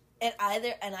edge, and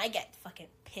I get fucking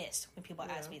pissed when people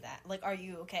ask me that. Like, are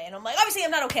you okay? And I'm like, obviously I'm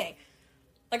not okay.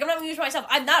 Like, I'm not even used to myself.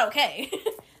 I'm not okay.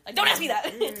 Like, don't ask me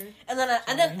that.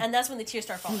 And that's when the tears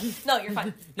start falling. No, you're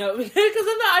fine. No, because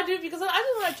I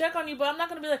just want to check on you, but I'm not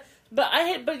gonna be like.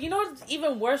 But you know what's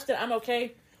even worse than I'm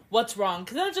okay? What's wrong?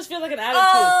 Because then it just feels like an attitude.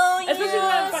 Oh, especially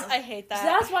yes. when I hate that. So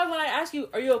that's why when I ask you,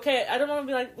 are you okay? I don't want to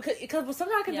be like, because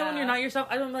sometimes I can tell when you're not yourself.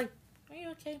 I don't like, are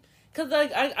you okay? Because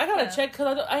like I gotta check,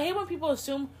 because I hate when people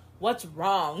assume what's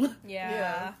wrong.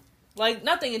 Yeah. Like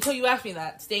nothing until you ask me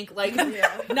that. Stink. Like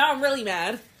now I'm really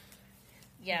mad.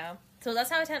 Yeah. So that's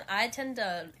how I tend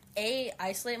to A,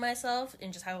 isolate myself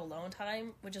and just have alone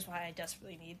time, which is why I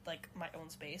desperately need like my own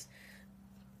space.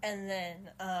 And then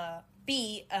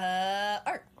B,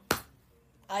 art.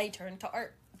 I turn to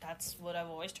art. That's what I've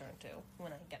always turned to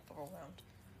when I get overwhelmed.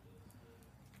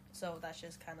 So that's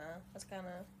kind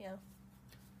of, yeah.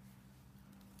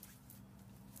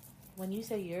 When you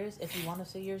say yours, if you want to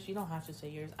say yours, you don't have to say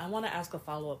yours. I want to ask a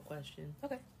follow-up question.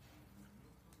 Okay.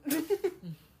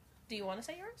 Do you want to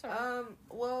say yours? Or?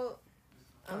 Well,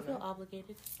 I don't feel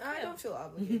obligated. I don't feel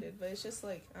obligated, but it's just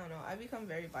like, I don't know, I become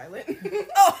very violent.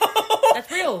 Oh! That's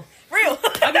real. Real!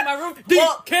 I'm in my room.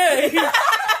 DK!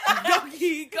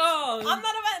 Donkey Kong! I'm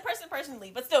not a violent person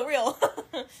personally, but still real.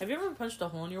 Have you ever punched a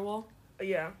hole in your wall?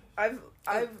 Yeah. I've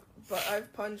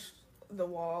punched the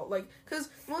wall, like, because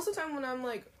most of the time when I'm,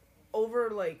 like,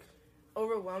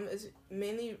 overwhelmed, is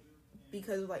mainly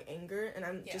because of like anger, and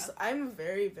I'm a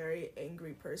very, very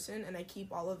angry person, and I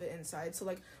keep all of it inside, so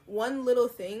like one little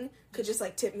thing could just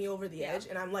like tip me over the edge,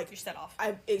 and I'm like, you're set off.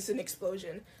 It's an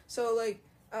explosion. So like,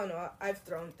 I don't know, I've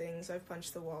thrown things, I've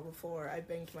punched the wall before, I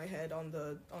banged my head on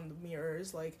the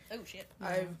mirrors, like, oh shit,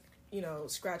 I've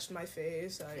scratched my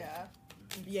face, I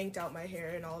yanked out my hair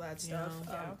and all that stuff.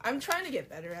 I'm trying to get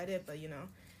better at it, but it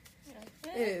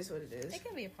is what it is. It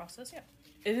can be a process.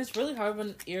 And it's really hard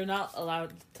when you're not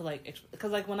allowed to, like,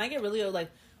 because, like, when I get really,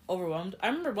 like, overwhelmed. I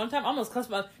remember one time I almost cussed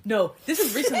my... No, this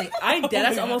is recently. I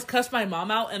deadass almost cussed my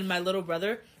mom out and my little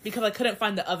brother because I couldn't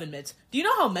find the oven mitts. Do you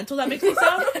know how mental that makes me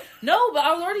sound? No, but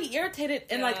I was already irritated,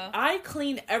 and like I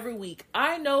clean every week.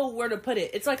 I know where to put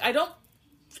it. It's like I don't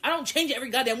change it every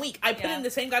goddamn week. I put it in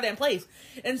the same goddamn place.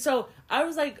 And so I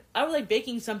was like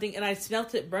baking something, and I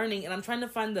smelt it burning, and I'm trying to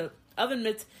find the oven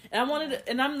mitts, and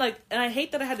I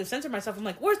hate that I had to censor myself. I'm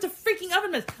like, where's the freaking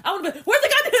oven mitts? I want to be, where's the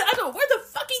goddamn, where's the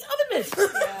fucking oven mitts?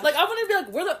 Yeah. Like, I want to be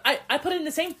like, I put it in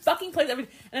the same fucking place and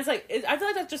it's like, I feel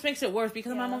like that just makes it worse,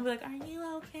 because my mom will be like, are you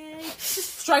okay?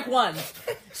 Strike one.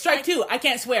 Strike two, I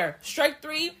can't swear. Strike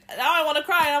three, now I want to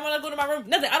cry, I want to go to my room.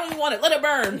 Nothing, I don't even want it. Let it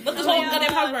burn. Let this whole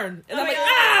goddamn house burn. And I'm like,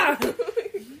 ah!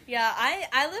 Yeah,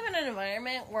 I live in an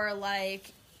environment where,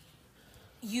 like,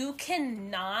 you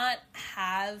cannot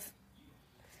have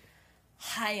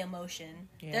high emotion.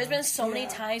 Yeah. There's been so many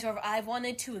times where I've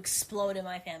wanted to explode in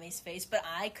my family's face, but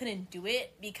I couldn't do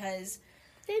it because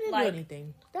they didn't do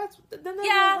anything. That's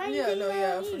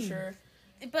for sure.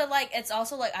 But like, it's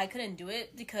also like I couldn't do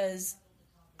it because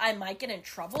I might get in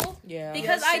trouble. Yeah,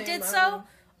 because I did so.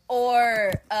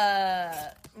 Or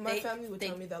my family would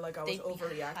tell me that like I was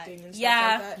overreacting and stuff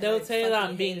like that. They'll tell you that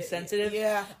I'm being sensitive.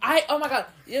 Yeah. Oh my god,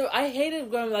 I hated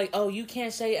going like, oh, you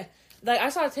can't say. Like, I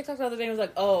saw a TikTok the other day and was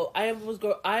like, oh,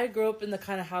 I grew up in the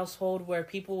kind of household where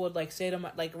people would, like, say to my,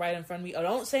 like, right in front of me, oh,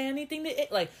 don't say anything to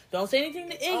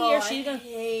Iggy,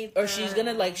 or she's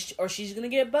gonna, like, or she's gonna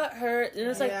get butt hurt. And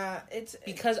it's like, it's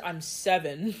because I'm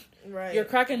 7. Right. You're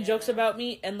cracking jokes about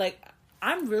me, and, like,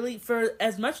 I'm really, for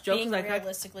as much jokes as I crack...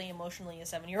 realistically, emotionally, a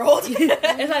 7-year-old.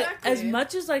 It's like, as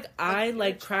much as, like, I,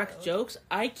 like, crack jokes,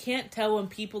 I can't tell when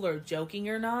people are joking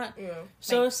or not. Yeah.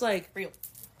 So it's, like... Real.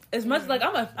 As much like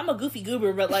I'm a goofy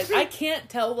goober, but like I can't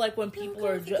tell like when people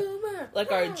are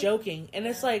joking, and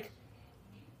it's like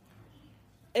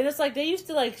they used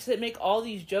to like make all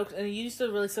these jokes, and it used to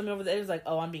really send me over the edge. It's like,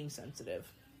 oh, I'm being sensitive.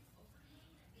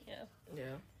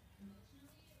 Yeah.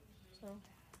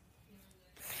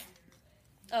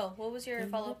 So, what was your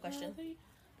follow-up question?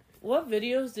 What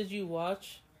videos did you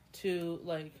watch to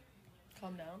like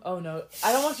calm down? Oh no,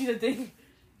 I don't want you to think.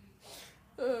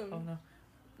 Oh no.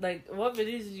 Like, what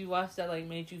videos did you watch that, like,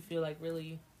 made you feel, like,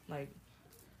 really, like,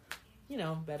 you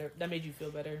know, better? That made you feel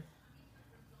better?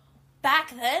 Back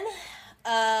then,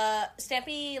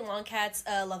 Stampy Longcat's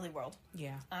Lovely World.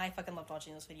 Yeah. I fucking loved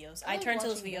watching those videos. I turned to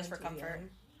those videos for comfort.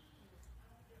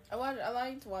 I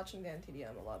liked watching Dan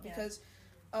TDM a lot because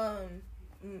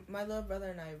my little brother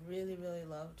and I really, really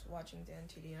loved watching Dan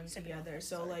TDM together.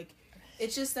 So, like,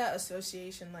 it's just that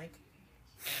association, like,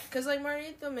 because, like,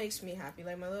 Marito makes me happy.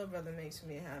 Like, my little brother makes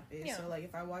me happy. Yeah. So, like,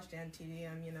 if I watch Dan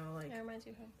TDM, you know, like... It reminds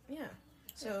you of him. Yeah.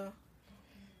 So...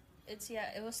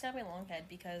 It was Stampy Longhead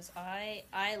because I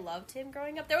loved him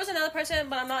growing up. There was another person,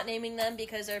 but I'm not naming them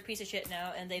because they're a piece of shit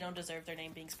now and they don't deserve their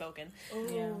name being spoken. Ooh.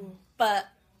 Yeah. But,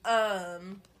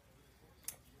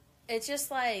 it's just,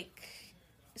 like...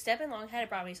 Stampy Longhead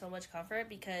brought me so much comfort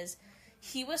because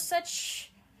he was such...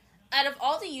 Out of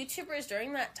all the YouTubers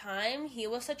during that time, he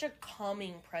was such a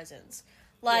calming presence.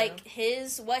 Like,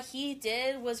 what he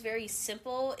did was very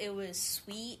simple, it was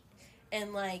sweet,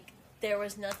 and, like, there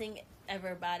was nothing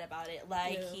ever bad about it.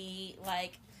 Like,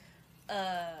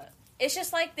 it's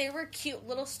just like they were cute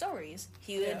little stories.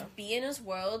 He would be in his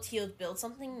world, he would build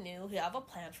something new, he'll have a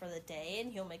plan for the day,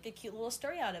 and he'll make a cute little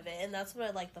story out of it, and that's what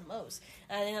I like the most.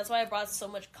 And I think that's why I brought so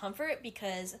much comfort,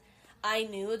 because I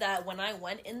knew that when I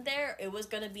went in there, it was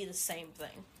going to be the same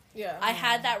thing. Yeah. I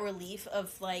had that relief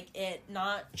of, like, it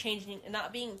not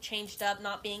being changed up,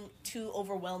 not being too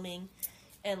overwhelming,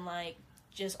 and, like,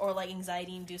 just, or, like,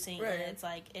 anxiety-inducing, and it's,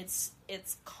 like, it's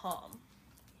calm.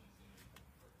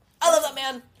 I love that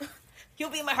man!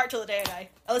 He'll be in my heart till the day I die.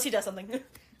 Unless he does something.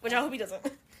 Which I hope he doesn't.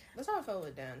 That's how I felt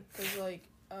with Dan. Because, like,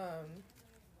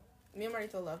 me and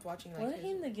Marito loved watching, like, wasn't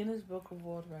he in the Guinness Book of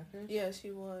World Records? Yes, he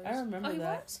was. I remember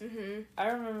that. Was? Mm-hmm. I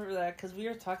remember that because we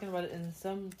were talking about it and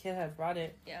some kid had brought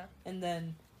it. Yeah. And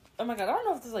then, oh my god, I don't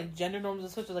know if this, like, gender norms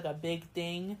is such a, like, a big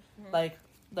thing. Mm-hmm. Like,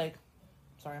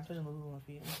 sorry, I'm touching Lulu on my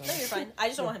feet. No, you're fine. I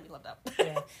just don't want him to be left out.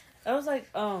 Yeah. I was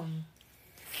like,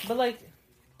 but,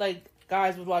 like,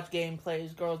 guys would watch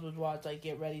gameplays, girls would watch, like,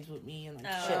 get readies with me and,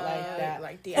 like, shit like that.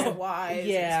 Like, DIYs.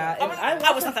 Yeah. And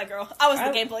I was not that girl. I was the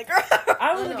gameplay girl.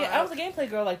 I was a gameplay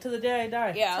girl, like, till the day I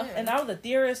died. Yeah. And I was a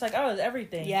theorist, like, I was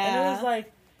everything. Yeah. And it was,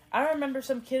 like, I remember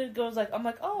some kid goes, like, I'm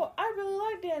like, oh, I really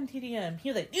like Dan TDM. He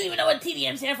was like, do you even know what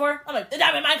TDM stand for? I'm like, the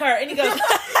Diamond Minecart. And he goes,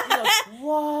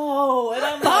 whoa. And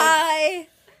I'm like, bye.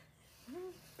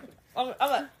 I'm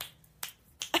like,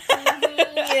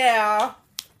 yeah.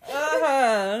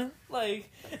 Uh-huh. Like,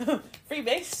 free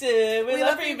basic. We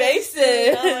love free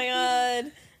basic. Oh my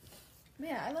god.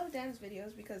 Yeah, I love dance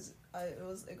videos because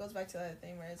it goes back to that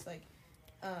thing where it's like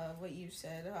what you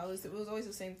said. It was always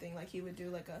the same thing. Like he would do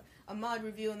like a mod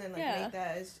review and then like make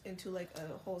that into like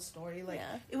a whole story. Like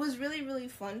it was really, really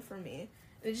fun for me.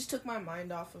 It just took my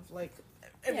mind off of like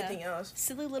everything else.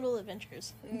 Silly little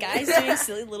adventures. Guys doing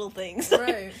silly little things.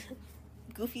 Right.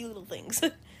 Goofy little things.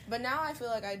 But now I feel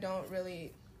like I don't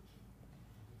really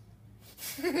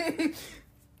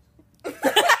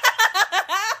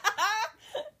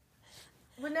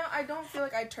But now I don't feel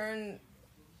like I turn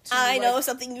to, I know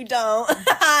something you don't.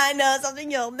 I know something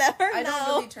you'll never know. I don't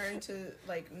really turn to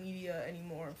like media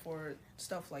anymore for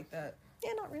stuff like that.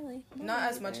 Yeah, not really.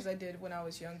 Not as much as I did when I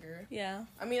was younger. Yeah.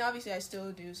 I mean, obviously I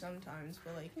still do sometimes,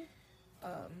 but like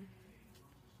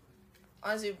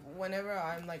honestly, whenever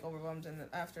I'm like overwhelmed and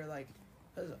after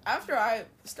I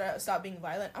stop being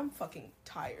violent, I'm fucking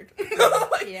tired.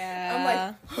 Like,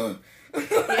 yeah. I'm like,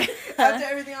 after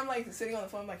everything, I'm like sitting on the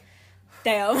phone, I'm like,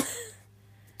 damn.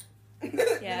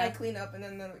 Then I clean up, and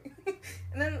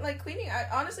then like cleaning.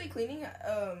 Honestly, cleaning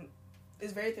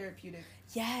is very therapeutic.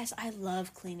 Yes, I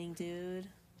love cleaning, dude.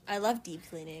 I love deep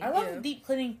cleaning. I love deep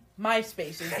cleaning my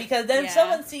spaces because then if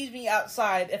someone sees me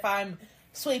outside, if I'm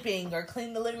sweeping or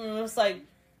cleaning the living room, it's like,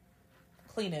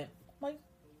 clean it. I'm like,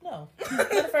 no.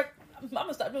 Matter of fact, I'm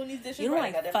gonna stop doing these dishes. You know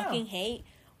what I fucking hate?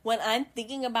 When I'm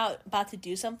thinking about to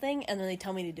do something and then they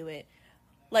tell me to do it.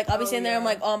 Like, obviously in there, I'm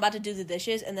like, oh, I'm about to do the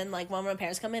dishes. And then, like, when my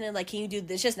parents come in and, like, can you do the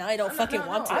dishes? Now I don't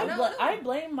want to. I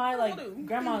blame my, like,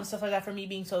 grandma and stuff like that for me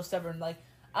being so stubborn. Like,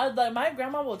 my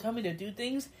grandma will tell me to do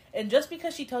things, and just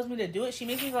because she tells me to do it, she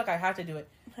makes me feel like I have to do it.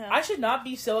 Yeah. I should not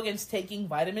be so against taking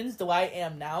vitamins the way I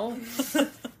am now.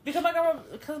 because my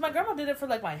grandma did it for,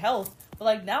 like, my health. But,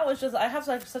 like, now it's just, I have,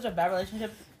 like, such a bad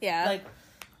relationship. Yeah. Like,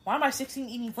 why am I 16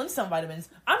 eating Flintstone vitamins?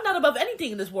 I'm not above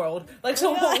anything in this world. Like,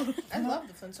 so... I love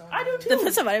the Flintstone vitamins. I do, too. The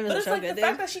Flintstone vitamins are so like, good, the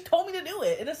fact that she told me to do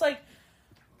it. And it's like,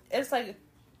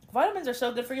 vitamins are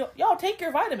so good for you. Y'all take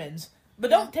your vitamins.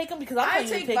 But don't take them because I'm telling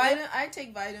you to take them. I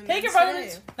take vitamins. Take your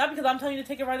vitamins. Not because I'm telling you to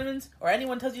take your vitamins or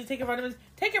anyone tells you to take your vitamins.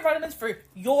 Take your vitamins for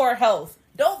your health.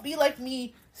 Don't be like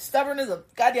me, stubborn as a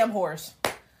goddamn horse.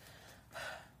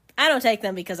 I don't take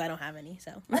them because I don't have any,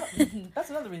 so. That's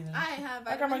another reason. I have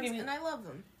vitamins and I love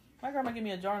them. My grandma gave me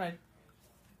a jar and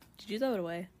Did you throw it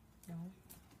away? No.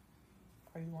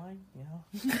 Are you lying?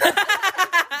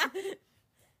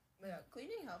 Yeah,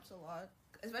 cleaning helps a lot.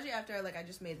 Especially after, like, I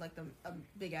just made, like, a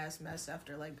big-ass mess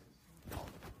after, like,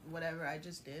 whatever I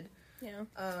just did. Yeah.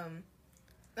 And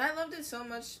I loved it so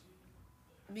much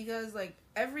because, like,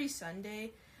 every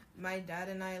Sunday, my dad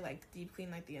and I, like, deep clean,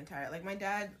 like, the entire... Like, my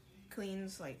dad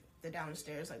cleans, like, the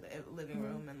downstairs, like, the living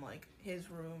room and, like,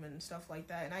 his room and stuff like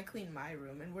that. And I clean my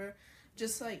room. And we're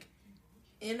just, like,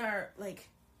 in our, like...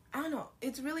 I don't know.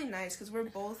 It's really nice because we're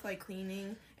both, like,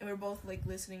 cleaning and we're both, like,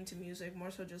 listening to music. More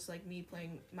so just, like, me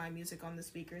playing my music on the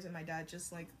speakers and my dad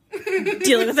just, like...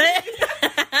 dealing with it.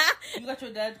 You got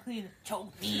your dad clean.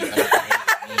 Choke me.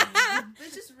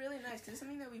 It's just really nice because it's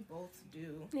something that we both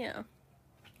do. Yeah.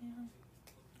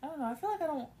 I don't know. I feel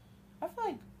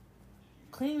like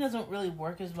cleaning doesn't really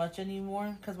work as much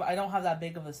anymore because I don't have that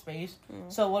big of a space.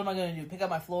 So what am I going to do? Pick up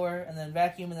my floor and then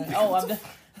vacuum and then, I'm done.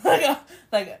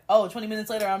 20 minutes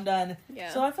later, I'm done.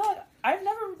 Yeah. So I feel like I've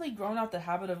never really grown out the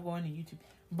habit of going to YouTube.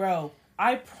 Bro,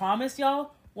 I promise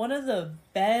y'all, one of the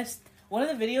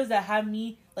videos that had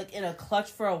me, like, in a clutch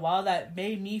for a while that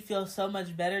made me feel so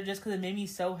much better just because it made me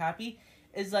so happy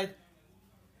is, like,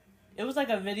 it was, like,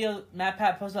 a video Matt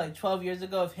Pat posted, like, 12 years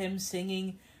ago of him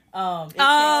singing, It Takes Two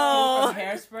from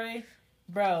Hairspray.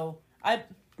 Bro, I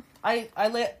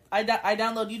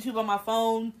download YouTube on my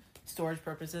phone, storage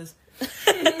purposes.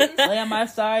 Lay on my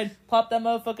side, pop that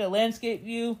motherfucker landscape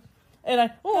view, and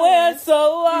I went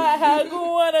so I had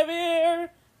Guinevere.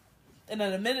 And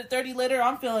then a minute 30 later,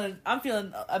 I'm feeling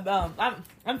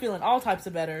all types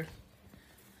of better.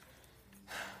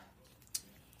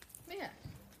 Yeah,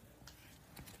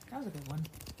 That was a good one.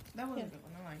 that was a good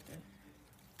one. I liked it.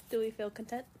 Do we feel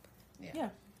content? Yeah.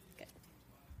 Okay.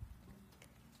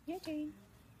 Your turn.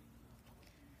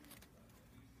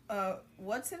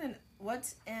 What's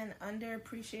an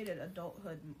underappreciated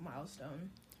adulthood milestone?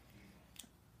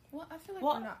 Well, I feel like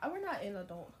we're not in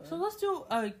adulthood. So let's do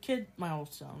a kid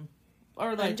milestone.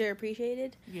 Or like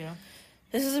Underappreciated? Yeah.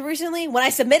 This is recently when I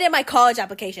submitted my college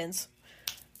applications.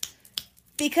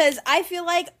 Because I feel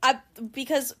like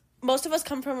because most of us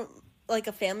come from, like,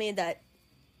 a family that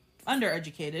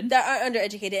Undereducated. are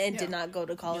undereducated and did not go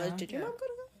to college. Yeah. Did your mom go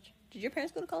to college? Did your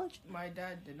parents go to college? My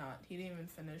dad did not. He didn't even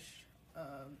finish.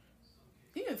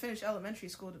 He didn't finish elementary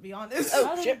school, to be honest.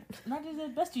 Oh, shit. Not did the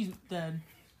besties then.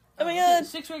 Oh my god.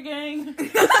 Sixth grade gang.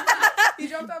 He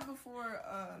dropped out before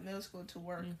middle school to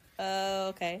work.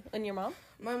 Okay. And your mom?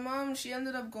 My mom, she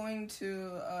ended up going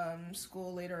to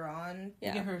school later on.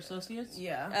 You get her associates?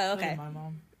 Yeah. Oh, Look okay. at my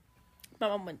mom. My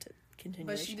mom went to continuation.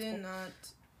 But she did school. not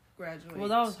graduate. Well,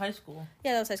 that was high school.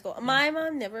 Yeah, that was high school. My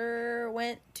mom never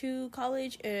went to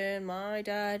college, and my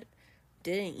dad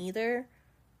didn't either,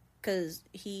 because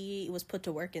he was put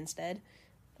to work instead.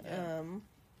 Yeah.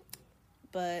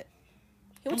 But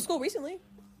he went to school recently.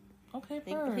 Okay,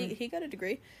 He got a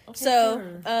degree. Okay,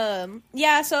 So,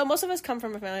 yeah, so most of us come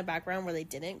from a family background where they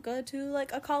didn't go to,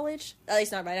 like, a college, at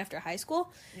least not right after high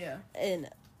school, Yeah. and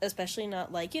especially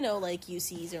not, like, you know, like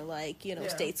UCs or, like, you know, Yeah.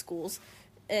 state schools,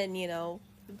 and, you know,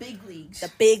 The big leagues.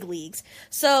 the big leagues.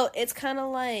 So, it's kind of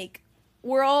like,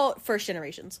 we're all first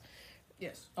generations.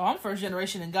 Yes. Oh, I'm first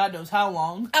generation and God knows how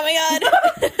long. Oh my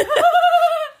god!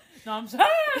 No, I'm sorry.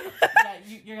 Yeah,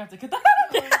 you're gonna have to cut that.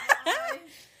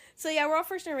 So yeah, we're all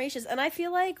first generations, and I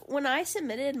feel like when I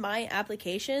submitted my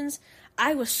applications,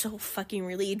 I was so fucking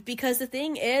relieved, because the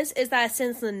thing is that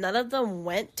since none of them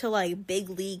went to like big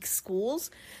league schools,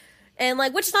 and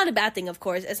like, which is not a bad thing, of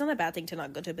course, it's not a bad thing to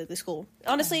not go to a big league school.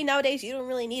 Honestly, nowadays you don't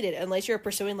really need it unless you're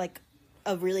pursuing like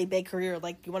a really big career,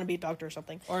 like you want to be a doctor or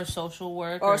something, Or social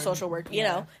work. or social work, you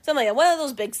know, something like that. One of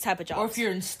those big type of jobs. Or if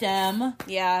you're in STEM.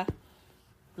 yeah.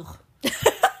 Ugh.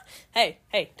 hey,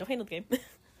 don't handle the game.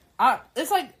 It's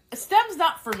like, STEM's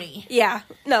not for me. Yeah,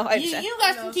 no, I understand. You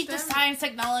guys No, can teach the STEM- science,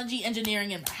 technology,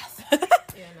 engineering, and math.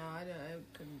 Yeah, no, I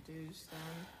couldn't do STEM.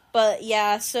 But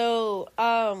yeah, so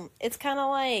it's kind of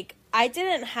like I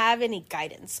didn't have any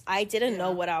guidance. I didn't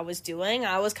know what I was doing.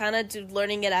 I was kind of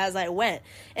learning it as I went.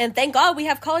 And thank God we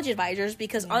have college advisors,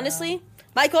 because honestly,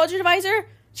 my college advisor,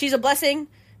 she's a blessing,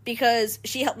 because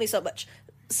she helped me so much.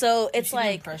 So it's She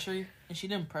like, she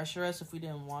didn't pressure us if we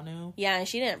didn't want to. yeah, and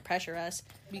she didn't pressure us.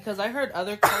 Because I heard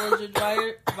other college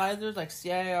advisors like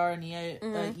CIR and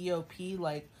EOP,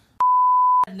 like,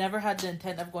 never had the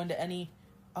intent of going to any.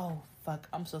 Oh fuck!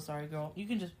 I'm so sorry, girl. We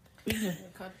can just.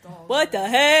 Cut all What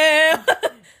that. the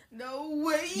hell? No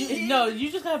way. You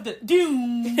just have to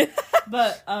doom.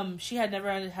 But she had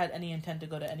never had any intent to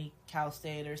go to any Cal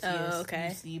State or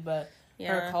CSUC, but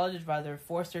her college advisor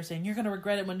forced her, saying, "You're gonna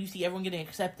regret it when you see everyone getting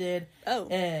accepted. Oh,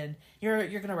 and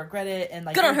you're gonna regret it." And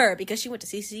like, good on her, because she went to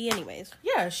CCC anyways.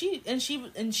 Yeah, she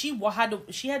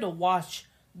had to watch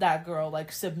that girl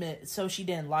like submit, so she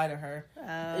didn't lie to her.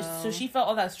 So she felt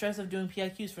all that stress of doing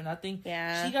PIQs for nothing.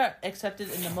 Yeah. She got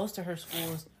accepted into most of her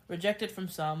schools, rejected from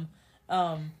some,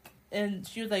 and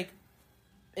she was like,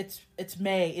 it's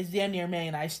May, it's the end of May,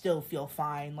 and I still feel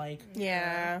fine. Like,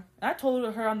 Yeah. I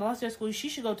told her on the last day of school she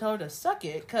should go tell her to suck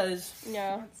it, cause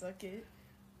Yeah. Suck it.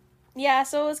 Yeah,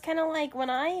 so it was kind of like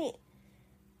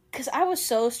because I was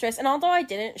so stressed, and although I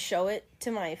didn't show it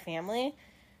to my family,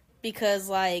 because,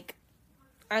 like,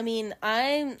 I mean,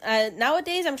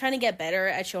 nowadays I'm trying to get better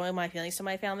at showing my feelings to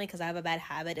my family, because I have a bad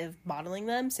habit of bottling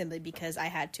them, simply because I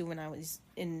had to when I was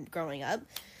growing up.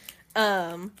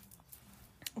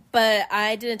 But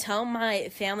I didn't tell my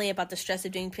family about the stress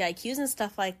of doing PIQs and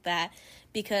stuff like that,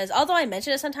 because although I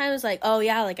mentioned it sometimes, like, oh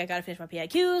yeah, like I gotta finish my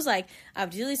PIQs, like I have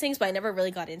to do these things, but I never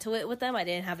really got into it with them. I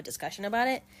didn't have a discussion about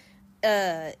it.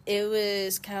 It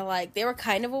was kind of like, they were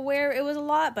kind of aware it was a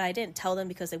lot, but I didn't tell them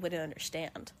because they wouldn't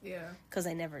understand. Yeah. Because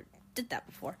I never did that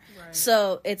before. Right.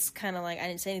 So it's kind of like I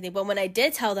didn't say anything. But when I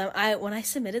did tell them, when I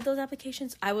submitted those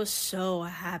applications, I was so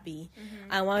happy.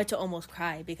 Mm-hmm. I wanted to almost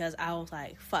cry, because I was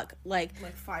like, fuck. Like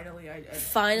finally I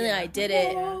I did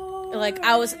it. Like,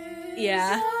 I was,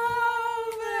 yeah.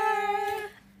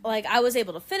 Like, I was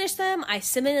able to finish them. I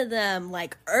submitted them,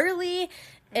 like, early.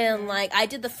 And, like, I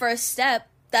did the first step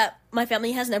that my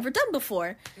family has never done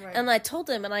before. Right. And I told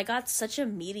them, and I got such a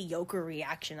mediocre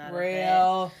reaction out of it.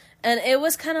 real. And it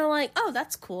was kind of like, oh,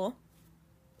 that's cool.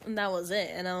 And that was it.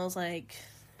 And I was like,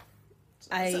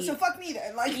 So fuck me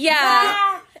then. Like,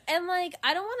 yeah. And, like,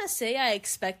 I don't want to say I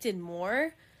expected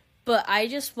more, but I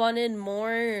just wanted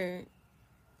more.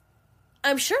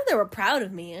 I'm sure they were proud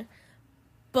of me.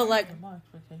 But, like, My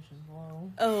expectations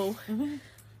low. oh,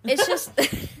 it's just,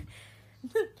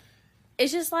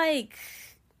 it's just like,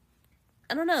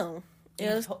 I don't know.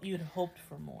 You'd hoped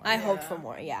for more. I hoped for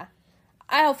more, yeah.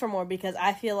 I hope for more, because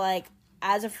I feel like,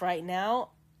 as of right now,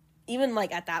 even,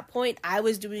 like, at that point, I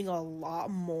was doing a lot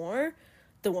more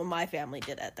than what my family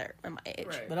did at my age.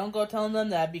 Right. But don't go telling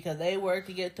them that, because they work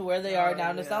to get to where they are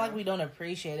now. And it's not like we don't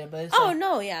appreciate it, but it's Oh, like,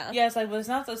 no, yeah. yeah, it's like, but it's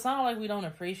not like we don't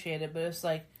appreciate it, but it's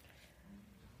like,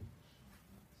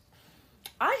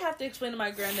 I have to explain to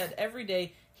my granddad every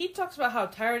day. He talks about how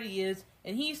tired he is,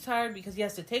 and he's tired because he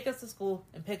has to take us to school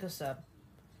and pick us up.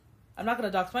 I'm not going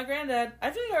to dox my granddad. I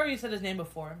think I already said his name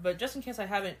before, but just in case I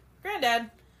haven't,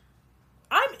 Granddad,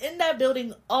 I'm in that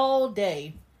building all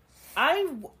day.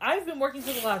 I've been working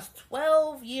for the last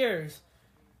 12 years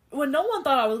when no one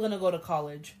thought I was going to go to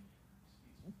college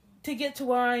to get to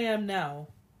where I am now.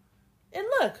 And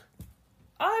look,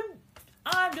 I'm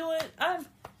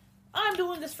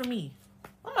doing this for me.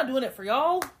 I'm not doing it for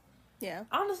y'all. Yeah.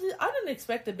 Honestly, I didn't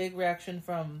expect a big reaction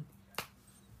from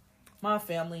my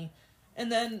family.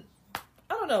 And then,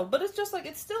 I don't know, but it's just like,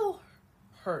 it still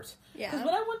hurts. Yeah. Because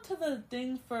when I went to the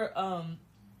thing for,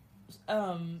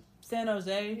 San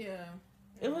Jose,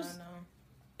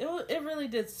 it really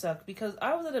did suck because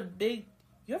I was at you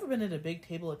ever been at a big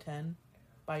table of 10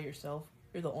 by yourself?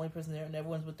 You're the only person there and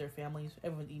everyone's with their families,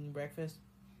 everyone's eating breakfast.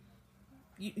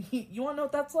 You want to know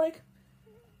what that's like?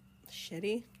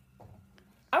 Shitty.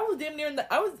 I was damn near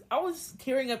I was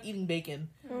tearing up eating bacon.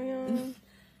 Oh, yeah.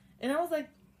 And I was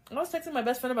texting my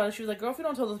best friend about it. She was like, girl, if you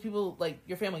don't tell those people, like,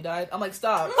 your family died. I'm like,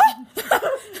 stop. I'm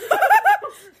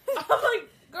like,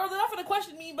 girl, they're not gonna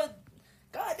question me, but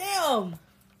goddamn.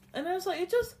 And I was like,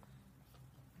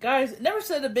 guys, never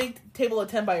sit at a big table of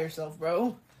 10 by yourself,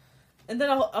 bro. And then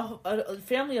a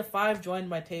family of 5 joined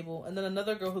my table, and then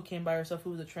another girl who came by herself,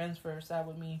 who was a transfer, sat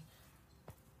with me.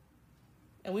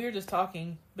 And we were just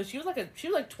talking, but she was like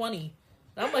 20,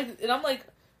 and I'm like,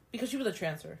 because she was a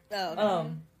transfer. Oh, okay.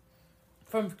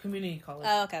 From community college.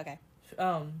 Oh, okay.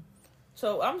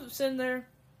 So I'm sitting there,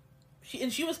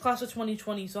 she was class of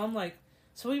 2020, so I'm like,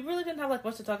 so we really didn't have like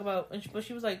much to talk about, but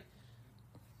she was like,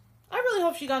 I really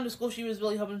hope she got into school she was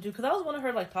really hoping to, because that was one of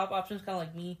her like top options, kind of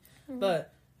like me,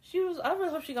 but I really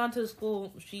hope she got into the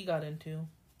school she got into.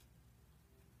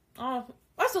 Oh,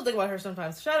 I still think about her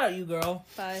sometimes. Shout out you, girl.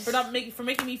 Bye. For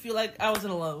making me feel like I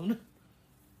wasn't alone.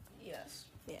 Yes.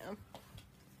 Yeah.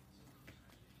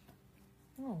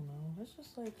 I don't know. It's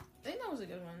just like, I think that was a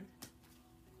good one.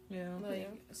 yeah. Like,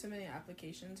 submitting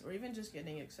applications, or even just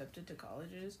getting accepted to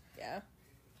colleges. Yeah.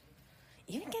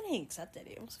 Even getting accepted,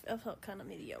 it felt kind of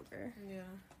mediocre. Yeah.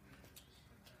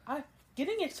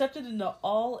 Getting accepted into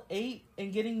all 8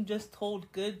 and getting just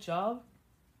told good job,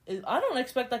 I don't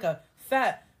expect like a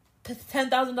fat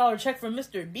 $10,000 check from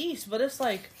Mr. Beast, but it's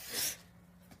like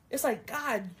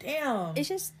god damn. It's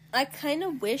just, I kind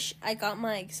of wish I got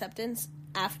my acceptance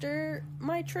after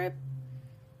my trip,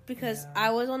 because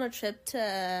I was on a trip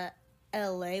to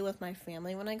LA with my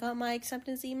family when I got my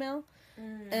acceptance email,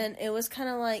 and it was kind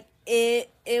of like it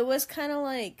was kind of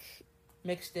like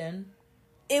mixed in.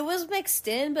 It was mixed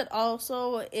in, but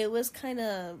also it was kind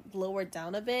of lowered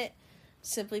down a bit,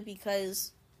 simply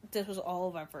because this was all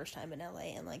of our first time in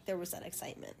LA, and like there was that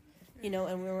excitement, you know.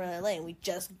 And we were in LA, and we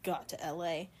just got to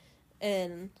LA,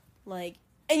 and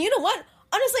you know what?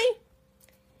 Honestly,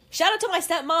 shout out to my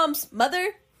stepmom's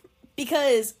mother,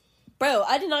 because, bro,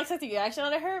 I did not expect the reaction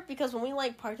out of her, because when we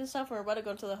like parked and stuff, and we were about to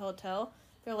go to the hotel,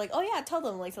 they were like, "Oh yeah, tell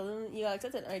them you got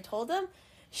accepted." And I told them.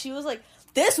 She was like,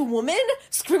 this woman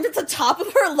screamed at the top of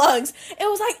her lungs. It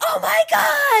was like, oh my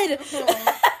god!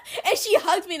 And she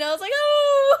hugged me, and I was like,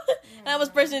 oh! And I was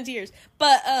bursting into tears.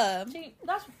 But, see,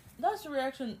 that's the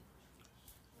reaction.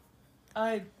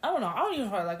 I don't know. I don't even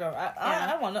know how to like her.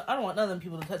 I don't want none of them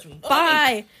people to touch me.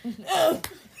 Bye!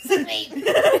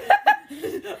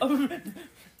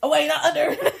 Oh wait, not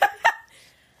under.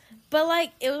 But,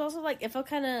 like, it was also, like, it felt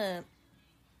kind of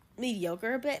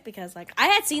mediocre a bit, because like I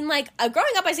had seen like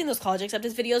growing up, I seen those college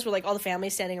acceptance videos where like all the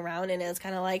families standing around, and it's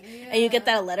kind of like, and you get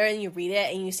that letter and you read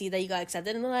it and you see that you got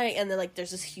accepted, and then like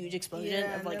there's this huge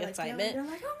explosion of like excitement. They're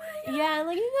like, oh my god. Yeah, and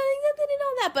like you got accepted and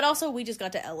all that, but also we just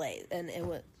got to LA, and it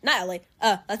was not LA,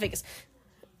 Las Vegas,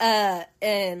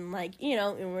 and like, you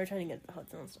know, and we were trying to get the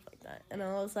hotel and stuff like that, and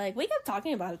I was like, we kept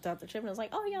talking about it throughout the trip, and I was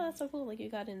like, oh yeah, that's so cool, like you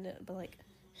got into it, but like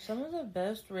some of the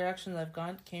best reactions I've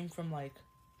gotten came from like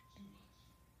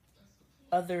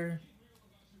other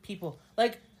people.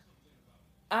 Like,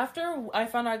 after I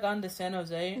found out I got into San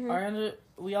Jose,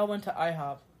 we all went to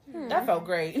IHOP. That felt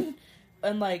great.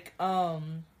 And like, or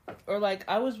like,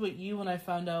 I was with you when I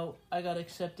found out I got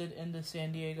accepted into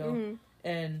San Diego,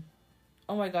 and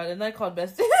oh my god, and I called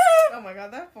Bestie. Oh my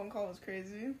god, that phone call was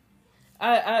crazy.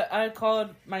 I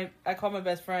called my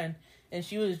best friend, and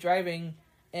she was driving,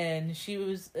 and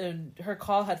her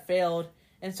call had failed,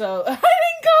 and so I didn't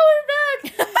call her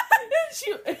back.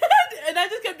 And I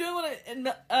just kept doing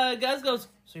what Guz goes,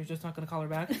 so you're just not gonna call her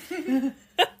back? Because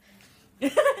they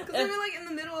were like in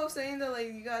the middle of saying that like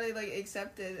you got it like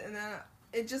accepted, and then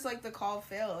it just like the call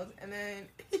failed, and then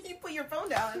you put your phone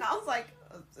down, and I was like,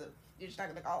 oh, so you're just not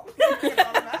gonna call? You're gonna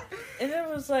call her back? And it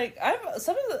was like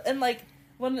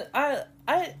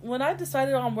when I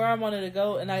decided on where I wanted to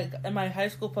go, and my high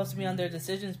school posted me on their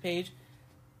decisions page,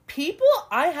 people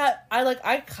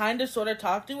I kind of sort of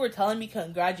talked to were telling me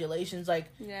congratulations, like,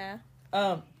 yeah,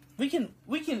 we can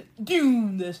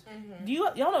do this. Mm-hmm. Do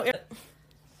y'all know?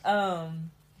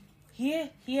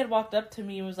 He had walked up to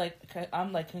me and was like,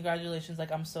 I'm like, congratulations,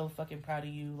 like I'm so fucking proud of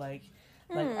you, like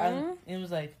it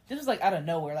was like, this was like out of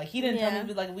nowhere, like he didn't tell me,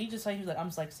 but like we just like, he was like, I'm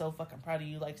just like so fucking proud of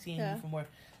you, like seeing you from where,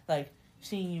 like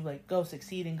seeing you like go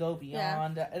succeed and go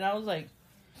beyond, and I was like,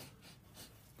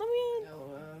 I mean,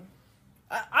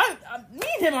 I me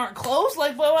and him aren't close,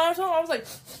 like, but when I told him, I was like,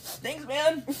 thanks,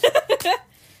 man.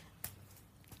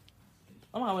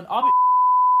 I'm having all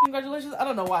congratulations. I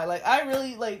don't know why, like I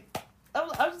really like.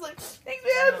 I was like, thanks,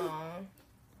 man.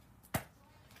 Cause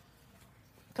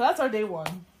that's our day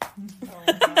one.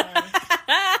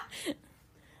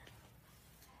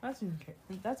 That's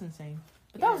insane.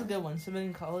 But that was a good one.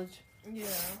 Submitting college. Yeah,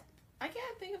 I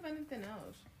can't think of anything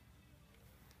else.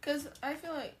 Cause I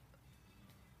feel like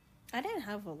I didn't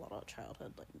have a lot of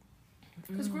childhood like.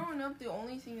 Because growing up, the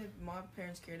only thing that my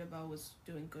parents cared about was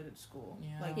doing good at school.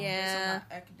 Yeah. Like, Yeah. some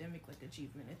academic like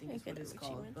achievement, I think is what it's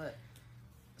called. Achievement. But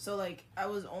so like I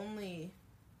was only.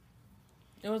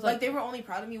 It was Like they were only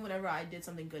proud of me whenever I did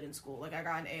something good in school. Like I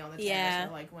got an A on the test, Yeah.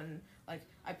 or like when like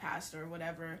I passed or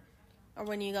whatever. Or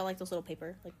when you got like those little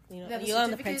paper, like you know, Yeah, the you got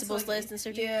on the certificates, principal's like, list and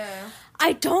certificate. Yeah.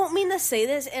 I don't mean to say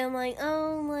this and like,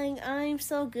 oh, like I'm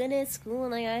so good at school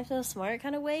and like I'm so smart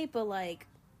kind of way, but like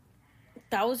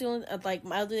that was the only like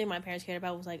my other thing my parents cared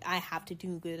about was like I have to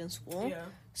do good in school. Yeah.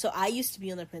 So I used to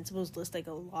be on the principal's list like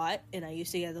a lot, and I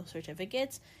used to get those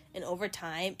certificates. And over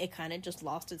time, it kind of just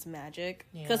lost its magic.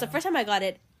 Because the first time I got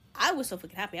it, I was so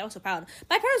fucking happy. I was so proud.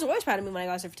 My parents were always proud of me when I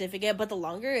got a certificate, but the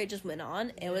longer it just went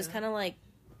on, it was kind of like,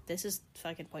 this is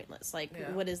fucking pointless. Like,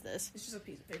 what is this? It's just a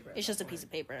piece of paper. It's just a piece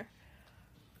of paper.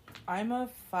 I'm a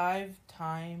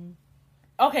 5-time.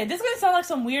 Okay, this is gonna sound like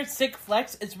some weird sick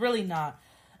flex. It's really not.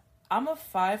 I'm a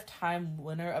 5-time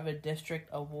winner of a district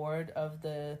award of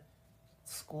the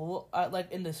school, like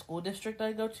in the school district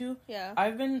I go to. Yeah.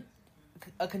 I've been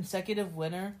a consecutive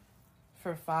winner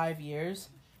for 5 years,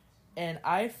 and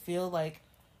I feel like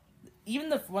even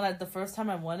the first time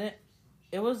I won it,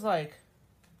 it was like,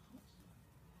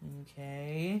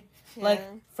 okay, like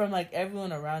from like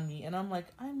everyone around me, and I'm like,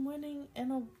 I'm winning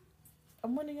an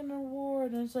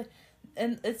award, and it's like,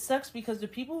 and it sucks because the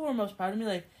people who are most proud of me,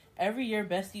 like every year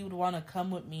Bestie would want to come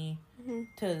with me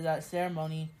to that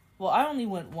ceremony. Well, I only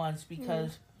went once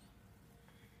because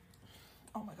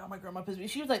oh my god, my grandma pissed me.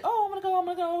 She was like, oh, I'm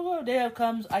gonna go. Day of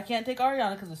comes, I can't take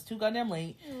Ariana because it's too goddamn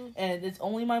late, and it's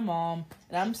only my mom,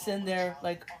 and I'm sitting there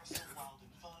like,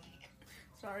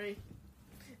 Sorry.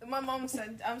 My mom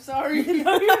said, I'm sorry.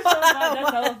 no, you're so bad.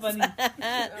 That's hella funny.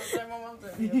 I'm sorry, my mom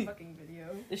sent me a fucking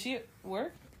video. Does she at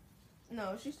work?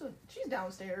 No, she's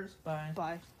downstairs. Bye.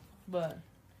 Bye. But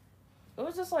it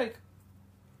was just like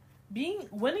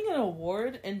winning an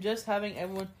award and just having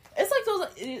everyone. It's like those.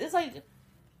 It's like,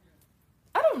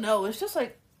 I don't know. It's just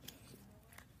like,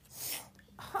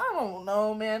 I don't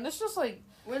know, man. It's just like,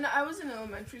 when I was in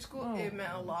elementary school, it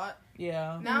meant a lot.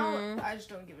 Yeah. Now I just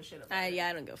don't give a shit about it. Yeah,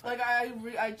 I don't go for Like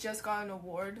I just got an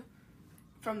award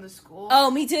from the school.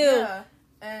 Oh, me too. Yeah,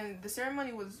 and the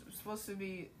ceremony was supposed to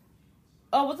be.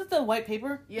 Oh, was it the white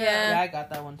paper? Yeah. Yeah, I got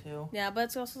that one too. Yeah, but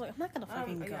it's also like I'm not gonna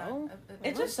fucking go.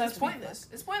 It just sucks. It's pointless.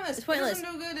 It's pointless. It's pointless. It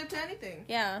doesn't do good to anything.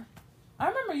 Yeah. I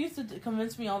remember you used to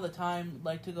convince me all the time,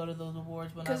 like, to go to those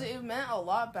awards when Because it meant a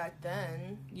lot back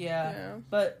then. Yeah.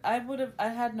 But I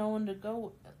had no one to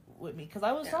go with me because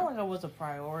I was not like I was a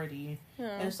priority.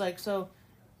 Yeah. And it's like, so,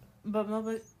 but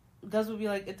Gus would be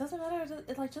like, it doesn't matter.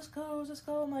 It's like, just go.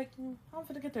 I'm like, I'm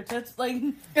gonna get their tits. Like,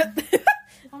 I'm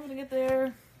gonna get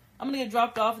there. I'm gonna get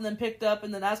dropped off and then picked up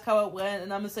and then ask how it went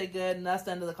and I'm gonna say good and that's the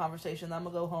end of the conversation. I'm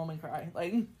gonna go home and cry.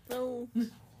 Like, No.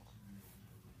 And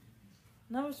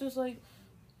I was just like,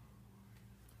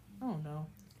 I don't know.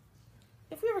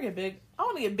 If we ever get big, I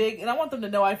want to get big, and I want them to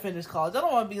know I finished college. I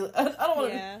don't want to be. I don't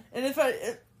want to. Yeah. And if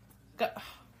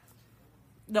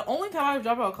the only time I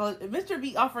drop out of college, Mr.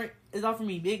 B is offering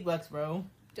me big bucks, bro.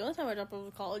 The only time I dropped out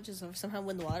of college is if somehow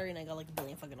win the lottery and I got like $1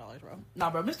 billion fucking dollars, bro. Nah,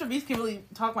 bro. Mr. Beast can really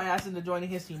talk my ass into joining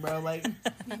his team, bro. Like,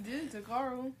 He did to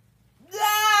Carl.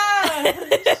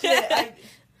 shit.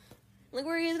 Look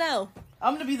where he is now.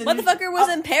 I'm gonna be the Motherfucker was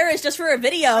in Paris just for a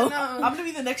video. I'm gonna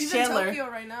be the next He's Chandler. in Tokyo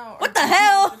right now. What the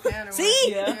hell? See?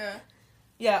 Yeah.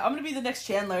 Yeah, I'm gonna be the next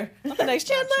Chandler. The next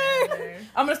Chandler.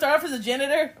 I'm gonna start off as a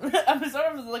janitor. I'm gonna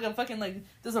start off as like a fucking like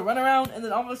just a runaround, and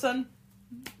then all of a sudden,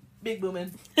 big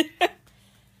booming.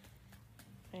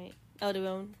 Right. Oh,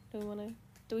 do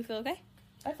we feel okay?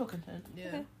 I feel content. Yeah.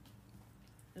 Okay.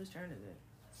 Whose turn is it?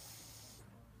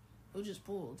 Who just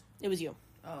pulled? It was you.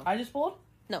 Oh. I just pulled.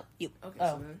 No, you. Okay,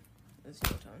 Oh. so then it's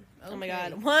your turn. Okay. Oh my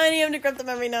god. Why do you have to grab them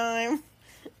every time?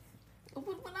 But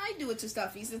when I do it to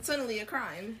stuffies, it's suddenly a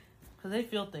crime. Because they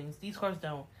feel things. These cars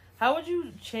don't. How would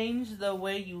you change the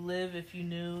way you live if you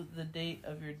knew the date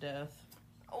of your death?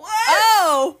 What?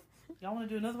 Oh! Y'all want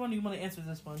to do another one, or you want to answer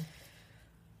this one?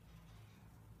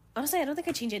 Honestly, I don't think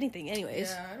I'd change anything anyways.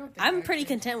 Yeah, I don't think I'm I'd pretty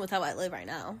change- content with how I live right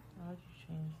now. How would you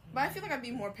change the- But I feel like I'd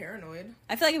be more paranoid.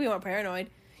 I feel like I'd be more paranoid.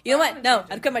 You know I what? wouldn't No,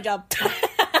 change I'd quit my job.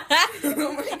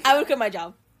 Oh my God. I would quit my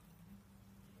job.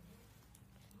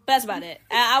 But that's about it.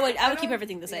 I would keep don't-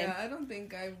 everything the same. Yeah, I don't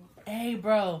think I... Hey,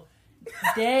 bro.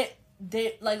 Day,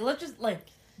 let's just,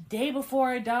 day before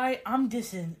I die, I'm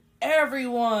dissing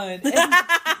everyone.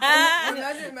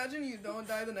 Imagine you don't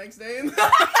die the next day.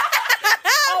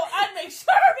 Oh, I'd make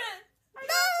sure of it.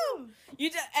 No! You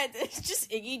just, and it's just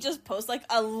Iggy just posts like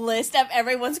a list of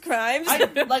everyone's crimes.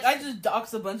 I just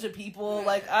dox a bunch of people.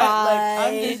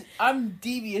 I'm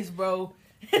devious, bro.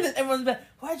 And then everyone's like,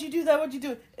 "Why'd you do that? What'd you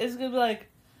do?" It's gonna be like,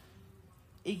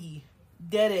 Iggy,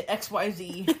 dead at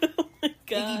XYZ. Oh my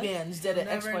God. Iggy Bands, dead at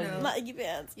Never XYZ. know. Not Iggy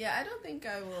Bands. Yeah, I don't think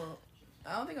I will...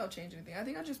 I don't think I'll change anything. I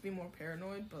think I'll just be more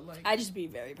paranoid, but like... I'd just be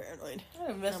very paranoid. I'd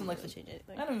invest in I'm like not gonna change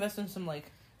anything. I'd invest in some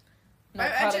like I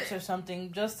narcotics ju- or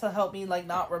something just to help me like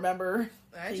not remember.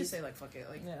 I Please. just say like, fuck it.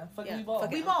 Like, Yeah, fuck Yeah, we ball.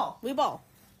 fuck We it. ball. We ball.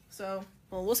 so...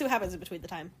 Well, we'll see what happens in between the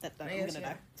time that I'm Yes, gonna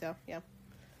yeah. die. So, yeah.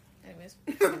 Anyways.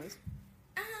 Anyways.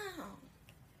 Ow.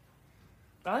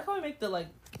 I like how we make the like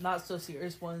not so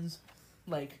serious ones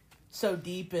like so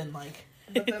deep and like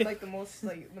But then like the more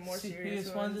serious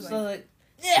ones, Just like...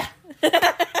 yeah.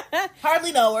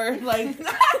 Hardly know her. Like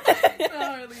I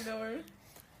don't really know her.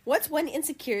 What's one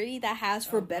insecurity that has,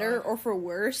 for Oh, better God. or for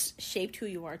worse, shaped who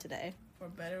you are today? For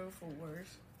better or for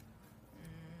worse.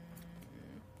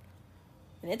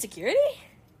 An insecurity?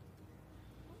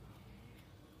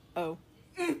 Oh.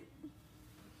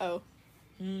 Oh.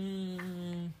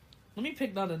 let me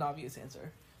pick not an obvious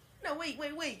answer. No, wait.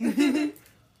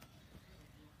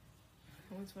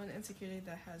 What's one insecurity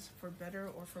that has, for better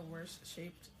or for worse,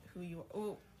 shaped who you are?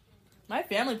 Oh, My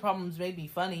family problems made me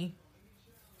funny.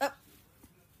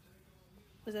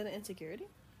 Was that an insecurity?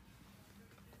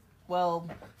 Well,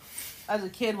 as a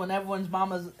kid, when everyone's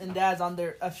mamas and dads on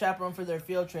their a chaperone for their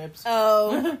field trips,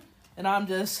 Oh. and I'm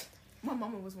just my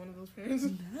mama was one of those parents.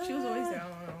 She was always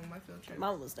down on my field trip.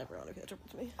 Mom was never on a field trip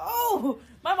with me.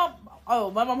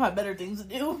 my mom had better things to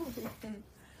do.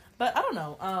 But I don't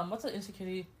know. What's an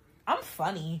insecurity? I'm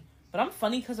funny, but I'm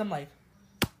funny because I'm like,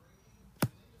 I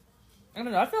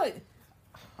don't know. I feel like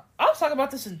I was talking about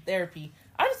this in therapy.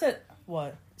 I just said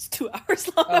what? It's 2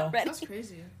 hours long Oh. already. That's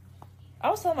crazy.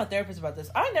 I was telling my therapist about this.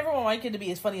 I never want my kid to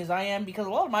be as funny as I am because a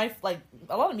lot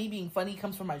of me being funny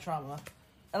comes from my trauma,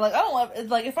 and like I don't love. It's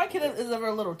like if my kid is ever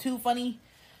a little too funny,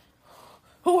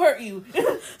 who hurt you?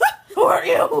 Who hurt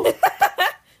you?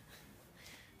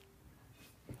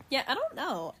 Yeah, I don't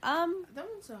know. That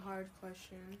one's a hard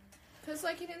question. Because,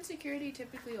 like, an insecurity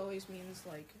typically always means,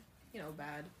 like,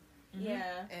 bad. Yeah.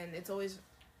 And it's always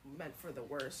meant for the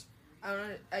worst.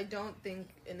 I don't think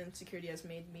an insecurity has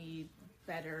made me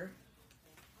better.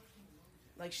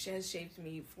 Like, she has shaped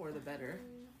me for the better.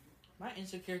 My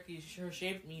insecurities sure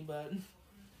shaped me, but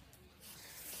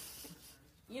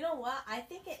You know what? I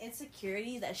think an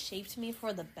insecurity that shaped me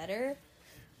for the better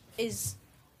is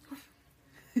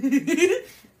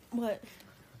what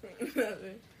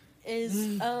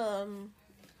is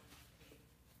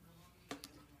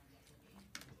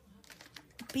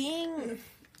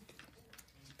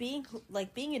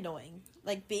being annoying,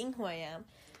 like being who I am,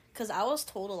 because I was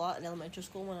told a lot in elementary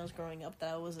school when I was growing up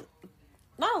that I was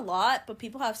not a lot, but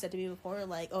people have said to me before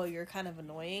like, "Oh, you're kind of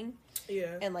annoying."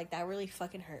 Yeah. And, like, that really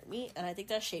fucking hurt me. And I think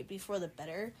that shaped me for the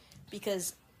better.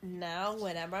 Because now,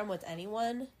 whenever I'm with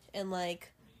anyone, and,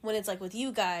 like, when it's, like, with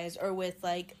you guys, or with,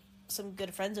 like, some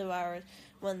good friends of ours,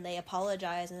 when they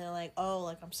apologize and they're like, oh,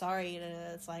 like, I'm sorry, and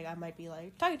it's like, I might be,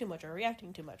 like, talking too much or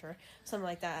reacting too much or something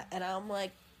like that. And I'm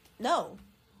like, no,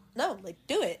 like,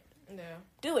 do it. Yeah.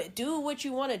 Do it. Do what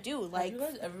you want to do. Like, have you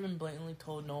guys ever been blatantly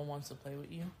told no one wants to play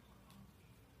with you?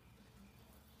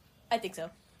 I think so.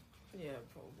 Yeah,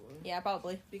 probably. Yeah,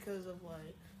 probably. Because of,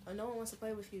 like, no one wants to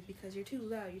play with you because you're too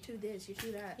loud, you're too this, you're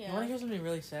too that. Yeah. You want to hear something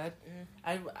really sad?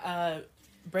 Mm.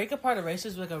 Break apart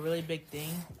erasers was like a really big thing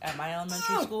at my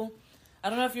elementary school. I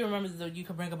don't know if you remember that you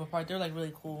could break up apart. They're like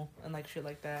really cool and like shit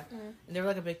like that. Mm. And they were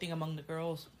like a big thing among the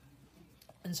girls.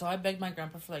 And so I begged my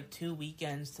grandpa for like 2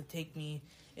 weekends to take me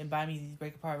and buy me these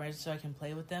break apart erasers so I can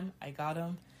play with them. I got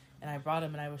them and I brought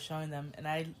them and I was showing them and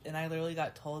I literally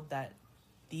got told that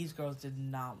these girls did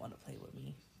not want to play with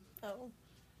me. Oh.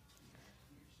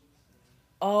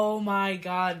 Oh my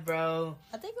god, bro.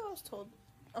 I think I was told.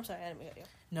 I'm sorry, I didn't mean to cut you.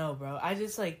 No, bro. I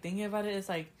just like thinking about it. It's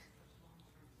like,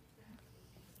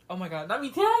 Oh my god, not me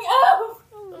tearing up!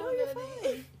 Oh, you're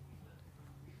fine.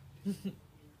 Oh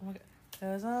my god.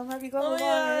 Cause I might be close Oh my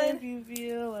God. if you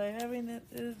feel like having it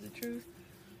is the truth.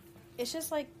 It's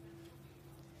just like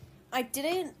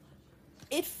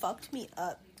it fucked me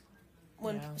up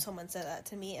when someone said that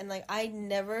to me, and like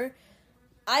I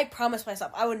promised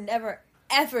myself I would never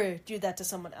ever do that to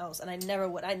someone else, and I never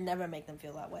would. I'd never make them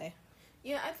feel that way.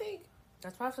 Yeah, I think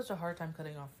That's why I have such a hard time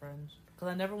cutting off friends. Because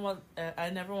I never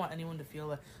want anyone to feel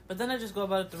that. But then I just go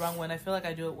about it the wrong way, and I feel like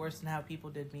I do it worse than how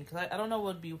people did me. Because I don't know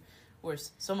what would be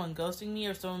worse, someone ghosting me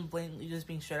or someone blatantly just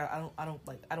being straight out. I don't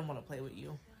want to play with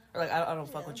you, or like I don't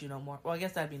fuck with you no more. Well, I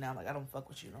guess that'd be now. Like I don't fuck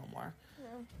with you no more.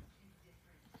 Yeah.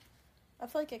 I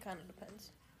feel like it kind of depends.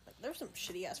 Like there's some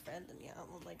shitty ass friends, and yeah,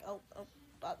 I'm like I'll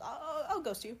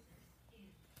ghost you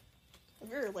if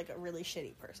you're like a really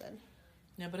shitty person.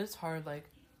 Yeah, but it's hard, like,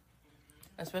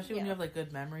 especially when you have like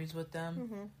good memories with them,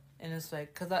 Mm-hmm. and it's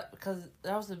like, cause that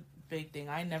was a big thing.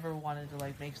 I never wanted to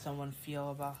like make someone feel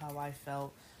about how I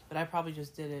felt, but I probably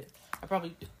just did it. I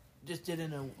probably just did it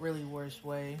in a really worse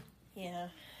way. Yeah.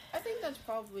 I think that's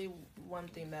probably one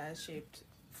thing that has shaped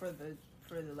for the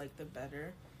like the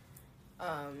better.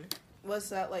 Was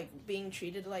that like being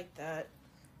treated like that?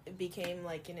 It became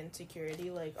like an insecurity,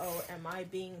 like, oh, am I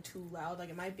being too loud? Like,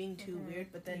 am I being too weird?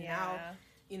 But then now,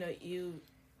 you know,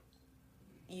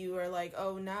 you are like,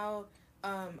 oh, now,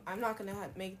 I'm not gonna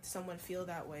make someone feel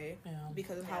that way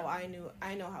because of how I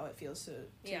know how it feels to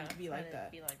be like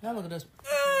that. Now look at us.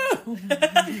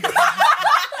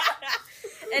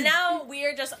 And now we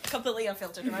are just completely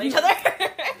unfiltered about each other.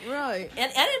 Right.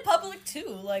 And in public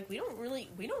too. Like we don't really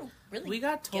We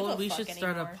got give told a we fuck should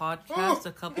start anymore. a podcast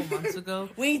a couple months ago.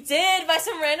 We did by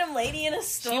some random lady in a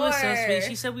store. She was so sweet.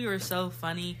 She said we were so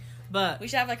funny, but We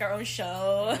should have like our own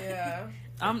show. Yeah.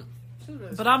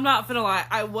 But I'm not gonna lie.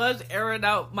 I was airing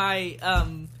out my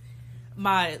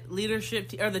my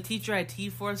leadership or the teacher at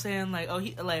T4 saying like,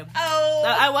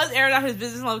 I was airing out his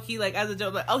business low key like as a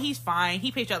joke, like, oh, he's fine.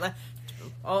 He paid you out like,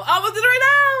 oh, I'm gonna do it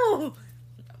right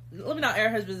now. Let me not air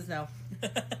his business now.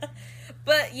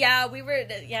 But yeah,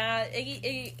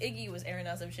 Iggy was airing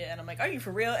out some shit, and I'm like, "Are you for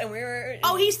real?" And we were,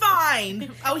 Oh, he's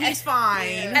fine. Oh, he's fine.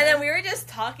 And then we were just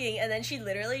talking, and then she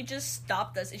literally just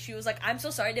stopped us, and she was like, "I'm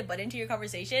so sorry to butt into your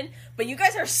conversation, but you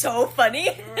guys are so funny."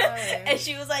 Right. And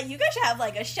she was like, "You guys should have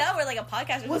like a show or like a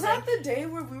podcast." Was that the day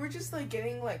where we were just like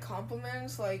getting like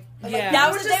compliments? Like, Yeah.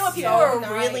 That was the day when people were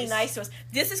so really nice to us.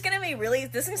 This is gonna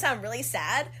sound really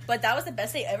sad, but that was the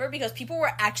best day ever because people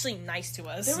were actually nice to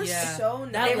us. They were Yeah. so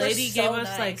nice. That They were lady so gave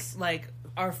us nice. like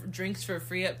our drinks for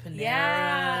free at Panera.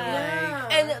 Yeah.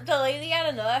 Like, And the lady at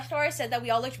another store said that we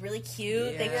all looked really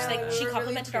cute. They just Yeah. like we she were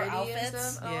complimented really our pretty and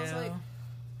outfits. stuff. I was Yeah. like,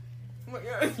 oh my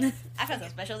God. I felt so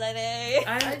special that day.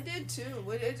 I did too.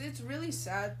 It's really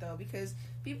sad though because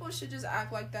people should just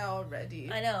act like that already.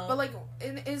 I know. But like,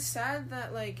 it's sad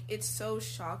that like it's so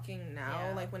shocking now.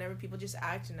 Yeah. Like whenever people just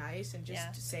act nice and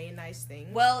just say nice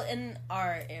things. Well, in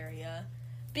our area,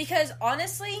 because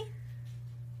honestly,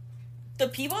 the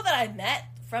people that I met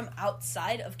from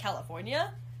outside of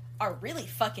California are really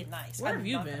fucking nice. Where I'm have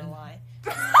you not been? Gonna lie.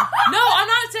 No, I'm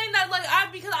not saying that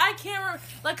because I can't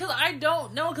because I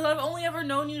don't know because I've only ever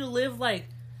known you to live like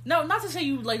not to say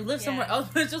you like live somewhere else,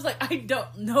 but it's just like I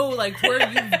don't know like where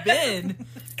you've been.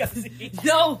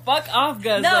 No, fuck off,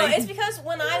 Gus. No, like, it's because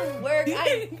when I'm working,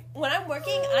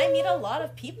 I meet a lot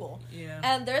of people. Yeah.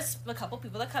 And there's a couple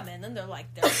people that come in and they're like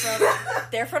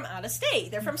they're from out of state.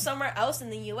 They're from somewhere else in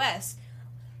the US.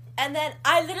 And then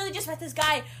I literally just met this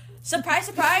guy. Surprise,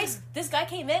 surprise! This guy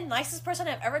came in, nicest person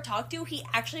I've ever talked to. He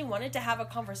actually wanted to have a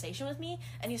conversation with me,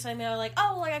 and he said to me, like,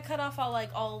 "Oh, like I cut off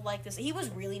all like this." He was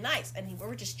really nice, and we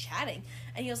were just chatting,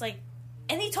 and he was like,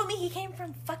 and he told me he came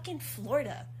from fucking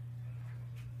Florida.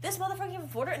 This motherfucker came from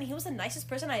Florida, and he was the nicest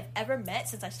person I've ever met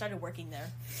since I started working there.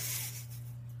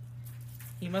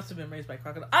 He must have been raised by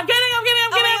crocodile. I'm kidding.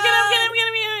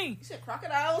 You said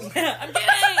crocodiles.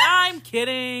 I'm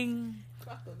kidding.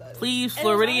 Crocodiles. Please,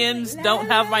 Floridians, don't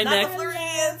have my Not neck. the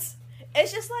Floridians.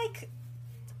 It's just like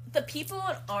the people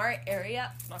in our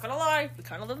area. Not gonna lie, we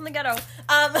kind of live in the ghetto.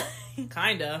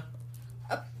 Kinda.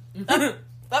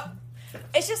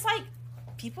 It's just like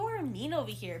people are mean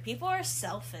over here. People are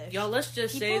selfish. Y'all, let's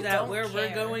just say People that don't where we're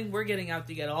care. going, we're getting out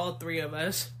to get all three of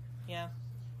us. Yeah.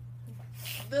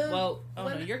 Well,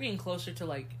 no, you're getting closer to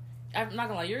like. I'm not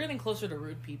gonna lie, you're getting closer to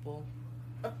rude people.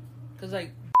 Cause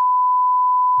like,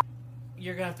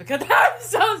 you're gonna have to cut that. I'm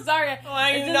so sorry.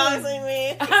 Why are you doxing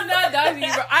me? I'm not doxing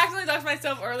you, bro. I actually doxed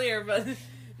myself earlier, but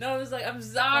no, it was like I'm When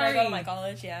sorry. I go to my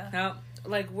college, yeah. No,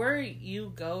 like where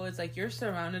you go, it's like you're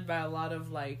surrounded by a lot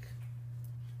of like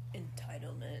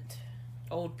Entitlement.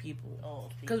 Old people.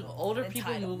 Old Because people. older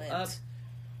people move Entitlement. up.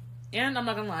 And I'm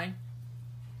not gonna lie.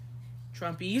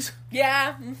 Trumpies.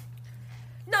 Yeah.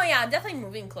 No, yeah, I'm definitely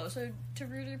moving closer to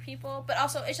ruder people. But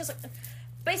also, it's just like,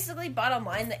 basically, bottom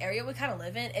line, the area we kind of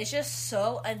live in, it's just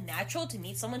so unnatural to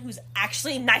meet someone who's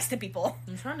actually nice to people.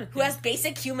 I'm trying to think. Who has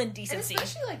basic human And decency.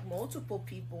 especially like multiple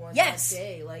people on Yes. that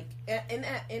day, like in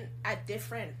at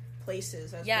different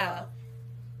places as Yeah. well.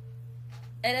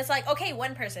 And it's like, okay,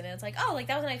 one person, and it's like, oh, like,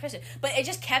 that was a nice person. But it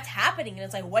just kept happening, and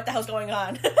it's like, what the hell's going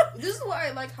on? This is why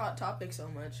I like Hot Topic so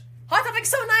much. Hot Topic's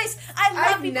so nice. I love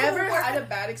I've people never who work had a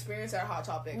bad experience at Hot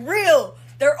Topic. real.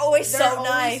 They're always They're so always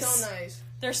nice. so nice.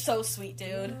 They're so sweet,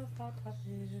 dude. Hot topic.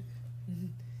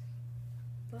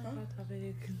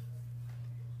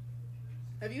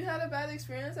 Have you had a bad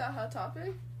experience at Hot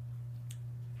Topic?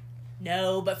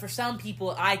 No, but for some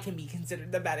people, I can be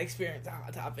considered the bad experience at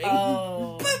Hot Topic.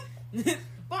 Oh.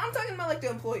 Well, I'm talking about like the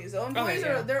employees. The employees Okay,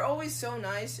 yeah. they're always so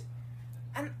nice,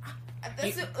 and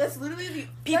that's literally the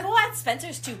People at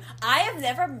Spencer's, too. I have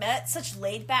never met such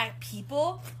laid-back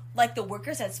people like the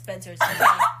workers at Spencer's. Okay,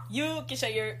 you can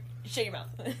shut your mouth.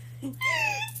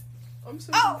 I'm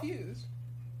so Oh! confused.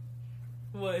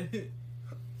 What?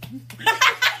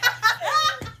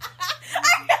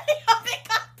 I really hope it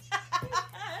got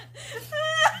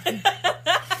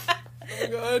that. Oh my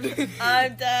god.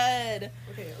 I'm dead.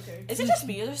 Okay. Is it just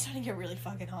me or is it starting to get really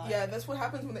fucking hot? Yeah, that's what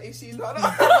happens when the AC is not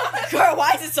on. Girl,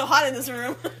 why is it so hot in this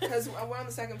room? Because we're on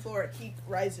the second floor, heat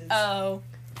rises. Oh.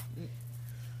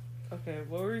 Okay,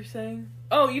 what were you saying?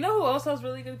 Oh, you know who else has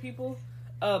really good people?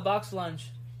 Box Lunch.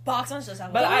 Box lunch does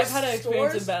have But one. I've had an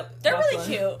experience in stores, They're Box really Lunch.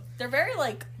 cute. They're very,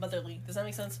 like, motherly. Does that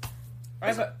make sense?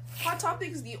 Hot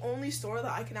Topic is the only store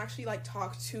that I can actually like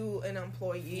talk to an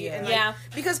employee. Yeah. And, like, Yeah.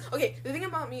 Because okay, the thing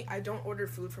about me, I don't order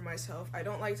food for myself. I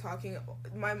don't like talking.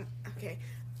 Okay.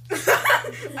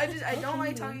 I don't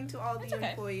like talking to all the That's okay.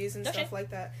 employees and Okay. stuff like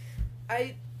that.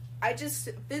 I just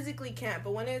physically can't.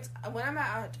 But when I'm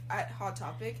at Hot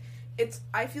Topic,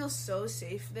 I feel so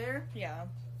safe there. Yeah.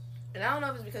 And I don't know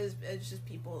if it's because it's just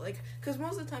people like because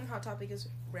most of the time Hot Topic is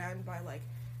ran by like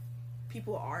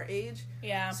people our age.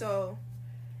 Yeah. So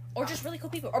Or just really cool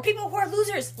people. Or people who are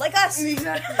losers, like us.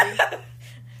 exactly.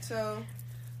 So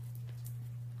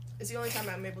it's the only time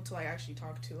I'm able to like actually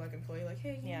talk to like employee like,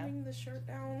 hey, can Yeah. you bring the shirt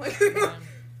down? Like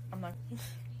I'm not...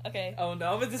 Okay. Oh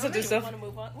no, but this Do is you just stuff. want to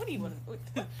move on? What do you want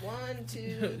to... 1,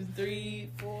 2, 3,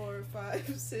 4,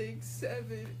 5, 6,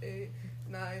 7, 8,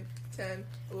 9, 10,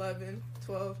 11,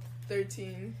 12,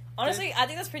 13. Honestly, I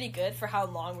think that's pretty good for how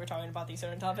long we're talking about these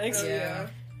certain topics. Oh, Yeah.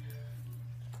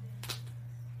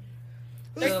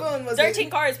 Whose So, phone was 13 it?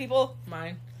 cards, people.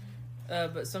 Mine.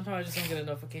 But sometimes I just don't get a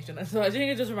notification. So I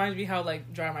think it just reminds me how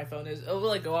like dry my phone is. It will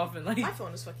like go off and like. My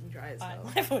phone is fucking dry as hell.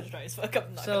 My phone's dry as fuck,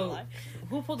 I'm not So gonna lie.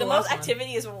 who pulled The the, most last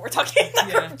activity is when we're talking in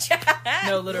the Yeah. group chat. one?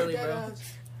 No, literally, Dead bro.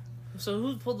 ass. So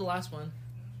who pulled the last one?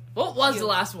 What was You. the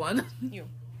last one? You.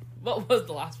 What was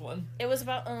the last one? It was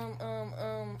about,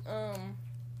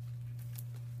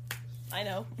 I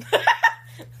know.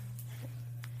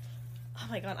 Oh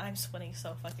my god, I'm sweating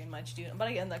so fucking much, dude. I'm about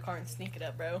to get in that car and sneak it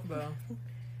up, bro. Bro.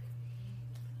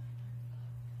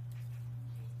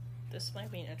 This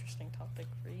might be an interesting topic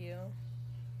for you.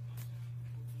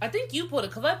 I think you pulled it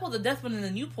because I pulled the death one and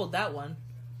then you pulled that one.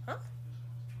 Huh?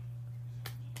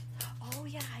 Oh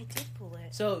yeah, I did pull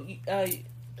it. So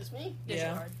It's me.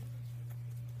 Yeah. Hard.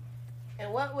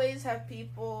 In what ways have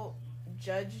people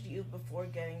judged you before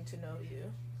getting to know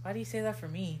you? why do you say that for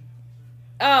me?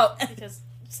 Oh, Because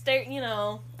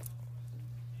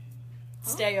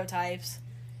stereotypes,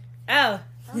 oh,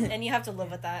 and you have to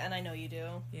live with that, and I know you do.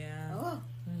 yeah. Oh.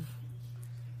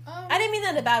 I didn't mean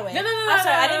that in a bad way. No, I'm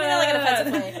sorry, I didn't mean that like in an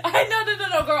offensive way. I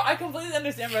no, girl. I completely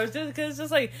understand, bro. It's just because it's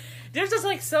just like there's just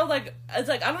like so like it's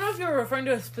like I don't know if you were referring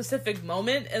to a specific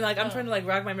moment, and like I'm trying to like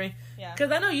rack my brain Yeah.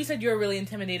 because I know you said you were really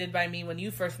intimidated by me when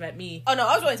you first met me. Oh no,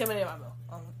 I was really intimidated by you.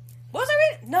 What was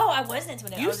I reading? No, I wasn't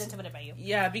intimidated. You I was intimidated by you.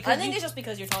 Yeah, because I think it's just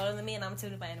because you're taller than me, and I'm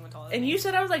intimidated by anyone taller than and me. you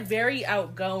said I was like very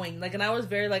outgoing, like, and I was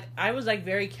very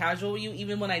very casual with you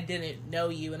even when I didn't know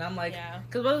you, and I'm like, Yeah.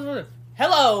 because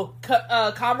hello,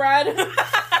 comrade.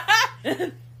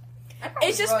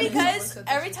 It's just Probably because said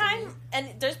every this to me. time, and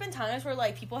there's been times where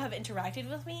like people have interacted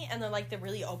with me, and they're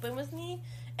really open with me,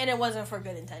 and it wasn't for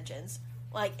good intentions.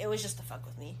 Like it was just to fuck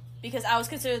with me because I was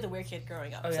considered the weird kid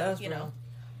growing up. Oh yeah, so, that's you real. know.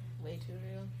 Way too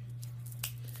real.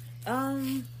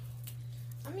 Um,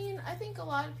 I mean, I think a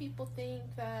lot of people think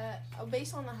that,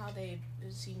 based on how they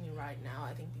see me right now,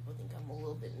 I think people think I'm a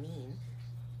little bit mean.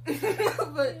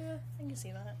 But Yeah, I can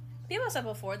see that. People said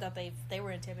before that they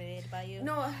were intimidated by you.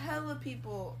 no, hella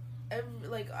people.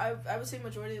 I would say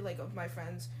majority like of my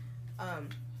friends,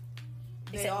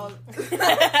 they Except all me.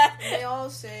 they all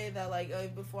say that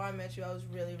like before I met you, I was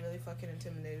really really fucking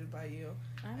intimidated by you.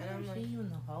 I And never I'm like- see you in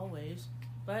the hallways,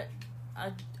 but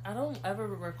I don't ever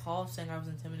recall saying I was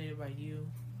intimidated by you.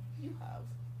 You have.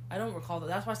 I don't recall that.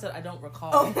 That's why I said I don't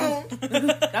recall. Oh.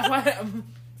 That's why.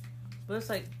 But it's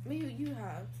like, You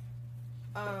have.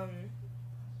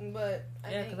 But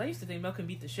yeah, because I used to think Mel can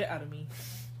beat the shit out of me.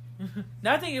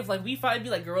 Now I think if like we fight, it'd be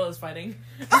like gorillas fighting.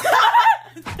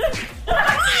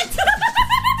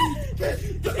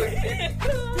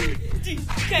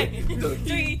 Okay,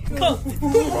 3, go.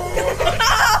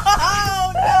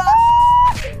 Oh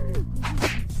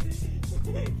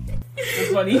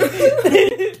That's funny.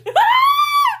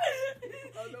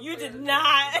 You did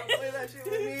not. Don't play that shit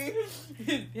with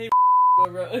me. Hey,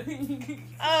 bro.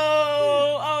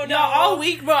 Oh no. No, all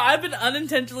week, bro, I've been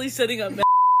unintentionally setting up.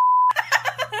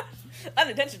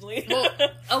 Unintentionally. Well,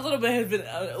 a little bit has been,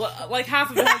 like half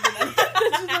of it has been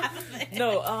unintentional.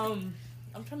 No,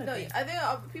 I'm trying to No, think. I think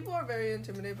people are very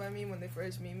intimidated by me when they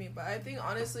first meet me, but I think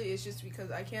honestly it's just because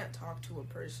I can't talk to a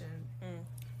person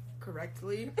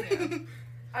correctly.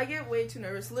 I get way too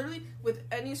nervous. Literally, with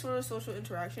any sort of social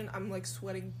interaction, I'm like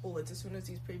sweating bullets as soon as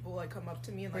these people like come up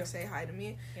to me and like say hi to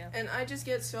me. Yeah. And I just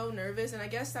get so nervous, and I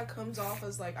guess that comes off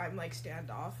as like I'm like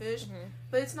standoffish,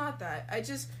 but it's not that. I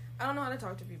don't know how to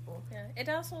talk to people. Yeah, it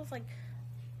also is like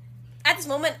at this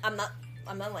moment I'm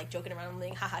not like joking around. I'm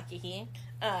like haha kiki.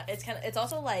 It's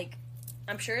also like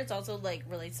I'm sure it's also like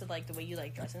relates to like the way you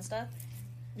like dress and stuff.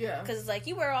 Yeah. Because it's like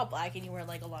you wear all black and you wear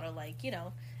like a lot of like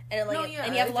and like No, yeah,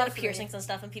 and you have a lot of definitely. piercings and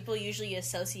stuff, and people usually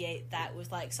associate that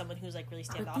with like someone who's like really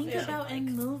But standoffish. think about like,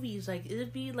 in movies, like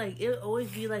it'd always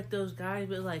be like those guys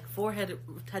with like forehead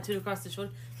tattooed across the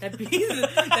shoulder. That'd be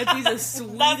the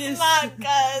sweetest. That's not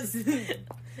Gus.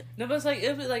 No, but it's like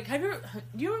it'd be like. Do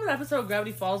you remember the episode of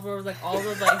Gravity Falls where it was like all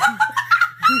those like?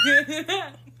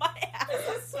 My ass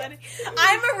is sweating.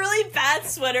 I'm a really bad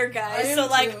sweater, I guys. am So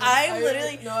like too. I'm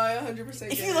literally. No, I 100% If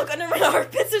get you it. look under my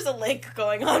armpits, there's a lake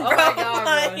going on, Oh bro. my God,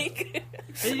 bro. Like,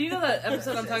 Did you know that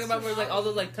episode I'm talking about where like all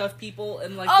those like tough people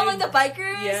and like oh, they- like the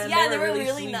bikers? Yeah, Yeah, they they were were really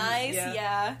really sweet. nice. Yeah.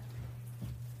 Yeah.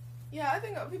 Yeah, I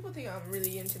think people think I'm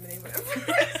really intimidating,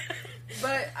 whatever.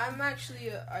 But I'm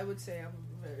actually, I would say I'm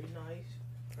very nice.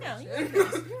 Yeah,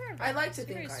 person. you're nice. I like to You're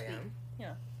think very I sweet. am.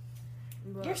 Yeah.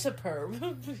 But You're superb.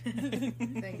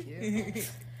 thank you.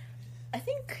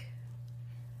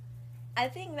 I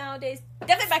think nowadays,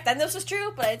 definitely back then this was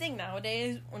true, but I think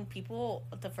nowadays when people,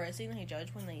 the first thing they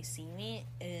judge when they see me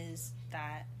is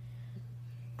that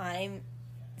I'm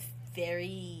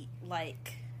very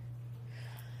like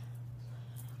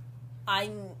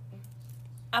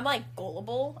I'm like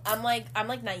gullible. I'm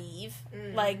like naive.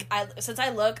 Like I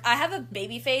have a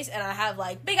baby face and I have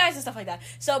like big eyes and stuff like that.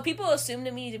 So people assume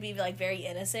to me to be like very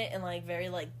innocent and like very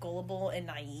like gullible and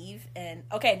naive and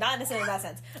okay, not innocent in that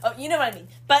sense. Oh, you know what I mean.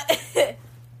 But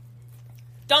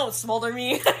don't smolder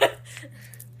me.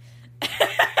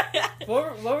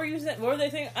 What were you saying? What were they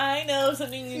saying? I know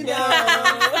something you know.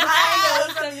 I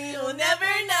know something you'll never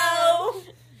know.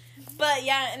 But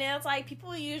yeah, and it's like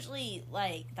people usually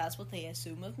like that's what they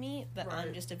assume of me, that I'm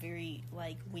Right. just a very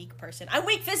like weak person. I'm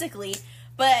weak physically,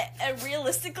 but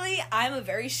realistically, I'm a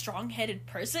very strong-headed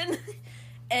person.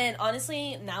 And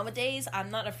honestly, nowadays, I'm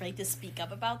not afraid to speak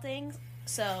up about things.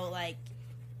 So like,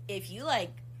 if you like,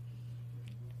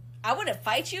 I wouldn't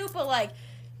fight you, but like,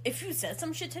 if you said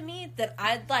some shit to me, then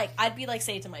I'd be like,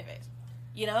 say it to my face,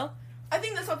 you know? I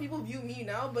think that's how people view me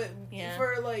now, but Yeah.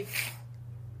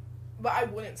 but I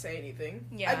wouldn't say anything.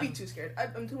 Yeah. I'd be too scared.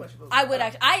 I'm too much of a. I would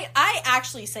I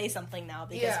actually say something now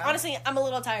because Yeah. honestly I'm a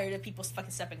little tired of people fucking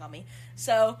stepping on me.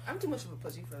 So I'm too much of a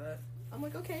pussy for that. I'm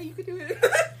like, okay, you could do it.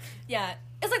 yeah,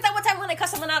 it's like that one time when I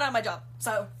cussed someone out on my job.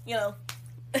 So you know,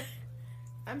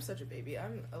 I'm such a baby.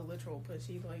 I'm a literal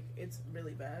pussy. Like, it's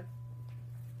really bad.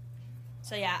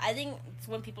 so yeah, I think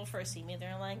when people first see me,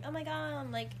 they're like, oh my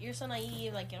god, like you're so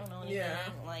naive, like you don't know anything, Yeah.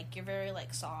 like you're very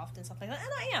like soft and stuff like that. And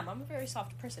I am. I'm a very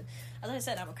soft person. As I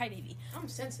said, I'm a crybaby. I'm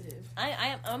sensitive.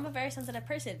 I'm a very sensitive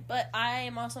person, but I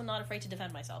am also not afraid to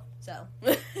defend myself. So.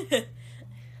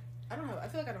 I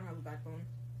feel like I don't have a backbone.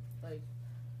 Like,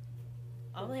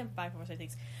 I only have a backbone for certain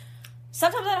things.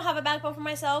 Sometimes I don't have a backbone for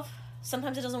myself.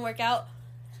 Sometimes it doesn't work out.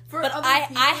 for But other I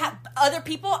people, have other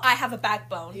people. I have a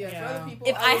backbone. Yeah, for Yeah. other people,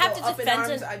 If I will have go to up in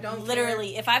defend, arms, I don't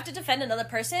literally, if I have to defend another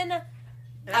person, care.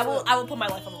 I will put my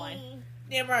life on the line.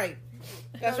 Damn right.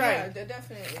 That's Oh, right. Yeah,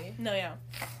 definitely. No, yeah.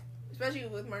 Especially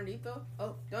with Marlito.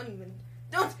 Oh,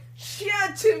 don't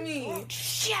shout to me.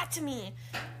 Shit to me.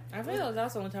 I feel like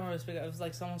that's the only time I was speaking. It was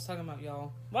like someone was talking about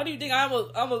y'all. Why do you think I'm a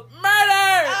murder?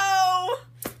 Oh.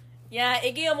 Yeah,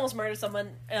 Iggy almost murdered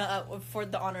someone for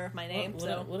the honor of my name.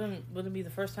 Well, wouldn't be the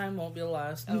first time, won't be the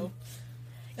last. Oh.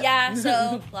 Yeah,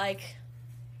 so, like,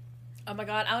 oh my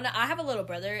god, I have a little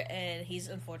brother, and he's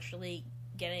unfortunately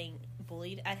getting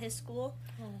bullied at his school.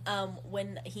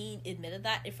 When he admitted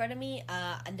that in front of me,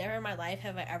 never in my life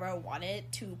have I ever wanted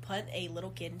to punt a little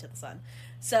kid into the sun.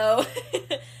 So,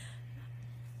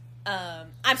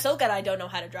 I'm so glad I don't know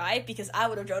how to drive, because I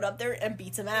would have drove up there and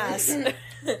beat some ass.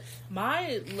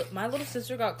 My little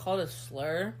sister got called a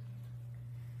slur.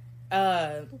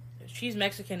 She's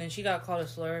Mexican, and she got called a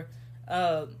slur.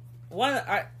 I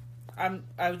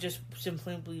just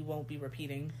simply won't be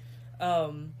repeating.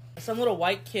 Some little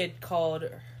white kid called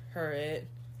her it.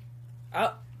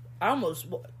 It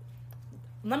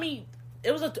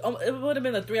would have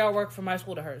been a 3-hour walk from my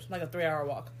school to hers, like a 3-hour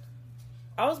walk.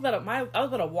 I was about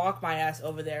to walk my ass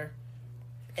over there.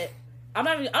 I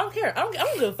don't care. I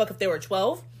don't give a fuck if they were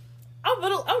 12. I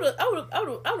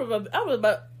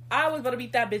was about to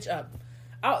beat that bitch up.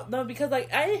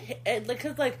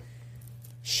 Because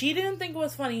she didn't think it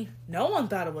was funny. No one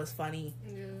thought it was funny.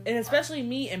 Yeah. And especially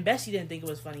me and Bessie didn't think it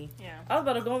was funny. Yeah. I was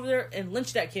about to go over there and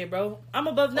lynch that kid, bro. I'm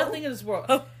above nothing in this world.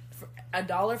 For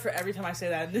 $1 for every time I say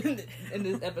that in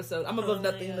this episode. I'm above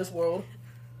nothing in this world.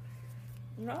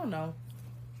 I don't know.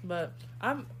 But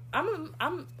I'm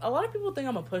a lot of people think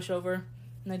I'm a pushover.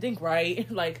 And I think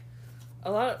right. Like,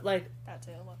 a lot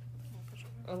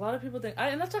of people think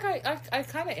and that's like I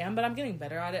kind of am, but I'm getting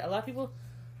better at it. A lot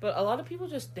of people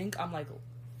just think I'm like,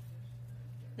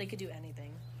 they could do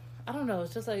anything. I don't know.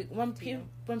 It's just like when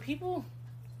people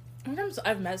sometimes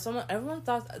I've met someone, everyone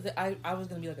thought that I was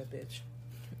gonna be like a bitch,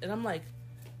 and I'm like,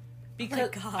 because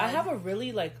I have a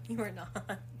really like, you are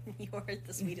not. You are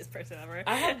the sweetest person ever.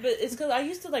 but it's because I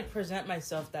used to like present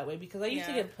myself that way, because I used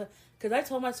to because I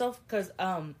told myself, because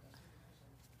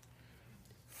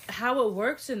how it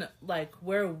works in like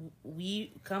where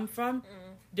we come from,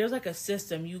 there's like a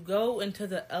system. You go into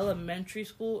the elementary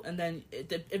school, and then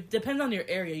it depends on your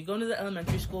area. You go into the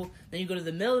elementary school, then you go to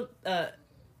the middle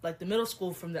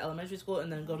school from the elementary school,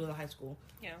 and then go to the high school.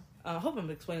 Yeah. I hope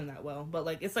I'm explaining that well, but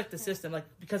like it's like the system, like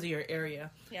because of your area.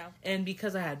 Yeah. And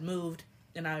because I had moved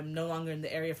and I'm no longer in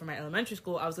the area for my elementary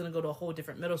school, I was gonna go to a whole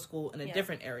different middle school in a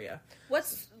different area. What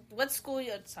school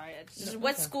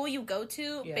school you go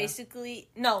to, yeah. Basically,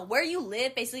 no, where you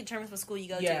live basically determines what school you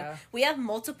go yeah. to. We have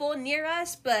multiple near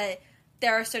us, but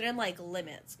there are certain, like,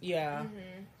 limits. Yeah.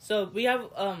 Mm-hmm. So we have,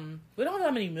 we don't have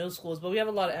that many middle schools, but we have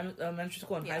a lot of elementary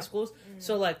school and high schools. Mm-hmm.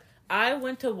 So, like, I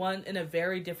went to one in a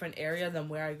very different area than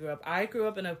where I grew up. I grew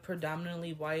up in a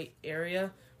predominantly white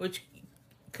area, which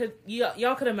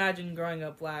y'all could imagine growing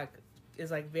up black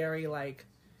is, like, very, like,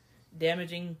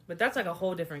 damaging. But that's, like, a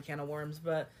whole different can of worms.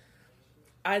 But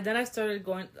I started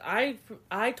going, I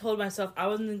told myself I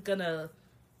wasn't gonna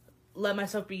let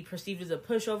myself be perceived as a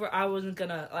pushover. I was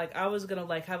gonna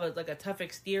have a tough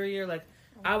exterior. Like,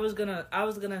 I was gonna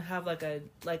have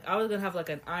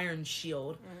an iron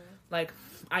shield. Mm-hmm. Like,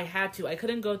 I had to. I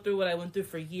couldn't go through what I went through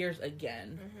for years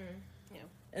again. Mm-hmm. Yeah.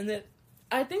 And then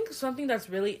I think something that's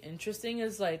really interesting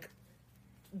is, like,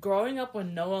 growing up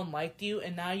when no one liked you,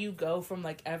 and now you go from,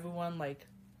 like, everyone, like,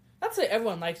 not to say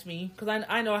everyone likes me, because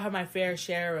I know I have my fair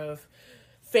share of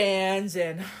fans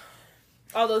and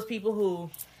all those people who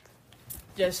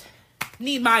just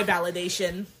need my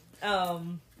validation.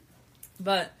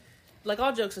 But, like,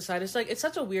 all jokes aside, it's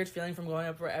such a weird feeling from growing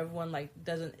up where everyone, like,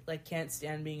 can't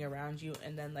stand being around you,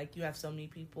 and then, like, you have so many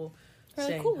people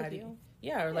saying cool hi with to you.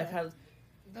 Yeah, or, like, how...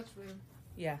 That's weird.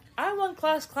 Yeah. I'm one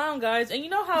class clown, guys, and you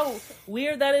know how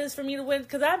weird that is for me to win?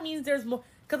 Because that means there's more...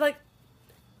 Because, like...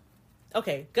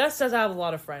 Okay, Gus says I have a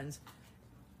lot of friends.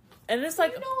 And it's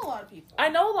like... You know a lot of people. I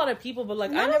know a lot of people, but,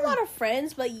 like, Not a lot of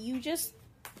friends, but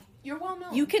you're well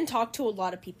known. You can talk to a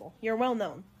lot of people. You're well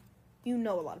known. You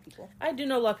know a lot of people. I do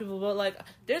know a lot of people, but, like,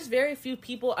 there's very few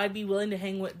people I'd be willing to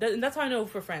hang with. And that's how I know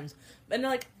for friends. And,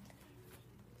 like,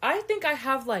 I think I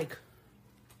have, like,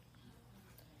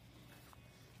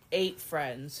 8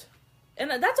 friends. And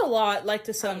that's a lot, like,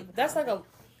 to some... That's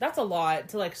a lot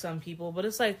to, like, some people. But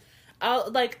it's, like... out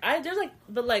of, like,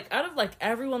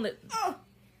 everyone that...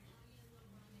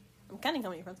 I'm counting how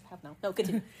many friends I have now. No,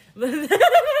 continue.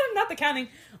 Not the counting.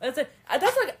 That's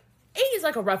like 8 is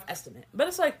like a rough estimate, but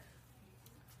it's like,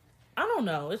 I don't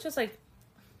know. It's just like,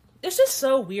 it's just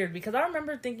so weird, because I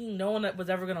remember thinking no one was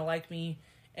ever gonna like me,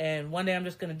 and one day I'm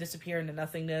just gonna disappear into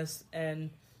nothingness, and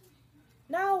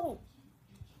now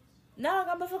I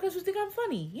got motherfuckers who think I'm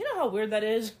funny. You know how weird that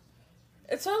is.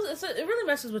 It really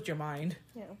messes with your mind.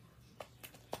 Yeah.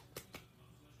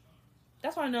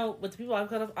 That's why I know with the people I've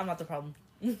cut off, I'm not the problem.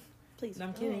 Please. No,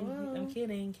 I'm kidding. I'm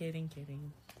kidding.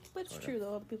 But it's Sorta. true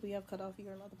though. The people you have cut off,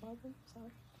 you're not the problem. So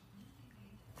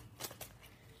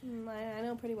I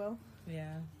know pretty well.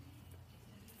 Yeah.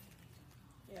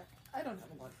 I don't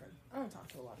have a lot of friends. I don't talk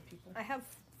to a lot of people. I have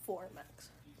 4 max,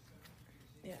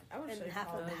 Yeah, I would and say half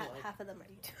of probably like, half of them are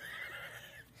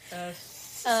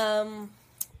YouTube.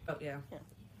 Oh yeah. yeah,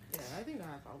 I think I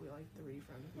have probably like 3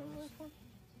 friends.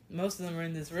 Most of them are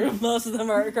in this room. Most of them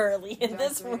are currently in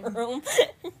this Exactly. room.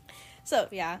 So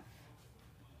yeah,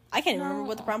 I can't even remember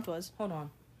what the prompt was. Hold on.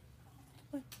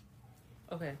 What?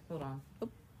 Okay, hold on. Oh.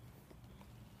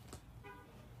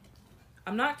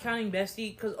 I'm not counting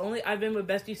Bestie because only I've been with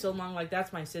Bestie so long. Like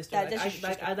that's my sister. Yeah, Like, that's I, your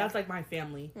sister, that's like my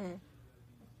family. Mm.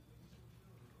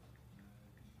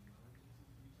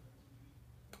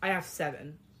 I have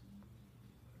 7.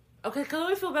 Okay, because I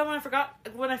always feel bad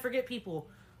when I forget people.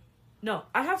 No,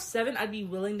 I have 7. I'd be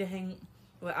willing to hang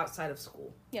with outside of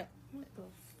school. Yeah. What the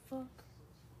fuck?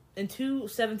 And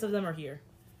 2/7 of them are here.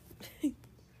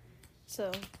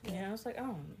 So Yeah, I was like,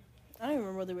 oh. I don't even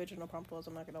remember what the original prompt was.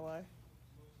 I'm not gonna lie.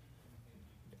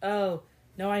 Oh,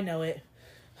 no, I know it.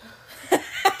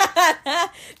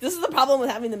 This is the problem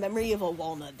with having the memory of a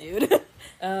walnut, dude.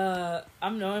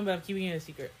 I'm knowing, but I'm keeping it a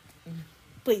secret.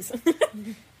 Please.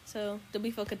 So, did we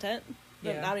feel content?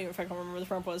 Yeah. I don't even fucking remember what the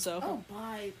prompt was, so. Oh,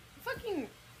 bye. Fucking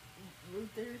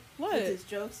Ruther. What? With his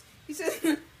jokes. He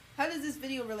said, how does this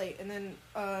video relate? And then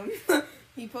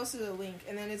he posted a link.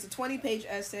 And then it's a 20-page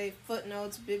essay,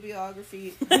 footnotes,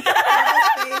 bibliography, space,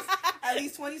 at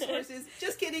least 20 sources.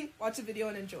 Just kidding. Watch the video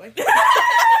and enjoy.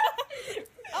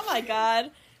 Oh my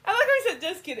god. I like how he said,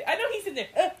 just kidding. I know he's in there.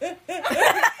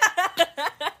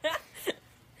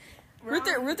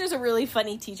 Ruther's a really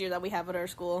funny teacher that we have at our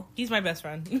school. He's my best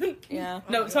friend. Yeah.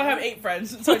 No, so I have 8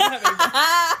 friends. So I just have 8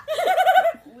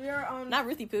 friends. We are on... Not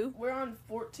Ruthie Poo. We're on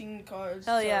 14 cards.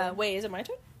 Oh so yeah. Wait, is it my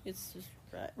turn? It's just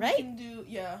we right? can do...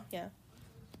 Yeah. Yeah.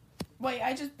 Wait,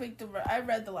 I just picked the... I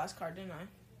read the last card, didn't I?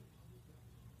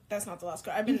 That's not the last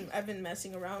card. I've been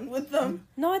messing around with them.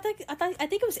 No, I think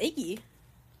it was Iggy.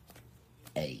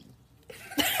 Hey.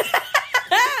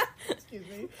 Excuse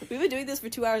me. We've been doing this for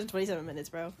 2 hours and 27 minutes,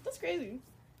 bro. That's crazy.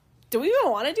 Do we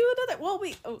even want to do another? Well,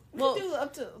 We'll do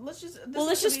up to... Let's just...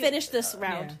 let's just finish this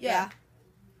round. Yeah.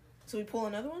 So we pull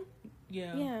another one?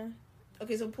 Yeah. Yeah.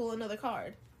 Okay, so pull another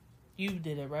card. You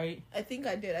did it, right? I think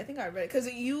I did. I think I read it.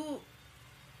 Because you...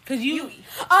 Because you...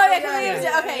 Oh yeah,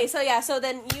 yeah. okay. So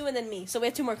then you and then me. So we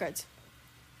have 2 more cards.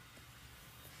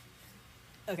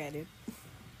 Okay, dude.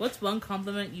 What's one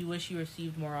compliment you wish you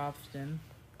received more often?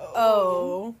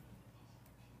 Oh.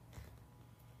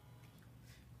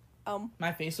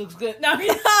 My face looks good. No,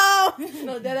 No.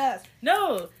 No, dead ass.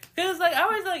 no. Because, like, I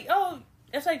was like, oh,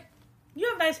 it's like, you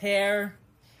have nice hair.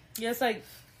 Yeah, it's like,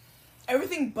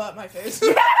 Everything but my face.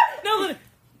 no, look,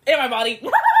 in my body.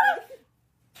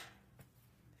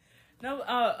 No,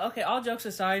 okay, all jokes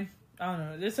aside, I don't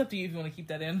know. It's up to you if you want to keep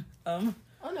that in. Oh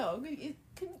no,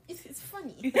 it's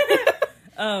funny.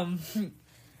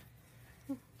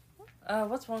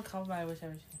 What's one compliment I wish I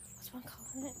received? What's one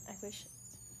compliment I wish?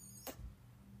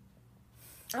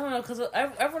 I don't know, because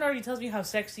everyone already tells me how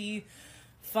sexy,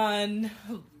 fun,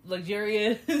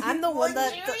 luxurious. I'm the one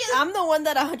that Luxurious. I'm the one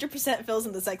that 100% fills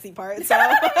in the sexy part. So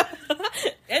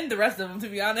And the rest of them, to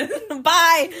be honest.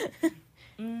 bye.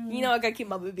 Mm. You know I gotta keep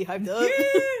my booby hyped up.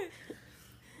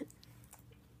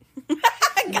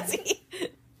 Guzzy.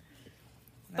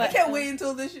 I can't wait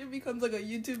until this shit becomes like a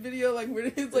YouTube video, like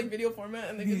where it's like video format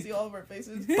and they can see all of our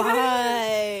faces.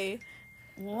 Bye.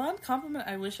 One compliment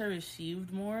I wish I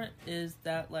received more is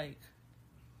that, like,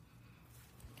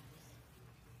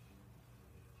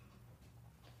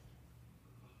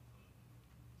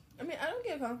 I mean, I don't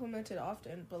get complimented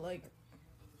often, but like,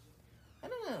 I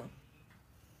don't know.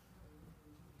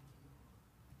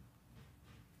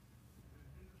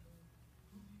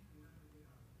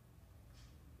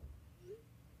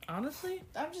 honestly,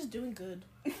 I'm just doing good.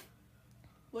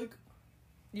 Like,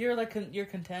 you're like you're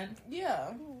content.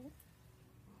 yeah.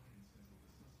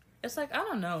 It's like, I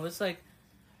don't know. It's like,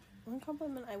 One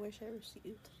compliment I wish I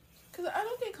received. Because I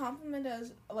don't get complimented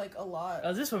as, like, a lot.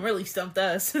 oh, this one really stumped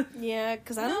us. Yeah,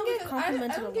 because I don't get because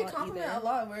complimented I don't a get lot complimented either a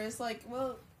lot, where it's like,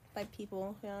 well, by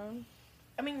people. Yeah.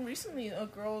 I mean, recently a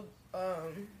girl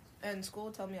in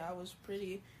school told me I was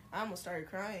pretty. I almost started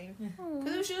crying.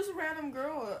 Because she was a random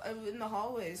girl in the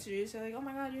hallways. She said, like, oh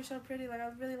my god, you're so pretty. Like, I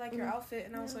really like your outfit.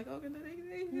 And I was like, okay,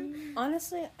 thank you.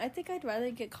 Honestly, I think I'd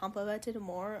rather get complimented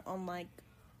more on like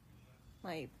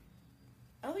my.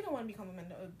 I don't think I want to be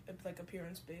complimented like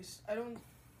appearance based. I don't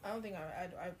think I.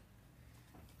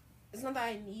 It's not that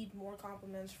I need more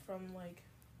compliments from like,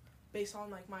 based on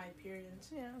like my appearance.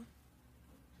 Yeah.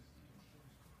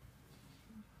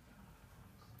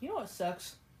 You know what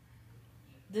sucks?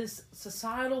 This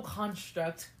societal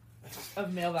construct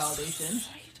of male validation.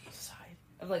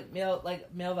 Of male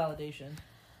validation.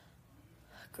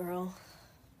 Girl,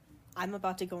 I'm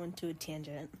about to go into a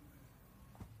tangent.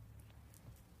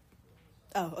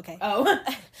 Oh, okay. Oh.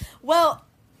 Well,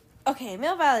 okay,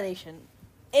 male validation.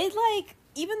 It, like,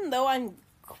 even though I'm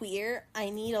queer,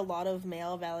 I need a lot of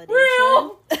male validation.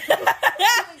 Real?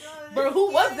 Bro,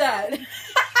 who was that?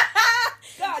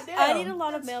 God damn. I need a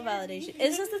lot of male validation.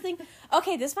 It's just the thing.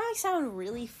 Okay, this might sound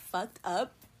really fucked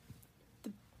up,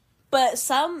 but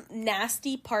some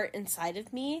nasty part inside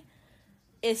of me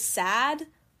is sad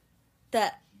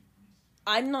that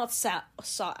I'm not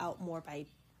sought out more by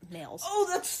males. Oh,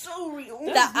 that's so real.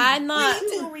 That I'm not. Way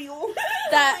too real.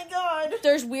 That oh my god.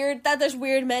 there's weird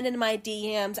men in my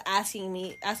DMs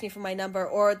asking for my number,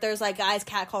 or there's like guys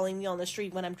catcalling me on the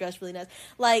street when I'm dressed really nice.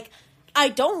 Like, I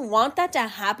don't want that to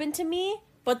happen to me,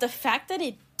 but the fact that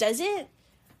it doesn't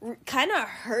kind of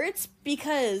hurts,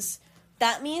 because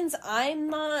that means I'm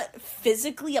not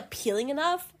physically appealing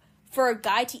enough for a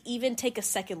guy to even take a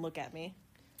second look at me.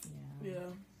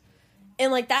 Yeah.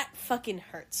 And like, that fucking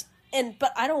hurts.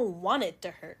 But I don't want it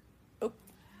to hurt. Oh.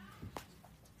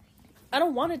 I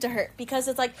don't want it to hurt, because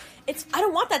it's like, I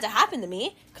don't want that to happen to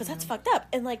me, because that's fucked up.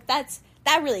 And like, that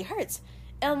really hurts.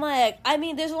 And like, I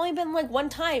mean, there's only been like one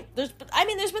time, there's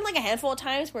been like a handful of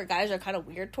times where guys are kind of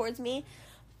weird towards me.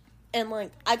 And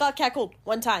like, I got catcalled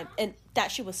one time, and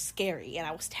that shit was scary, and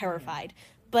I was terrified.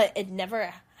 But it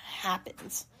never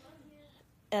happens.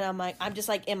 And I'm just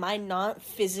like, am I not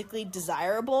physically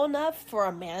desirable enough for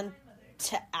a man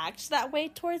to act that way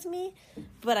towards me?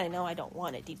 But I know I don't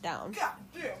want it deep down. God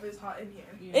damn, it's hot in here.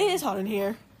 Yeah. It is hot in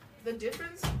here. The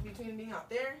difference between being out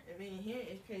there and being here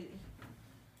is crazy.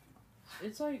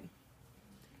 It's like,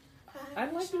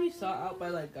 I'd like to be sought out by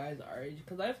like guys our age,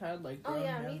 because I've had like grown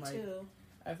men, like, too.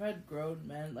 I've had grown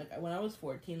men, like, when I was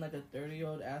 14, like, a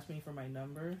 30-year-old asked me for my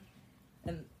number,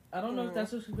 and I don't know if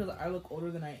that's just because I look older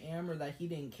than I am, or that he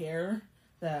didn't care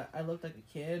that I looked like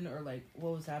a kid, or like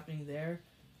what was happening there,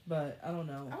 but I don't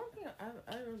know. I don't think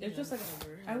I really It's just like,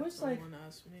 I wish like,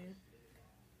 asked me.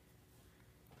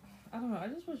 I don't know, I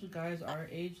just wish guys our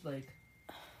age like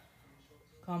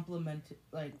complimented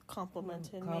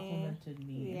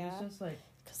me. Yeah. And it's just like,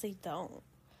 Because they don't.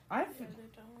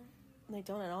 They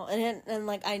don't at all. And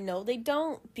like, I know they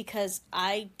don't, because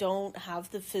I don't have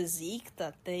the physique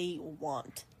that they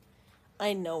want.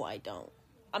 I know I don't.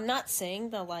 I'm not saying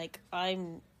that, like,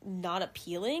 I'm not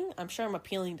appealing. I'm sure I'm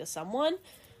appealing to someone.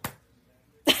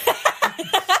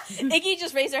 Iggy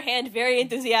just raised her hand very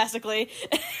enthusiastically.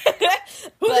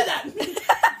 Who did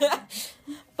that?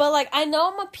 But, like, I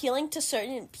know I'm appealing to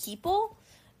certain people,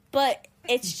 but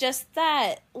it's just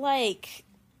that, like,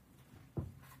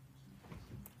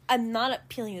 I'm not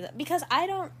appealing to them, because I'm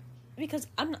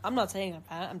not saying I'm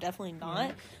fat. I'm definitely not.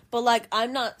 Yeah. But like,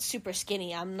 I'm not super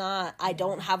skinny. I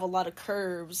don't have a lot of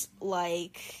curves.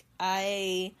 Like,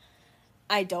 I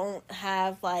don't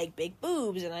have like big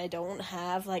boobs, and I don't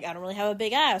really have a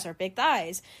big ass or big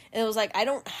thighs. And it was like, I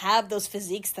don't have those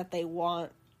physiques that they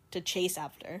want to chase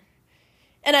after.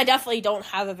 And I definitely don't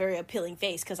have a very appealing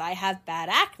face, because I have bad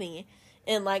acne.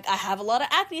 And, like, I have a lot of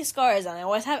acne scars, and I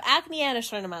always have acne at a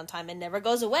certain amount of time. It never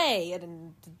goes away.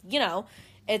 And, you know,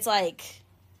 it's like,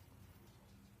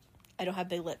 I don't have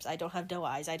big lips. I don't have doe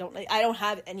eyes. I don't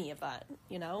have any of that,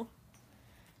 you know?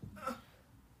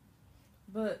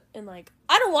 But, and, like,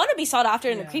 I don't want to be sought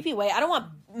after in a creepy way. I don't want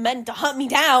men to hunt me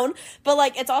down. But,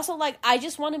 like, it's also, like, I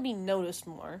just want to be noticed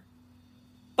more.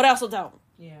 But I also don't.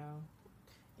 Yeah.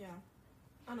 Yeah.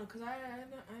 I don't know, because I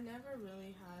never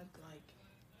really had, like,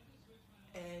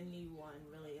 anyone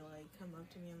really like come up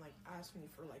to me and like ask me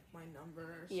for like my number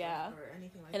or, or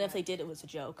anything like that. And if they did, it was a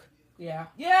joke. Yeah.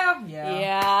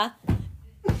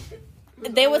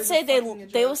 They would say they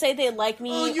like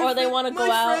me, or they want to go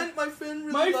out. My friend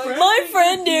really my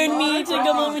friend dared me to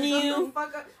come over to you.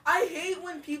 I hate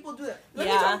when people do that. Let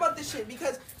me talk about this shit,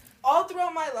 because all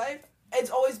throughout my life, it's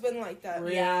always been like that.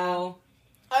 Real.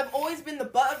 I've always been the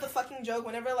butt of the fucking joke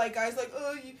whenever, like, guys, like,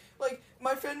 oh, you, like,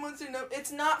 my friend wants to know.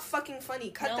 It's not fucking funny.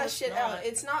 Cut that shit out.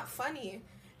 It's not funny.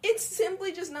 It's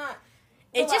simply just not.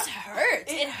 It just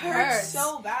hurts. It hurts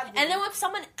so badly. And then when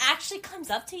someone actually comes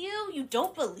up to you, you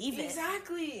don't believe it.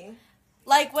 Exactly.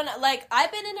 Like, when, like,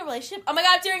 I've been in a relationship. Oh my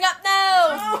god, I'm tearing up.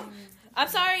 No! I'm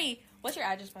sorry. What's your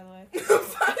address, by the way?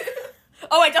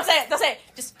 Oh, wait, don't say it.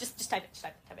 Just type it.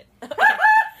 Okay.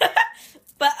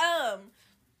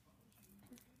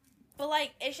 But,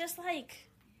 like, it's just, like,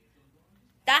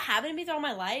 that happened to me throughout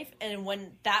my life, and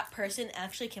when that person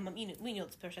actually came up, we knew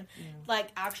this person, like,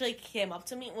 actually came up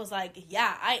to me and was like,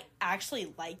 yeah, I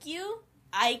actually like you,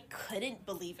 I couldn't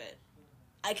believe it.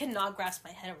 I could not grasp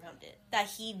my head around it. That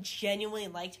he genuinely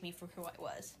liked me for who I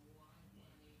was.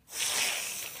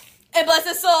 And bless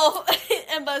his soul.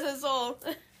 And bless his soul.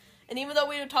 And even though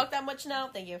we don't talk that much now,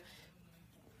 thank you.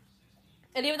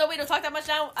 And even though we don't talk that much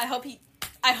now, I hope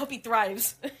he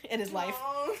thrives in his life.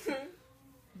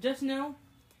 Just know,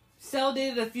 Cell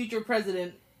dated a future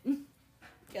president.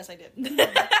 Yes, I did.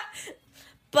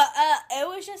 But it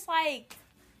was just like,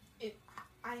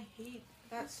 I hate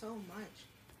that so much.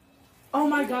 Oh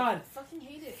my god. Fucking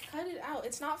hate it. Cut it out.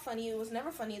 It's not funny. It was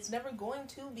never funny. It's never going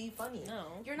to be funny. no.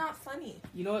 You're not funny.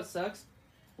 You know what sucks?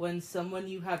 When someone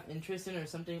you have interest in or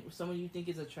someone you think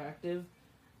is attractive,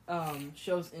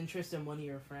 shows interest in one of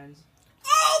your friends.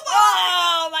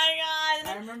 Oh my I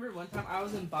god! remember one time I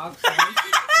was in box lunch.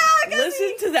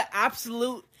 Listen to the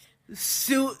absolute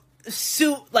suicide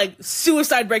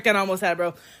breakdown I almost had,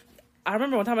 bro. I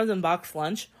remember one time I was in box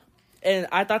lunch, and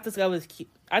I thought this guy was cute.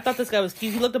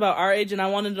 He looked about our age, and I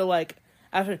wanted to like.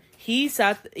 After he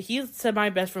said my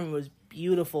best friend was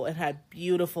beautiful and had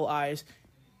beautiful eyes.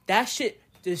 That shit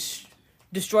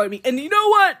destroyed me. And you know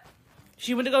what?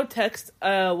 She went to go text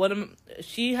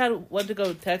she went to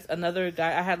go text another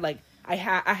guy I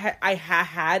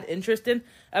had interest in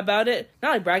about it.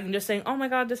 Not like bragging, just saying, "Oh my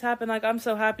god, this happened, like I'm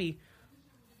so happy."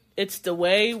 It's the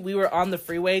way we were on the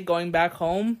freeway going back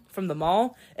home from the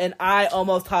mall, and I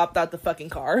almost hopped out the fucking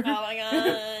car. Oh my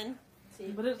god!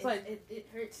 See, But it's like it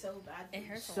hurts so bad. It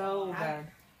hurts so bad.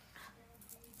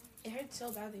 It hurts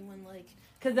so badly when like.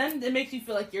 Cause then it makes you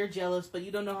feel like you're jealous, but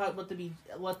you don't know what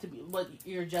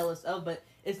you're jealous of. But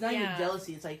it's not even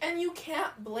jealousy. It's like, and you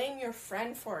can't blame your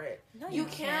friend for it. No, you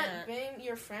can't blame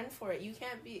your friend for it. You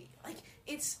can't be like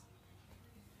it's.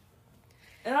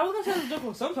 And I was gonna say this joke.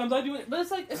 Well, sometimes I do it, but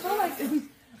it's like it's not like.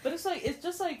 But it's like it's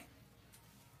just like.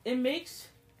 It makes.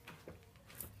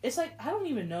 It's like I don't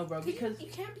even know, bro. Because you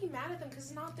can't be mad at them because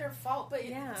it's not their fault. But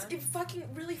it fucking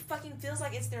really fucking feels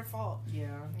like it's their fault.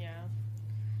 Yeah.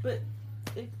 But.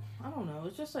 I don't know.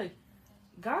 It's just like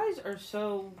guys are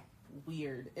so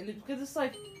weird, and because it's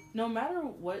like no matter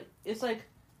what, it's like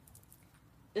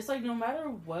no matter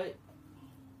what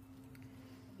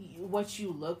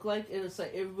you look like, it's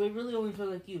like it really only feels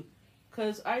like you,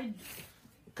 because I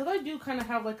do kind of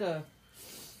have like a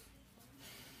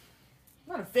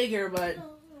not a figure, but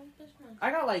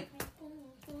I got like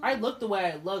I look the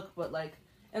way I look, but like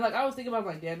and like I was thinking about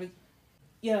like damn it,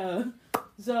 yeah.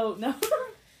 So no.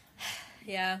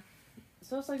 Yeah.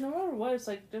 So it's like no matter what, it's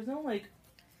like there's no like.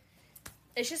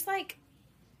 It's just like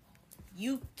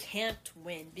you can't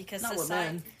win because Not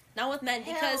society. with men. Not with men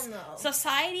because no.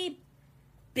 society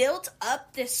built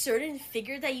up this certain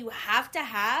figure that you have to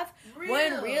have.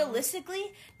 When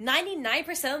realistically,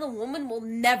 99% of the women will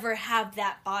never have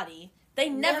that body. They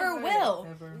never will.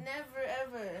 Never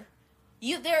ever.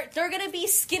 They're gonna be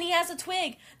skinny as a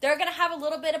twig. They're gonna have a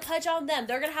little bit of pudge on them.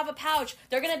 They're gonna have a pouch.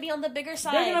 They're gonna be on the bigger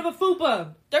side. They're gonna have a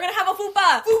fupa. They're gonna have a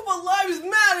fupa. Fupa lives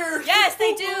matter. Yes,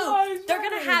 they do. lives They're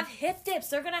gonna matter. have hip dips.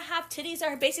 They're gonna have titties that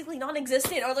are basically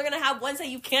non-existent, or they're gonna have ones that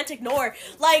you can't ignore.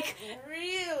 Like,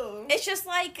 Real. it's just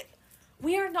like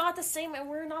we are not the same, and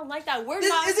we're not like that. We're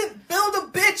This not. isn't build a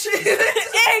bitch.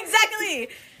 Exactly.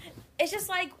 It's just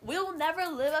like we'll never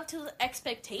live up to the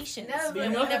expectations. Never. But you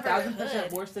know, We never 1,000%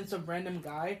 could. worse than some random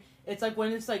guy. It's like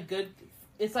when it's like good.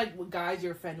 It's like what guys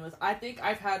you're a friend with. I think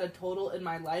I've had a total in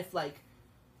my life, like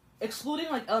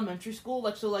excluding like elementary school,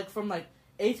 like so like from like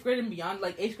 8th grade and beyond,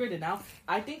 like 8th grade and now.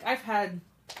 I think I've had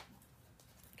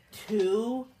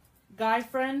 2 guy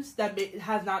friends that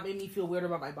has not made me feel weird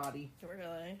about my body.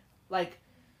 Really? Like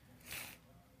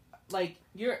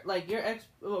your ex,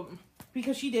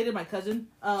 because she dated my cousin.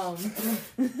 I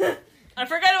forgot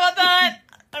about that.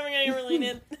 I forgot you were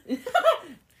leaning.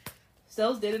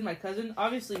 Stell's dated my cousin,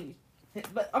 obviously,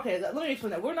 but okay. Let me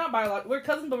explain that we're not we're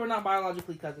cousins, but we're not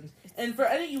biologically cousins. And for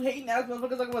any of you hating ass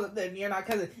motherfuckers like well, then you're not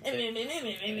cousins.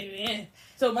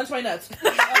 So munch my nuts.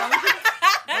 Munch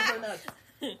my nuts.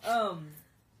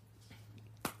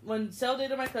 When Cell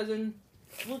dated my cousin,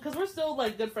 because we're still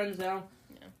like good friends now.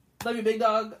 Yeah. Love you, big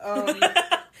dog.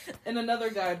 And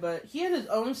another guy, but he had his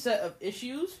own set of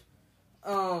issues.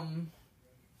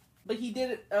 But he did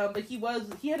it. But he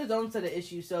had his own set of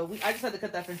issues. So I just had to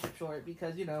cut that friendship short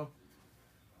because he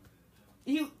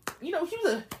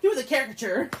was a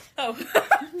caricature. Oh.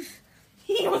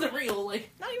 He wasn't real.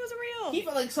 Like No, he wasn't real. he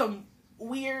felt like some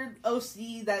weird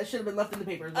OC that should have been left in the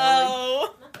papers.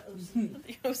 Oh. Not the OC.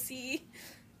 The OC.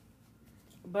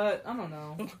 But I don't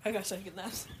know. I gotta start getting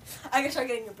naps. I gotta start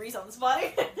getting a breeze on this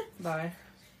body. Bye.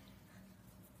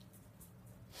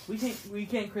 We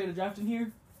can't create a draft in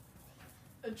here.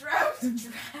 A draft.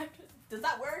 Draft. Does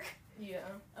that work? Yeah.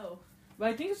 Oh. But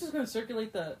I think it's just gonna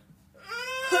circulate the.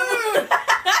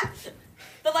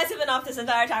 The lights have been off this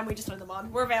entire time. We just turned them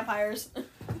on. We're vampires.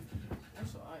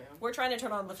 That's what I am. We're trying to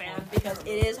turn on the fan because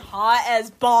it is hot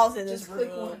as balls in this Just room.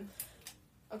 click one.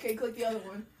 Okay, click the other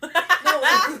one.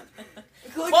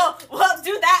 Click. Well,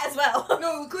 do that as well.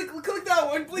 No, click that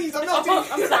one, please. I'm not Oh,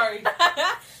 doing. I'm sorry.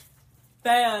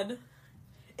 Fan.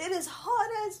 It is hot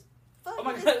as fuck. Oh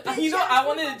my god! You know, I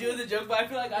wanted to do the joke, but I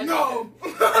feel like I No.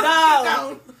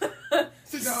 No.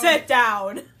 Sit down. Sit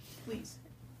down. Please.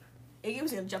 Iggy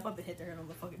was gonna jump up and hit their head on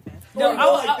the fucking fan. No, I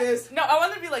go want like this. No, I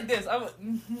want to be like this.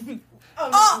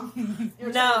 Oh!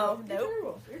 You're No. terrible. You're Nope.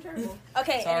 terrible. You're terrible.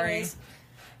 Okay, Sorry. anyways.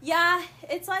 Yeah,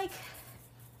 it's like...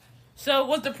 So,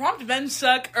 was the prompt men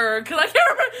suck, or... Cause I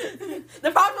can't remember... The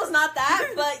prompt was not that,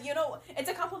 but, you know, it's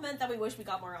a compliment that we wish we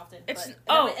got more often. It's-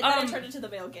 But, and then it turned into the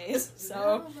male gaze,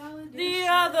 so... The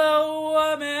other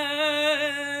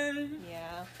woman...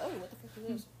 Yeah. Oh, what the fuck is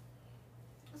this?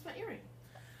 That's my earring.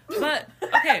 But,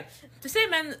 okay, to say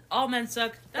all men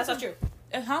suck... That's not true.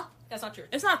 Huh? That's not true.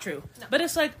 It's not true. No. But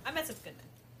it's like... I met some good men.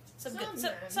 Some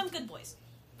men. Some good boys.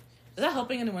 Is that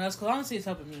helping anyone else? Because honestly, it's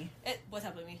helping me. What's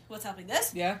helping me? What's helping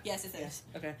this? Yeah? Yes, it is.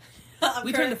 Okay. I'm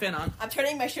We turned the fan on. I'm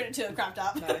turning my shirt into a crop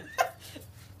top. Nice.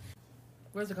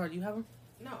 Where's the card? You have them?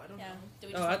 No, I don't Yeah. know. Do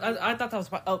we Oh, just I thought that was...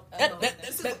 Oh.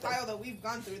 This is a pile that we've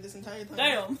gone through this entire time.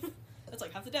 Damn. That's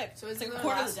like half the deck. So is It's it like our a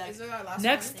quarter of last? the deck. Is it our last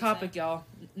Next one? topic, y'all.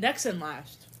 Next and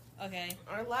last. Okay.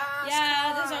 one? Our last.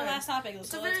 Yeah, this is our card. last topic. It's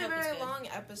So a let's very, hope it's very good. long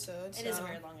episode. It is a so-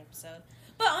 very long episode.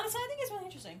 But honestly, I think it's really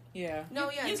interesting. Yeah.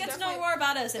 No, yeah, You it's get to know definitely- more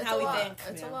about us and it's how a we lot, think.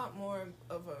 It's Yeah. a lot more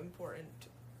of an important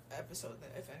episode than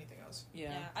if anything else. Yeah.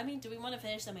 Yeah. I mean, do we want to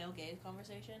finish the male gay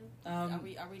conversation? Are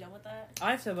we done with that?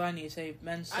 I said what I need to say.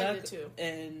 Men suck. I did too.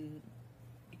 And...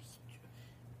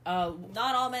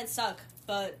 Not all men suck,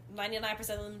 but 99% of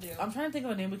them do. I'm trying to think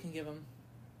of a name we can give them.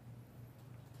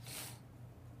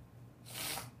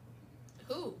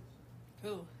 Who?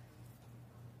 Who?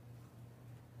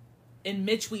 In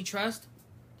Mitch we trust.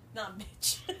 Not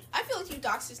Mitch. I feel like you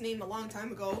doxed his name a long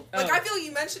time ago. Oh. Like I feel like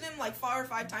you mentioned him like 4 or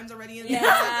 5 times already in Yeah.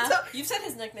 the episode. You've said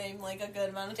his nickname like a good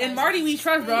amount of times. In Marty we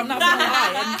trust, bro. I'm not gonna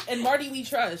lie. In Marty we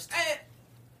trust.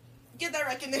 Get that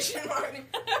recognition, Marty.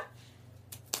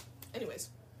 Anyways,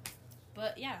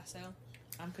 But yeah, so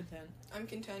I'm content. I'm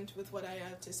content with what I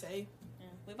have to say. yeah.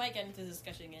 We might get into this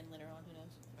discussion again later on. Who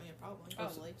knows? Oh, yeah, probably.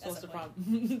 Probably. So what's That's the the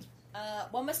point. problem?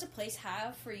 What must a place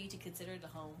have for you to consider it a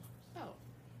home? Oh,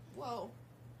 whoa.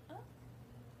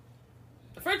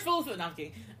 The fridge full of food. No, I'm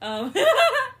kidding.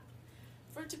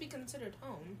 For it to be considered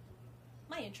home.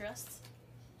 My interests.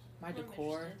 My I'm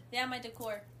decor. interested. Yeah, my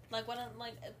decor. Like what I'm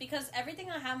like because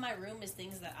everything I have in my room is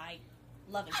things that I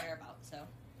love and care about. So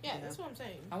Yeah, Yeah. that's what I'm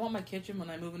saying. I want my kitchen when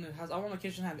I move into the house. I want my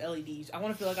kitchen to have LEDs. I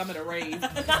want to feel like I'm at a rave.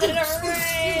 not in a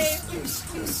rave.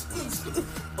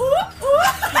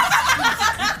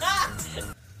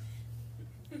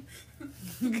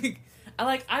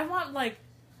 I want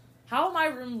how my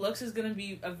room looks is gonna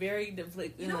be a very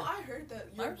You know, I heard that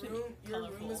your Mine's room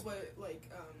colorful. is what like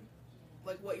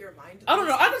what your mind. I don't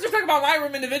know. I was just talking about my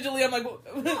room individually. I'm like,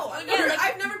 No,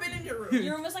 I've never been in your room.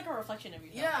 Your room is like a reflection of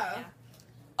yourself. Yeah.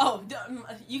 Oh,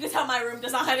 you can tell my room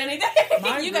does not hide anything.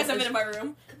 My You guys room have been is- in my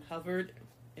room. covered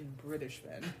in British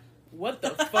men. What the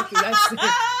fuck is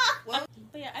that? Well,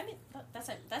 But yeah, I mean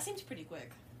that seems pretty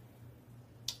quick.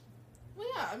 well,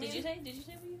 yeah. I mean, Did you say?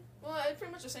 For you? Well, it's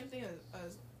pretty much the same thing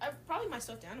as probably my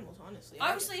stuffed animals. Honestly,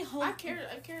 Obviously, home. I care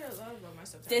a lot about my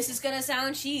stuffed This animals. is gonna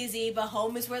sound cheesy, but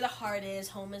home is where the heart is.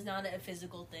 Home is not a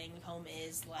physical thing. Home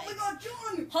is like. Oh my God,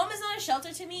 John! Home is not a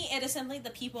shelter to me. It is simply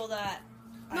the people that.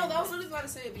 No, that was literally what I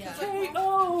said because Yeah. like, Hey,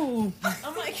 oh,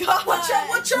 Oh my god! watch out!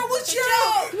 Watch out! Watch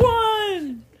out!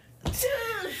 one.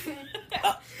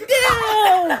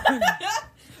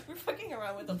 We're fucking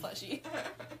around with the plushie.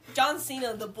 John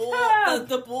Cena, the bull,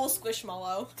 the bull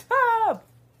squishmallow. Top.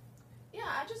 Yeah,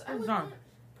 I Where's would John? want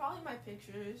probably my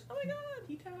pictures. Oh my god,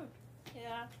 he tapped.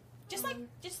 Yeah, just like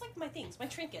my things, my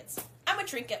trinkets. I'm a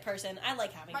trinket person. I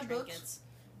like having My books. trinkets.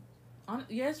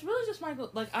 Yeah, it's really just my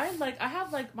I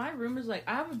have my room is like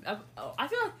I feel like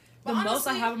the But most I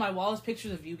honestly- have on my wall is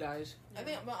pictures of you guys. I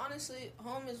think, but honestly,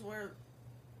 home is where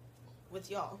with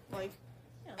y'all. Like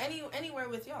Yeah. anywhere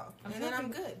with y'all, I'm and then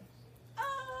I'm thinking- good.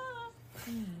 Ah.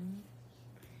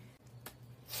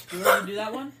 You want to do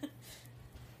that one?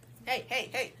 Hey, hey,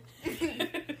 hey!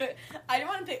 I didn't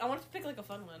want to pick. I wanted to pick like a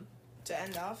fun one. To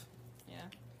end off, Yeah.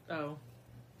 Oh.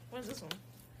 what is this one?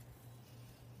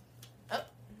 Oh,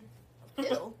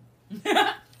 pill. Do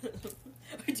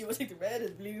you want to take the red or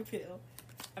the blue pill?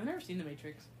 I've never seen The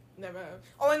Matrix. Never have.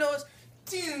 All I know is,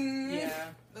 ding. Yeah.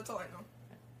 That's all I know.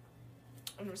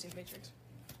 I've never seen Matrix.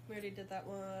 We already did that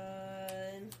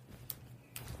one.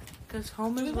 Because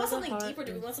home Do is we want where the something heart deep or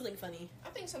do we is. want something funny? I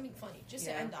think something funny, just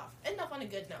Yeah. to end off. End off on a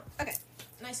good note. Okay.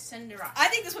 Nice send off. I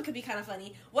think this one could be kind of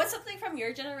funny. What's something from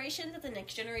your generation that the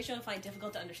next generation will find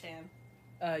difficult to understand?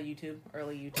 YouTube,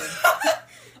 early YouTube.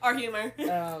 Our humor.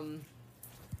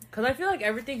 Because I feel like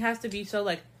everything has to be so,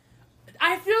 like,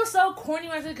 I feel so corny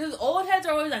when I say, because old heads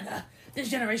are always like, this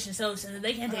generation's so sensitive,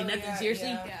 they can't take nothing seriously.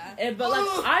 Yeah. But, like,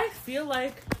 I feel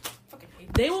like Fucking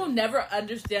hate they that will shit. never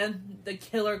understand the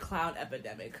killer clown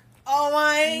epidemic. Oh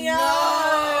my No.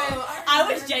 god! I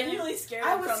was remember. genuinely scared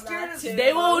I was from scared that as too.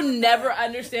 They will never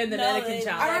understand the No, mannequin they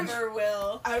challenge. never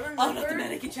will. I Oh, not the remember.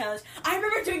 mannequin challenge. I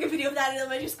remember doing a video of that in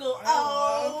elementary school.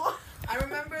 Oh. I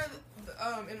remember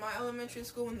in my elementary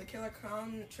school when the killer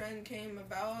clown trend came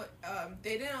about,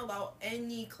 they didn't allow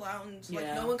any clowns. Like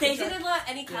Yeah. no one could. They didn't let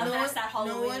any clown no mask one, that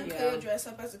Halloween. no one Yeah. could dress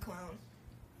up as a clown.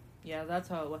 Yeah, that's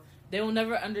how it was. They will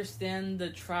never understand the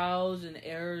trials and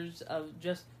errors of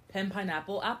just pen,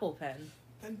 pineapple, apple pen.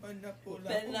 Oh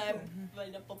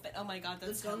my god, The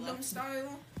that's so Gundam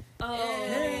style. Oh.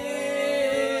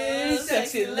 Hey,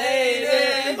 sexy lady.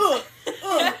 They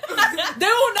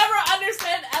will never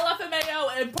understand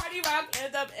LFMAO and Party Rock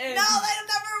end up in. No, they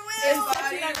never will. It's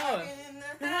sexy, I know.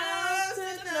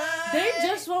 They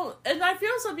just won't, and I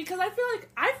feel so because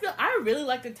I really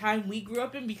like the time we grew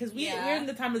up in because we were in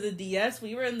the time of the DS.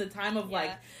 We were in the time of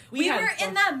like we had were fun.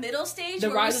 in that middle stage The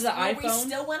where, rise of the where we iPhone.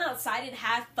 still went outside and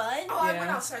had fun, Oh, I Yeah.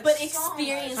 went outside. but so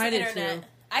experienced I the did internet. too.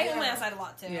 I Yeah. went outside a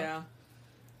lot too. Yeah.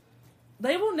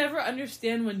 They will never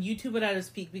understand when YouTube would at its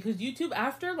peak because YouTube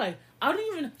after I don't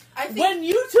even I think. when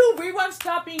YouTube reruns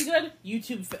stopped being good.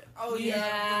 YouTube. Oh yeah.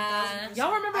 Yeah. 1000%.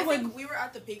 Y'all remember I when- think we were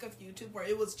at the peak of YouTube where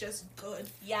it was just good,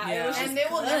 Yeah, Yeah. it was just and they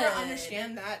will never good.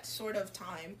 understand that sort of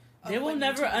time. of They will when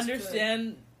never YouTube was good.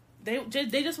 understand.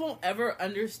 They just won't ever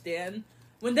understand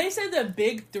when they say the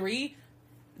big three.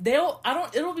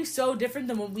 It'll be so different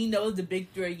than what we know the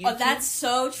big three. Are YouTube. Oh, that's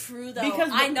so true though. Because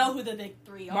I know who the big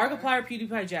three are. Markiplier,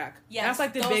 PewDiePie, Jack. Yes, That's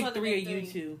like the those big are the three big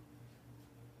of three. YouTube.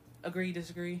 Agree,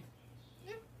 disagree?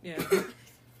 Yeah. Yeah.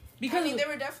 Because I mean, they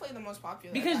were definitely the most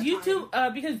popular. because at that YouTube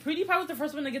time. because PewDiePie was the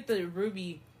first one to get the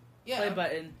Ruby Yeah. play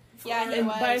button. Yeah, he And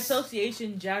was. by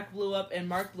association, Jack blew up and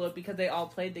Mark blew up because they all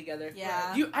played together.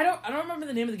 Yeah. I don't remember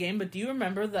the name of the game, but do you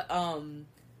remember the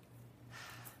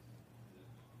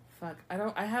fuck,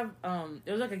 I have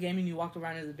it was like a game and you walked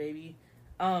around as a baby.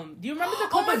 Do you remember the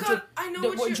Oh my clip god, I know the,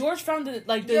 what where you're. George found the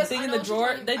Yes, thing I in know the what you're drawer?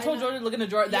 talking- They I told know. Jordan to look in the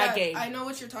drawer. That Yeah, game. I know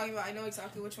what you're talking about. I know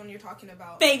exactly which one you're talking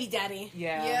about. Baby Daddy.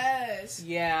 Yeah. Yes.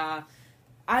 Yeah.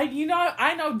 I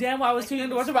know damn well I was too young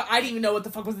to watch it, but I didn't even know what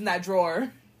the fuck was in that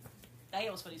drawer. That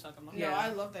game was funny as fuck. I'm not- No, Yeah. I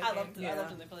love that I game. loved it. I Yeah. loved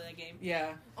when they played that game.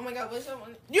 Yeah. Oh my god, what's that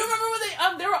one? You remember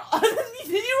when they were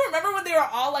did you remember when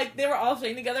they were all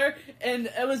staying together and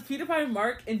it was PewDiePie,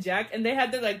 Mark, and Jack and they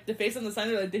had the face on the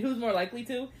sign like who's more likely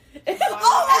to? Oh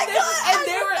my god! And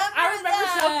they were I remember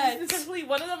that. so specifically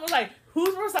one of them was like,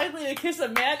 who's more likely to kiss a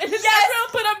man? And then Yes! everyone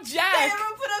put up Jack.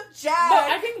 Everyone put up Jack.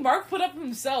 But I think Mark put up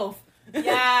himself.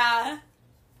 Yeah.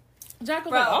 Jack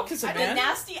was Bro, like, I'll kiss a the man.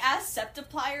 nasty ass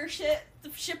Septiplier shit, the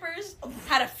shippers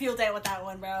had a field day with that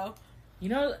one, bro. You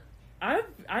know, I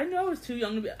know I was too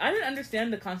young to be. I didn't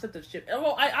understand the concept of ship.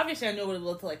 Well, obviously I know what it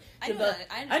looked like. I knew but what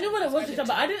I knew what it was, I did but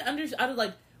too. I didn't understand.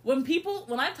 Like when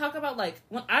I talk about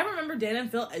when I remember Dan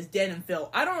and Phil as Dan and Phil,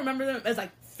 I don't remember them as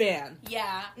fan.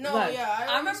 Yeah. No, Right. yeah,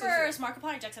 I always remember used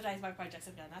Markiplier, Jacksepticeye, Markiplier,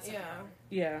 Jacksepticeye. That's to- it.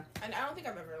 Yeah, Yeah, and I don't think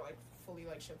I've ever fully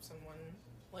shipped someone in.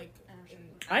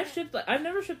 I've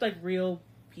never shipped real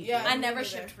people. Yeah. I never neither.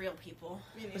 shipped real people.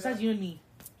 Me neither. Besides you and me.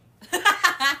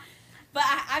 But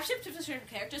I've shipped to certain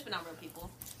characters, but not real people.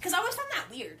 Because I always found that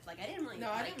weird. I didn't really. No,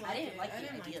 I didn't like it. like I the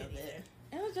didn't idea like of it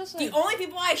it. It was just The only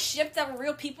people I shipped that were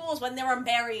real people was when they were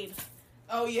married.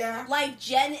 Oh yeah. Like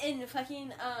Jen and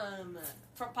fucking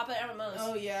from Papa MMOs.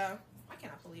 Oh yeah. I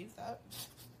cannot believe that.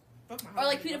 Broke my Or heart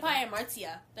like when you PewDiePie and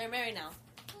Marzia. They're married now.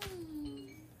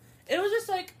 It was just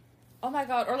oh my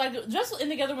god, or just in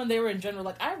together when they were in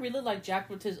general. I really like Jack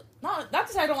with his not to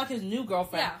say I don't like his new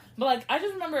girlfriend, Yeah. but I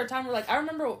just remember a time where I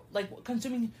remember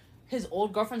consuming his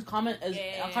old girlfriend's comment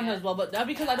as well, but not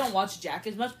because I don't watch Jack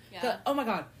as much. Yeah. Oh my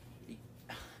god,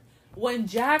 when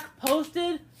Jack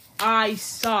posted, I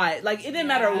saw it. It didn't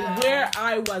matter where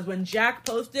I was when Jack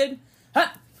posted.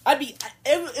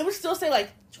 It would still say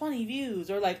 20 views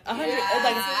or 100,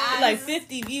 Yes.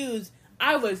 50 views.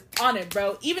 I was on it,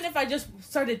 bro. Even if I just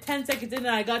started 10 seconds in and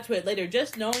I got to it later,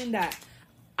 just knowing that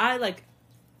I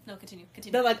No, continue.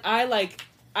 that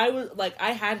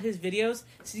I had his videos.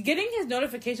 So getting his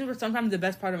notifications was sometimes the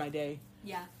best part of my day.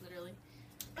 Yeah, literally.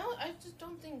 I just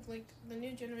don't think the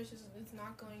new generation is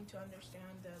not going to understand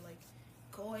the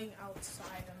going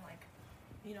outside and like,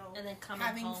 you know, And then coming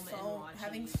having home and watching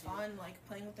having YouTube. fun, like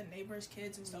playing with the neighbors'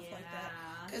 kids and stuff like that.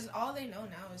 Because all they know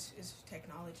now is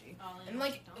technology. And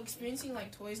like experiencing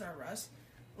like Toys R Us,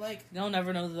 like They'll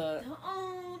never know the.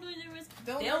 Oh,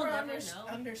 they'll They'll never never know.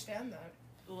 understand that.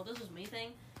 well, this was my thing.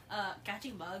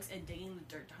 Catching bugs and digging the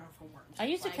dirt down for worms. I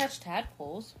used to Like, catch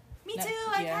tadpoles. Me That- too.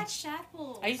 I yeah. catch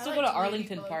tadpoles. I used I to like go to ladybugs.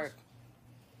 Arlington Park.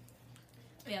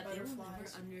 Yeah, they will never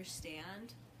Butterflies.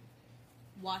 understand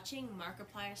watching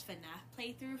Markiplier's FNAF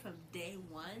playthrough from day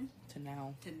one To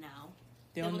now. to now.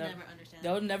 They'll They will never. never understand.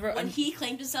 They'll never. When he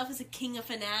claimed himself as a king of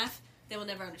FNAF, they will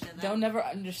never understand that. They'll never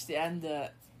understand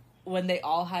when they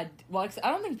all had. Well,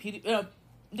 I don't think did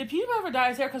PewDiePie ever dye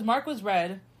his hair? Because Mark was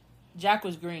red, Jack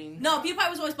was green. No, PewDiePie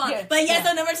was always blonde. Yeah, But yes, yeah.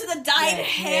 they'll never see the dyed Yeah,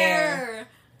 hair.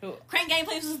 Who- Crank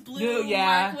Gameplays was blue. Blue,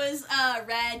 yeah. Mark was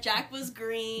red. Jack was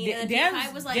green. and Dan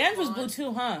PewDiePie was like Dan was blonde. blue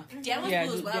too, huh? Dan was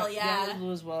blue as well. Dan Yeah. was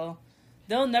blue as well.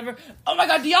 They'll never. Oh my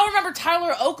god! Do y'all remember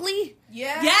Tyler Oakley?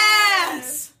 Yeah.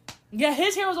 Yes. Yeah,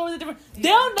 his hair was always different.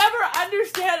 They'll never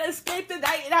understand Escape the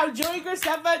Night and how Joey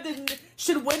Graceffa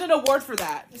should win an award for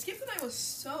that. Escape the Night was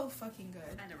so fucking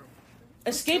good. I never.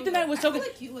 Escape the Night was so I feel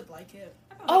good. like you would like it.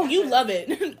 Oh, you love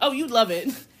it. Oh, you love it.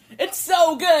 It's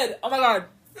so good. Oh my god.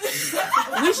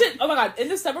 We should. Oh my god. In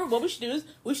the summer, what we should do is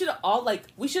we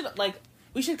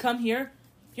should come here.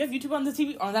 You have YouTube on the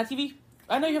TV on that TV.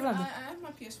 I know you have it on. I have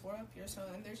my PS4 up here, so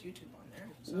and there's YouTube on there.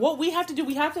 So. What we have to do,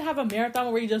 we have to have a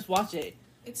marathon where you just watch it.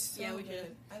 It's so Yeah, we good.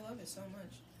 should. I love it so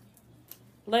much.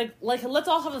 Like, let's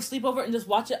all have a sleepover and just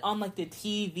watch it on like the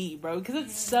TV, bro. Because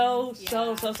it's so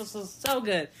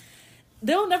good.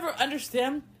 They'll never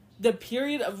understand the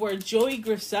period of where Joey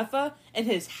Graceffa and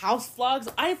his house vlogs.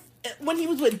 When he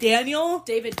was with Daniel,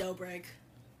 David Dobrik.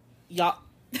 y'all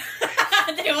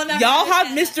They will never y'all have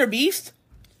understand Mr. Beast.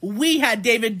 We had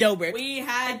David Dobrik. that. We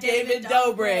had David David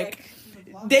Dobrik.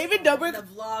 Dobrik. David Dobrik The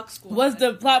vlog squad. was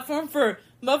the platform for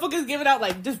motherfuckers giving out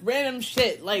like just random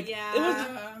shit. Like Yeah. it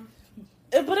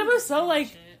was, but it was so like,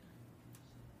 Shit.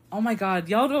 oh my god,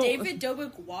 y'all don't. David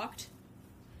Dobrik walked.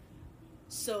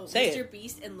 So Say Mr. it.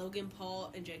 Beast and Logan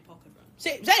Paul and Jake Paul could run.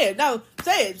 Say it. No,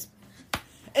 say it.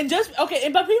 And just okay.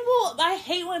 But people, I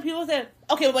hate when people say,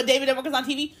 okay, but David Dobrik was on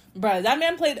TV, bruh. That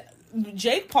man played.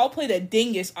 Jake Paul played a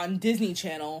dingus on Disney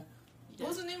Channel. What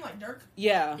was his name, like Dirk?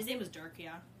 Yeah. His name was Dirk,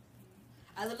 yeah.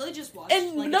 I literally just watched.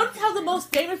 And like, notice how the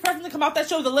most famous person to come out that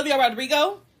show is Olivia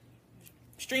Rodrigo.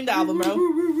 Stream the album,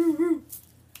 bro.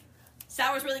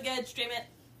 Sour's really good. Stream it.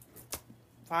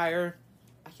 Fire.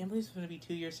 I can't believe it's going to be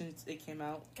 2 years since it came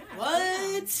out. God,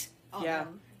 What? Oh, Yeah.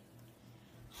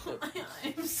 no.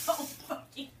 I'm so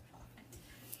fucking.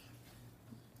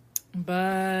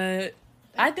 But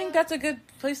I think that's a good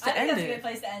place to end that's a it. good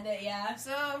place to end it. Yeah.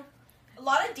 So, A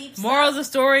lot of deep stuff. Moral of the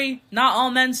story: not all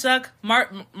men suck.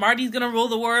 Marty's gonna rule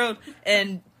the world,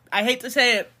 and I hate to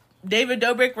say it, David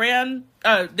Dobrik ran.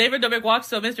 David Dobrik walks,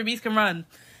 so Mr. Beast can run.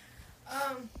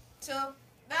 so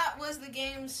that was the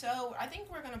game. So I think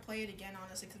we're gonna play it again,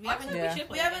 honestly, because we I haven't feel like Yeah. we should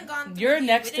play we haven't it. gone. Through You're the-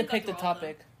 next we to didn't go pick the through all of them.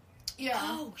 topic. Yeah,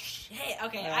 Oh shit!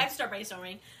 Okay, Yeah. I have to start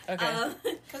brainstorming. Okay.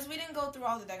 because we didn't go through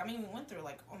all the deck. I mean, we went through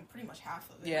like pretty much half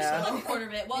of it. Yeah. Like a quarter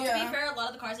of it. Well, to Yeah. be fair, a lot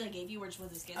of the cards that I gave you were just with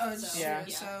the skins. Oh, so Yeah.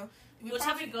 So we'll just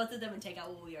have to go through them and take out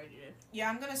what we already did. Yeah,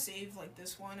 I'm gonna save like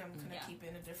this one. I'm gonna Yeah. keep it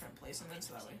in a different place, and then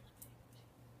so that way.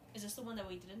 Is this the one that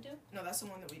we didn't do? No, that's the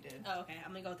one that we did. Oh, okay.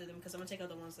 I'm gonna go through them because I'm gonna take out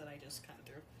the ones that I just kind of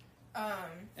threw.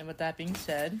 And with that being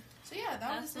said, So yeah,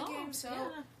 that was the all. game. So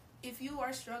Yeah. if you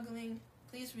are struggling,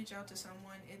 please reach out to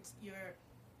someone. It's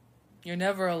you're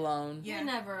never alone. You're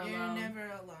never alone. You're never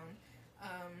alone.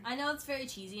 I know it's very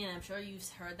cheesy, and I'm sure you've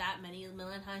heard that many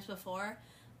million times before.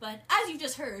 But as you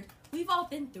just heard, we've all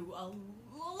been through a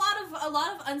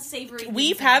lot of unsavory.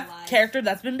 We've things in our have lives. character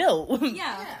that's been built.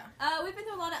 Yeah. Yeah. We've been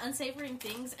through a lot of unsavory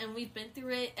things, and we've been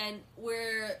through it, and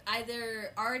we're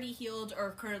either already healed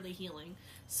or currently healing.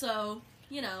 So,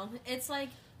 you know, it's like,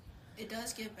 It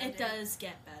does get better. it does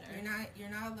get better. You're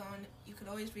not alone. You could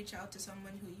always reach out to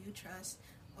someone who you trust,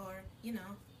 or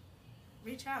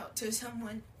reach out to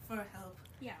someone for help.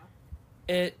 Yeah.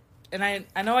 And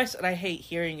I know I said I hate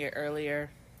hearing it earlier,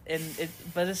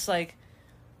 but it's like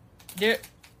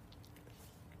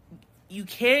you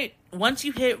can't, once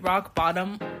you hit rock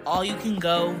bottom, all you can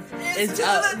go is to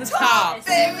up the the top, top.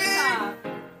 baby!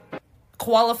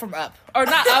 Koala from Up, or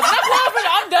not Up, not Koala from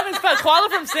I'm dumb as fuck. Koala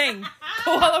from Sing,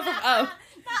 Koala from Up.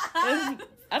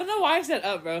 I don't know why I said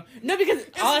Up, bro. No, because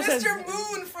all I It's said. Mr.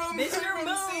 Moon from Mr.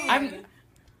 Moon. Scene.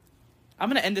 I'm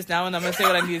gonna end this now, and I'm gonna say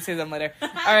what I need to say to them later. All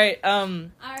right, All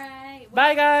right.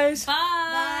 bye guys. Bye.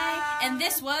 Bye. And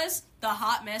this was the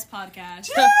Hot Mess Podcast.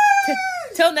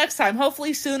 Till next time,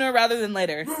 hopefully sooner rather than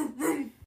later.